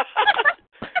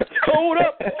 Hold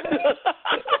up.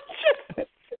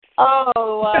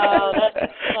 Oh, wow.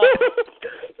 That's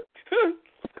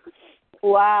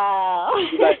wow.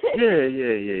 Yeah.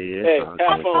 Hey,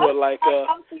 have fun with like.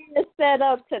 How can you set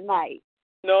up tonight?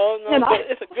 No, but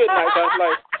it's a good night. Cause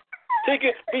like, take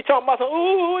it. Be talking about some.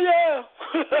 Ooh, yeah.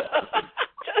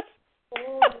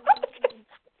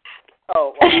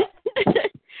 Oh, wow.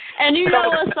 And you know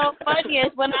what's so funny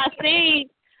is when I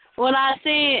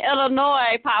see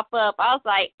Illinois pop up, I was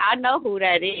like, I know who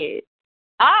that is.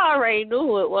 I already knew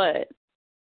who it was.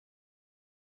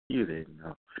 You didn't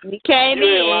know. He came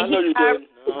in. I know you didn't.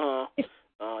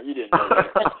 You didn't know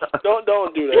that. Don't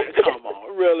do that. Come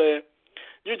on, really.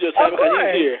 You just happy because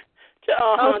he's here.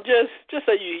 Just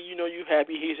say you know you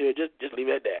happy he's here. Just leave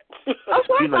it at that. Of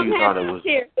course, you know you thought it was.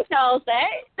 Here. He knows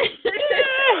that.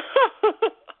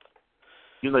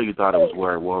 You know you thought it was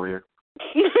Word Warrior.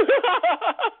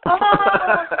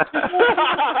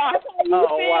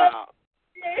 Oh, wow.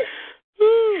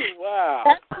 Wow.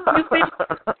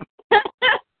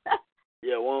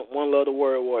 Yeah, one love the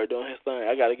Word Warrior doing his thing.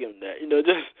 I gotta give him that. You know,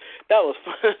 just that was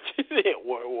fun.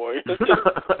 Word Warrior.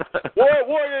 Word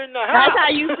Warrior in the house. That's how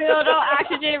you feel though,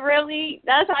 Oxygen, really?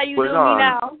 That's how you do me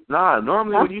now? Nah,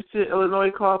 normally when you see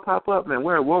Illinois call pop up, man,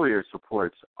 Word Warrior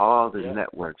supports all the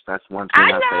networks. That's one thing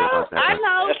I say about that. I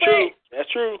know.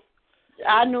 That's true.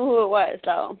 I knew who it was,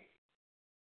 though.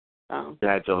 So. You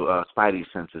had your Spidey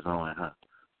senses on, huh?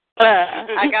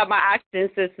 I got my oxygen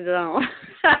senses on.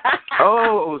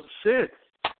 Oh, shit.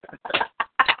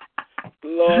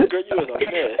 Lord, girl, you was a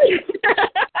mess.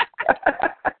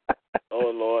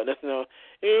 Oh, Lord, that's no.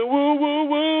 Woo, woo,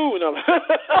 woo. No.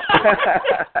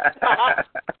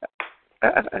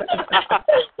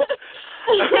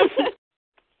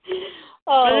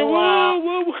 Oh, wow.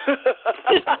 Woo, woo.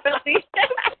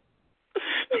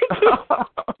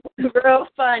 Real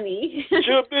funny.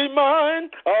 Should be mine,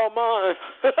 all mine.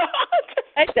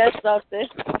 Ain't that something?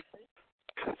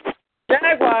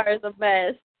 Jaguar is a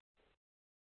mess.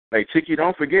 Hey, Chicky,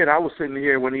 don't forget, I was sitting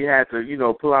here when he had to,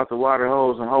 pull out the water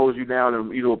hose and hose you down, and,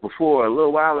 before, a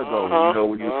little while ago,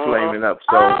 when you were flaming up.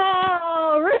 So,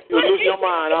 oh, really? You lose your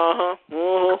mind,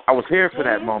 I was here for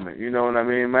that moment, you know what I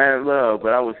mean? Man, love,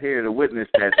 but I was here to witness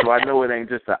that, so I know it ain't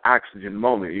just an oxygen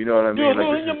moment, you know what I mean? You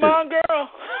losing your mind, girl?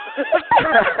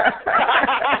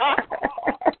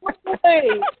 Hey,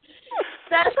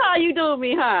 that's how you do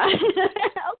me, huh?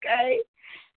 Okay.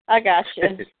 I got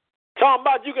you. Talking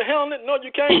about you can handle it? No,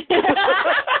 you can't.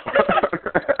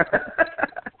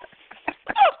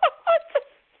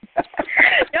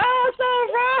 Y'all so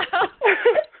wrong.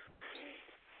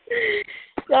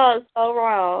 Y'all so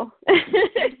wrong.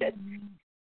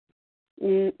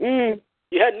 You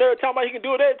had nerve talking about you can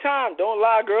do it every time. Don't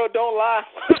lie, girl. Don't lie.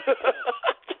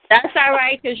 That's all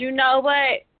right, because you know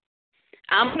what?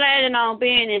 I'm planning on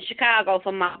being in Chicago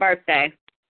for my birthday.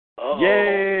 Uh-oh.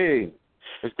 Yay!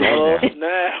 Snap.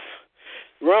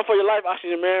 Run for your life,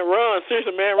 Oxygen, man. Run.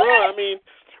 Seriously, man. Run. I mean,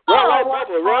 run like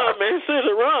brother. Run, man.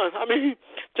 Seriously, run. I mean,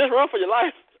 just run for your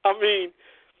life. I mean,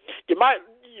 you might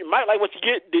like what you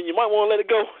get, then you might want to let it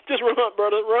go. Just run,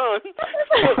 brother. Run.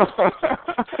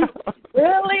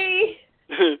 Really?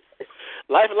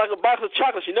 Life is like a box of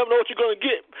chocolates. You never know what you're going to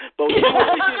get. But when you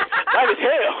life is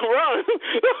hell. Run.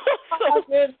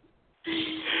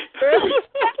 Really?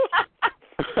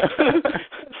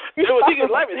 You know what he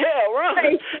life is hell,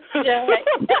 run.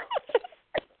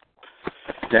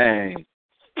 Dang.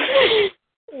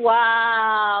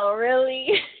 Wow, really?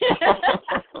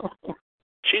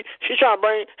 She She's trying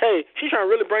to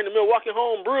really bring the Milwaukee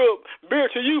home beer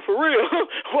to you for real.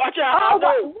 Watch out.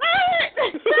 Oh,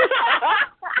 what?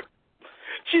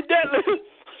 She deadly.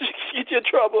 She get you in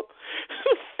trouble.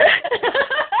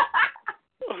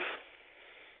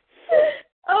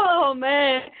 Oh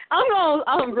man,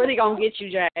 I'm really gonna get you,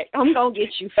 Jack. I'm gonna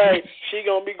get you. Hey, she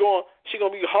gonna be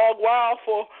hog wild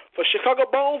for Chicago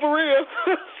Bone for real.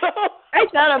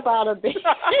 Ain't that about a bitch?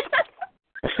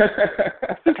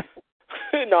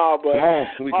 Nah, but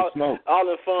all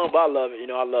in fun. But I love it.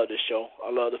 I love this show. I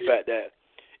love the fact that.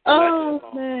 Oh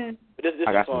man, this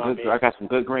I got is fun, I got some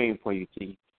good green for you,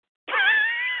 T.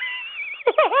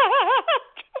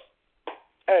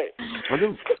 Hey, I'm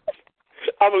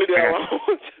gonna leave that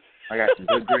alone. I got some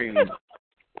good green.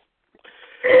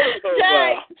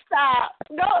 Jack, stop.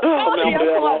 Go to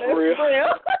your corner, for real.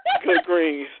 Good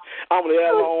greens. I'm gonna leave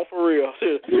that alone for real.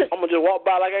 Seriously. I'm gonna just walk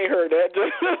by like I ain't heard that.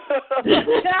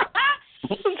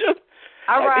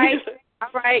 All right.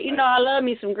 I love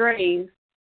me some greens.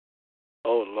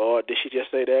 Oh Lord, did she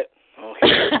just say that?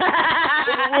 Okay.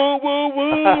 Woo woo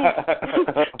woo.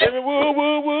 Give me woo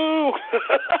woo woo.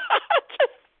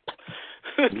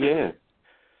 Yeah.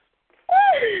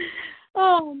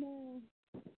 Oh man.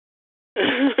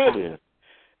 Yeah.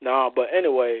 No, but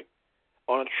anyway,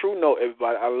 on a true note,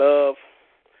 everybody, I love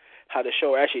how the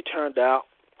show actually turned out.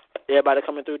 Everybody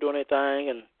coming through doing their thing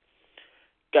and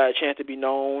got a chance to be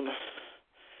known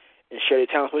and share their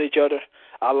talents with each other.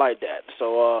 I like that.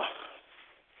 So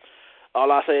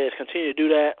all I say is continue to do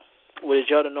that with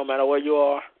each other no matter where you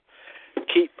are.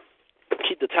 Keep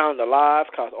the talent alive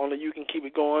because only you can keep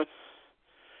it going.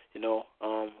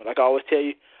 Like I always tell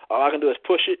you, all I can do is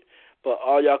push it, but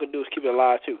all y'all can do is keep it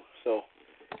alive too. So,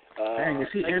 dang,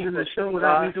 is he ending the show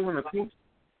without me doing a piece?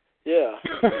 Yeah,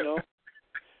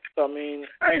 So, I mean,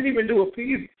 I didn't even do a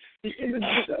piece. He ended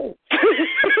the show.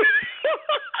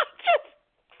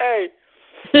 Hey,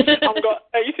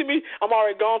 hey, you see me? I'm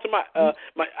already gone to my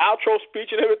my outro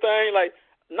speech and everything. Like,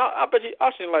 no, I bet you, I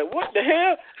was like, what the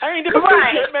hell? I ain't did a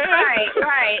speech yet, man.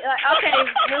 Right. Okay.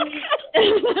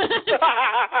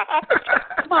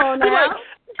 Come on now.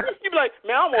 You be like,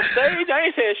 man, I'm on stage. I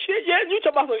ain't saying shit yet. You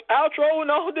talking about the outro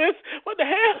and all this? What the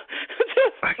hell?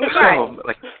 Right.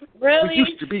 Like, really? We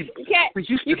used to be.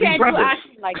 You can't do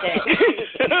oxygen like that.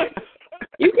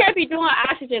 You can't be doing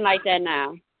oxygen like that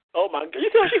now. Oh my God! You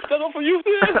tell she's stuck up for you,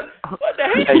 sis? What the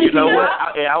hell? Hey, you know what?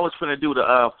 I was finna do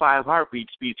the 5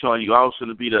 heartbeat speech on you. I was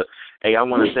finna be hey, I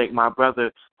want to thank my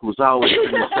brother who's always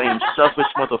been the same selfish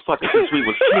motherfucker since we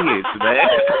was kids, man.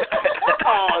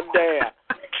 Oh damn!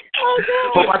 Oh,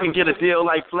 hope I can get a deal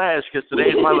like Flash because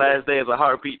today's my last day as a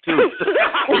heartbeat too.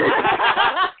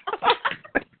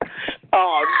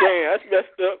 Oh damn! That's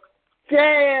messed up.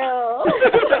 Damn.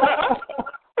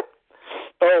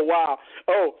 Oh wow!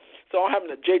 Oh. So I'm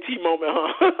having a JT moment,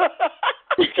 huh?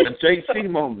 A JT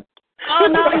moment. Oh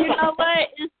no! You know what?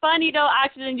 It's funny though.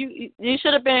 Actually, you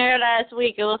should have been here last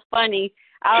week. It was funny.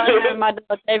 I was having my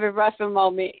David Ruffin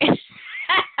moment.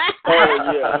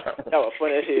 Oh yeah, that was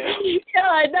funny as hell.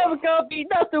 I never gonna be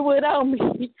nothing without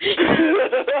me.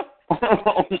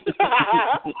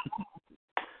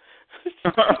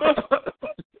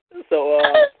 So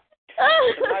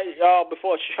tonight, y'all,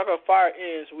 before Chicago Fire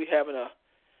ends, we having a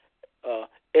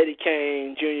Eddie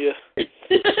Kane Jr.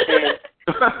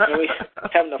 and we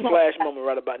having a flash moment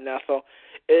right about now. So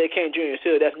Eddie Kane Jr. is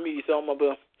here. That's me. So I'm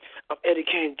Eddie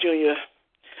Kane Jr.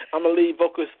 I'm the lead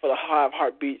vocalist for the 5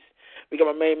 Heartbeats. We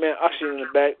got my main man Oxygen in the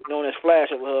back, known as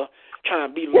Flash over here, trying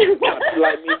to be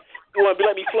like me. You want to be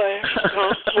like me, Flash?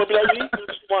 Huh? You want to be like me?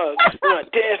 You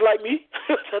want to dance like me?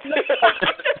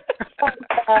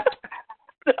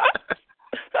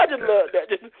 I just love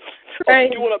that.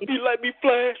 You want to be like me,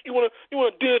 Flash? You want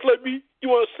to dance like me? You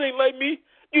want to sing like me?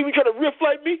 You even try to riff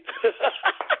like me?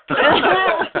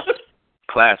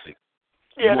 Classic.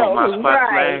 Yeah, you want my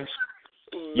spot, right. Flash?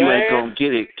 You ain't gonna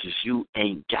get it because you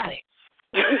ain't got it.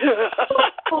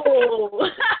 Oh.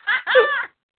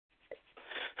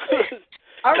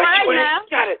 All right you now. Ain't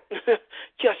got it.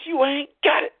 Yes, you ain't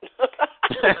got it.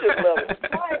 I just love it.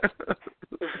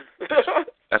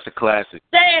 That's a classic.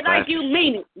 Say it like you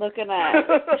mean it. Looking at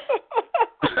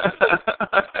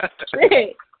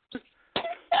it.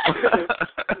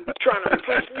 Trying to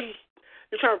replace me.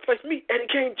 You're trying to replace me, Eddie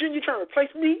Kane Jr. You trying to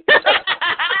replace me?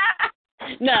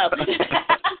 No.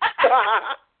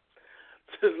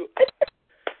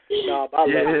 No, I love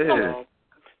it.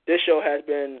 This show has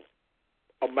been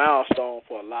a milestone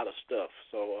for a lot of stuff.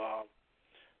 So,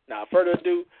 now, further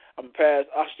ado, I'm going to pass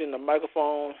Oxygen the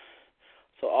microphone.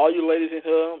 So, all you ladies in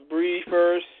here, breathe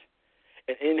first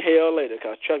and inhale later,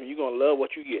 because trust me, you're going to love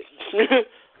what you get.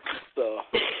 So,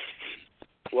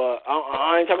 Well,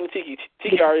 I ain't talking to Tiki.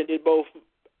 Tiki already did both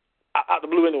out the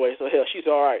blue anyway, so hell, she's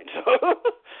all right.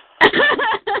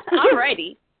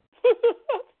 Alrighty.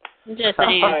 Just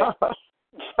saying. All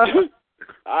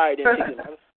right, then, Tiki.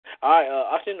 All right,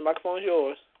 Austin, the microphone's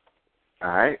yours.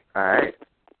 All right.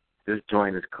 This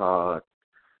joint is called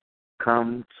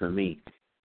Come to Me.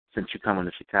 Since you're coming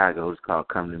to Chicago, it's called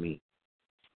Come to Me.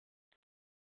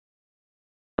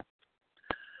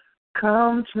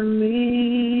 Come to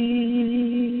me,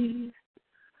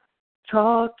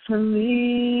 talk to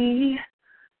me.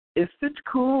 If it's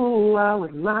cool, I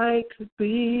would like to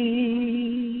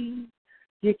be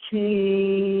your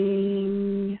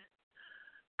king.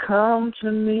 Come to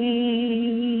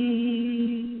me,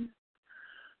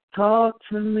 talk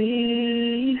to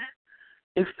me.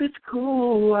 If it's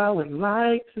cool, I would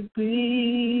like to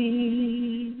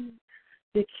be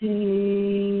your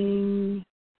king.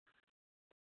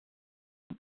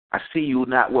 I see you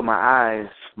not with my eyes.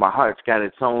 My heart's got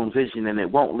its own vision, and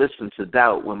it won't listen to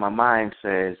doubt when my mind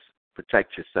says,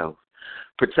 protect yourself.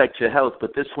 Protect your health,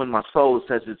 but this when my soul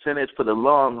says it's in it for the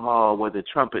long haul where the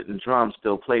trumpet and drums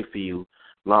still play for you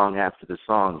long after the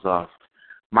song's off.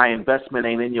 My investment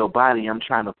ain't in your body. I'm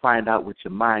trying to find out what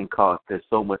your mind costs. There's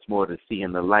so much more to see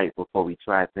in the light before we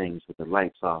try things with the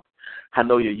lights off. I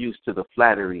know you're used to the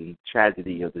flattery,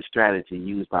 tragedy of the strategy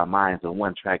used by minds on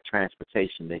one-track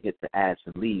transportation to hit the ass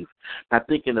and leave. Not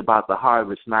thinking about the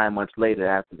harvest 9 months later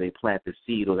after they plant the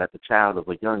seed, or that the child of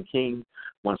a young king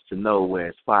wants to know where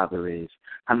his father is.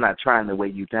 I'm not trying to weigh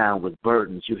you down with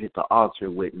burdens you hit the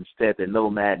altar with. Instead, the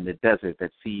nomad in the desert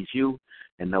that sees you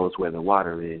and knows where the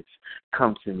water is.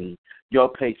 Come to me. Your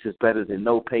pace is better than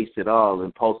no pace at all.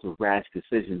 Impulsive, rash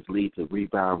decisions lead to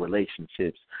rebound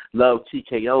relationships. Love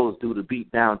TKOs due to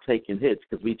beat down taking hits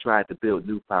because we tried to build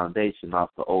new foundation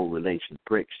off the old relation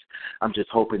bricks. I'm just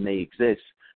hoping they exist.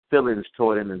 Feelings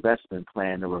toward an investment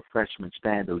plan, a refreshment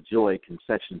stand of joy,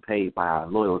 concession paid by our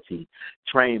loyalty,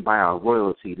 trained by our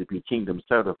royalty to be kingdom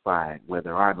certified, where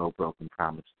there are no broken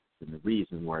promises, and the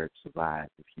reason words survive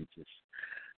if you just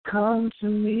come to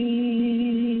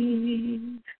me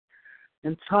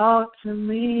and talk to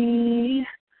me.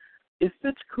 If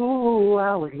it's cool,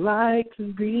 I would like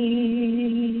to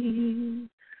be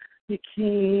your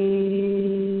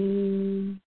king.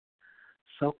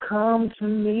 So come to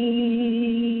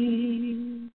me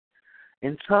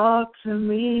and talk to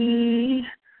me.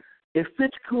 If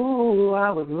it's cool,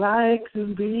 I would like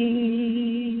to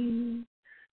be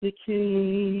your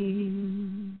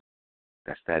king.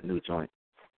 That's that new joint.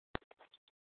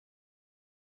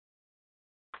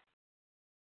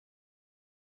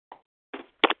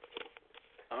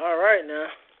 All right now.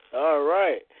 All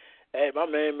right. Hey, my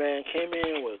man came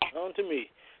in with "On to Me."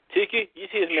 Tiki, you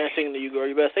see this man singing to you, girl.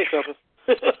 You better say something.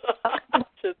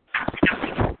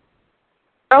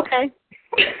 Okay.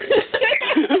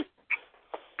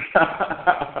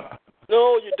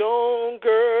 No, you don't,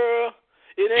 girl.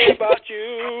 It ain't about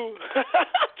you.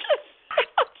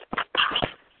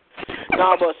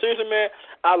 Nah, but seriously, man,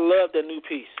 I love that new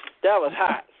piece. That was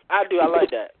hot. I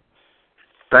like that.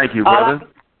 Thank you, brother.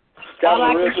 That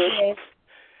was real good.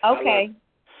 Okay.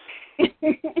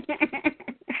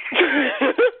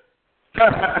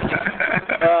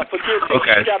 Forget Tiki.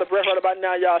 Okay. She got a breath right about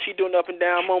now, y'all. She doing an up and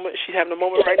down moment. She's having a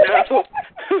moment right now. So.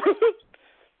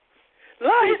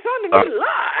 Lie, it's on to me,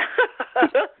 lie.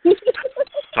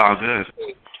 It's all good.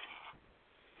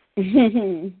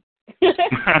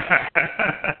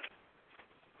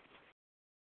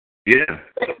 Yeah.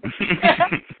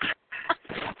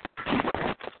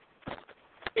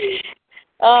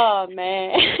 Oh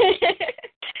man.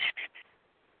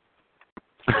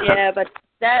 Yeah, but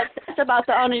that's about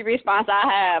the only response I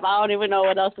have. I don't even know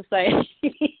what else to say.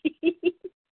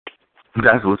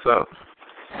 That's what's up.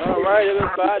 All right,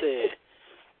 everybody.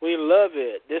 We love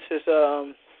it. This is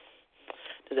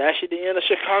actually the end of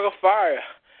Chicago Fire.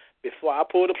 Before I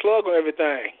pull the plug on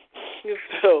everything.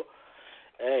 So,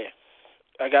 hey,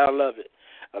 I gotta love it.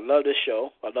 I love this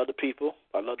show. I love the people.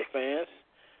 I love the fans.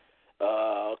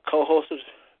 Co-hosted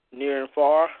near and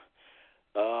far.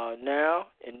 Now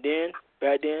and then,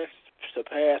 back then,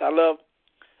 surpassed.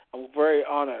 I'm very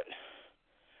honored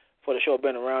for the show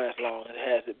being around as long as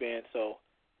it has been. So,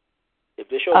 if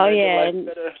this show made my life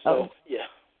better, yeah.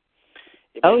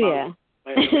 It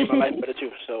made my life better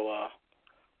too. So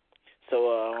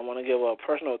I want to give a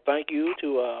personal thank you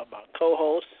to my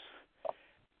co-host,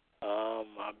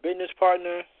 my business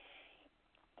partner,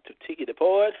 to Tiki the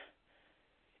Poet.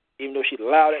 Even though she's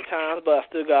loud at times, but I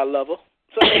still gotta love her.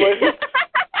 So anyway.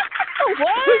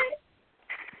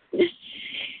 What?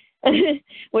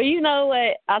 Well, you know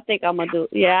what? I think I'm gonna do.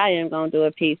 Yeah, I am gonna do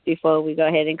a piece before we go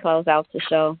ahead and close out the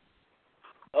show.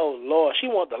 Oh, Lord, she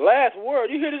want the last word.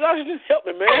 You hear this? Oxygen? Help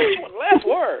me, man. She want the last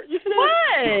word. You hear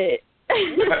What?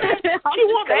 She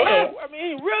want the last word. I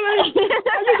mean, really? You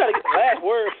got to get the last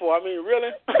word for. I mean,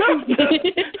 really?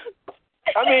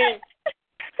 I mean,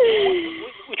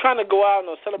 we trying to go out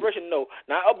on a celebration? No,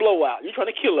 not a blowout. You trying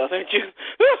to kill us, ain't you?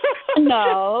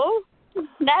 No,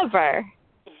 never.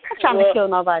 I'm trying to kill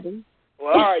nobody.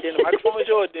 Well, all right, then. The microphone is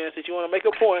yours, then. Since you want to make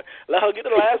a point, let her get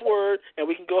the last word, and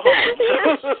we can go home.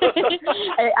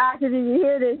 Hey, Oxygen, you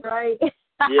hear this, right?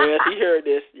 Yes, he heard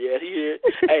this. Yes, he heard.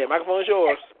 Hey, the microphone is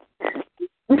yours.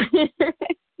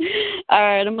 All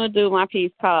right, I'm going to do my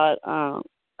piece called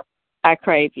I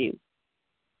Crave You.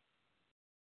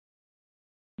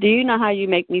 Do you know how you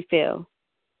make me feel?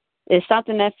 It's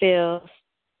something that feels.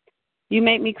 You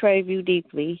make me crave you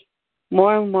deeply,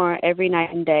 more and more every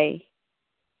night and day.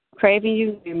 Craving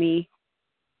you near me,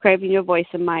 craving your voice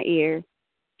in my ear,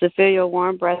 to feel your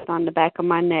warm breath on the back of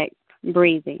my neck,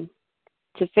 breathing,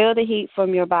 to feel the heat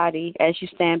from your body as you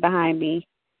stand behind me,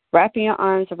 wrapping your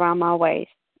arms around my waist.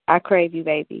 I crave you,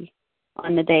 baby,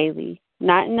 on the daily,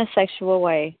 not in a sexual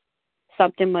way,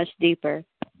 something much deeper,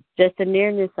 just the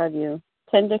nearness of you,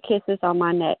 tender kisses on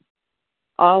my neck,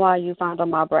 all while you fondle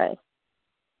my breast.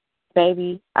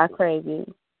 Baby, I crave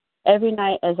you. Every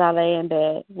night as I lay in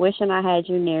bed, wishing I had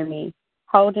you near me,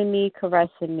 holding me,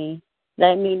 caressing me,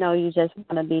 letting me know you just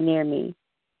want to be near me.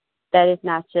 That is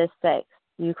not just sex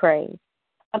you crave.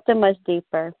 Something much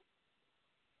deeper.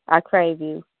 I crave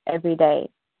you every day,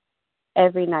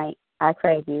 every night. I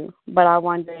crave you. But I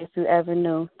wonder if you ever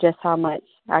knew just how much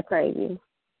I crave you.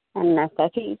 And that's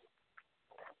that piece.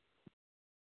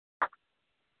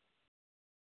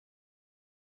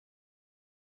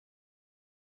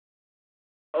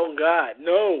 Oh, God,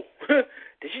 no.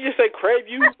 Did she just say crave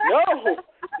you? No.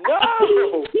 No.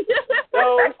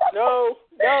 No, no,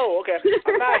 no. Okay,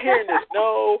 I'm not hearing this.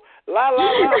 No. La, la,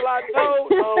 la, la. No,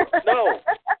 no, no.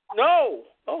 No.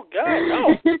 Oh, God,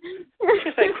 no. Did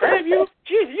she say crave you?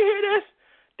 Jeez, you hear this?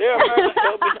 There, man,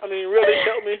 help me. I mean, really,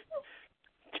 help me.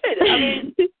 I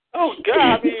mean, oh, God,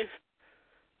 I mean,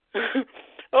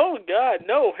 oh, God,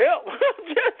 no, help.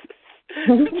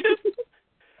 just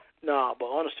no, but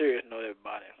on a serious note,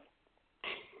 everybody.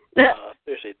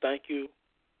 Seriously, thank you.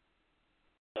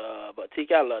 But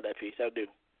Tika, I love that piece. I do.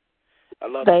 I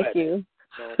love that. Thank you.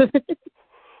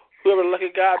 Whoever the lucky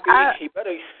guy be,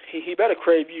 he better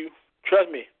crave you. Trust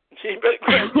me. He better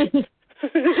crave you.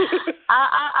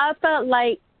 I felt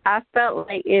like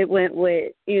it went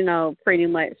with, pretty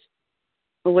much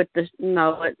with the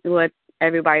what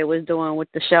everybody was doing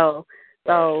with the show.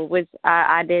 So which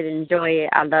I did enjoy it.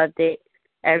 I loved it.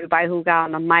 Everybody who got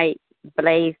on the mic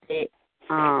blazed it.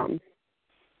 Sean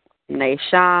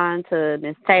to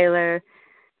Miss Taylor,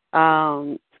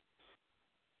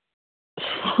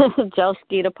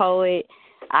 Joski the poet,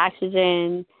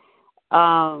 Oxygen,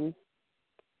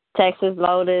 Texas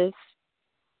Lotus.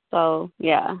 So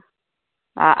yeah,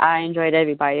 I enjoyed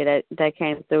everybody that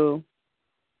came through.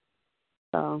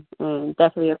 So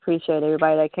definitely appreciate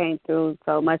everybody that came through.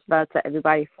 So much love to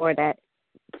everybody for that.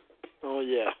 Oh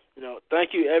yeah,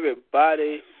 thank you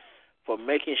everybody for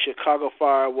making Chicago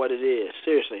Fire what it is.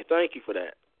 Seriously, thank you for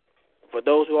that. For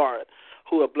those who are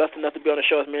blessed enough to be on the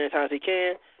show as many times as he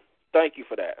can, thank you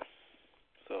for that.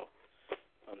 So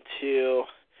until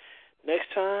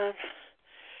next time,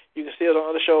 you can see us on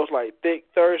other shows like Thick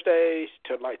Thursdays.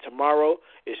 Like tomorrow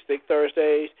is Thick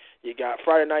Thursdays. You got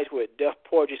Friday nights with Deaf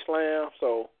Poetry Slam.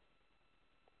 So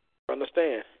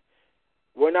understand,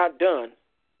 we're not done.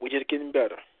 We're just getting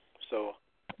better. So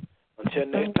until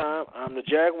next time, I'm the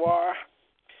Jaguar,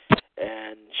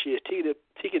 and she is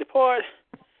Tiki the Poet,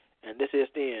 and this is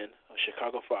the end of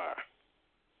Chicago Fire.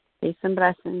 Peace and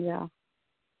blessings, y'all.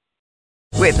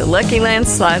 With the Lucky Land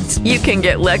Slots, you can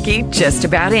get lucky just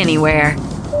about anywhere.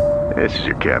 This is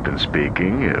your captain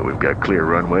speaking. We've got clear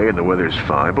runway and the weather's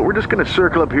fine, but we're just going to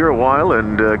circle up here a while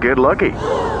and get lucky.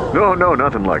 No,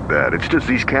 nothing like that. It's just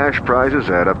these cash prizes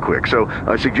add up quick. So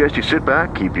I suggest you sit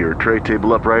back, keep your tray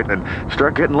table upright, and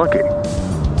start getting lucky.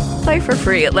 Play for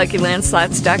free at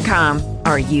LuckyLandSlots.com.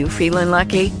 Are you feeling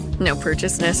lucky? No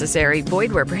purchase necessary.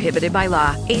 Void where prohibited by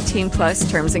law. 18+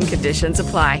 terms and conditions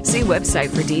apply. See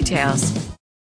website for details.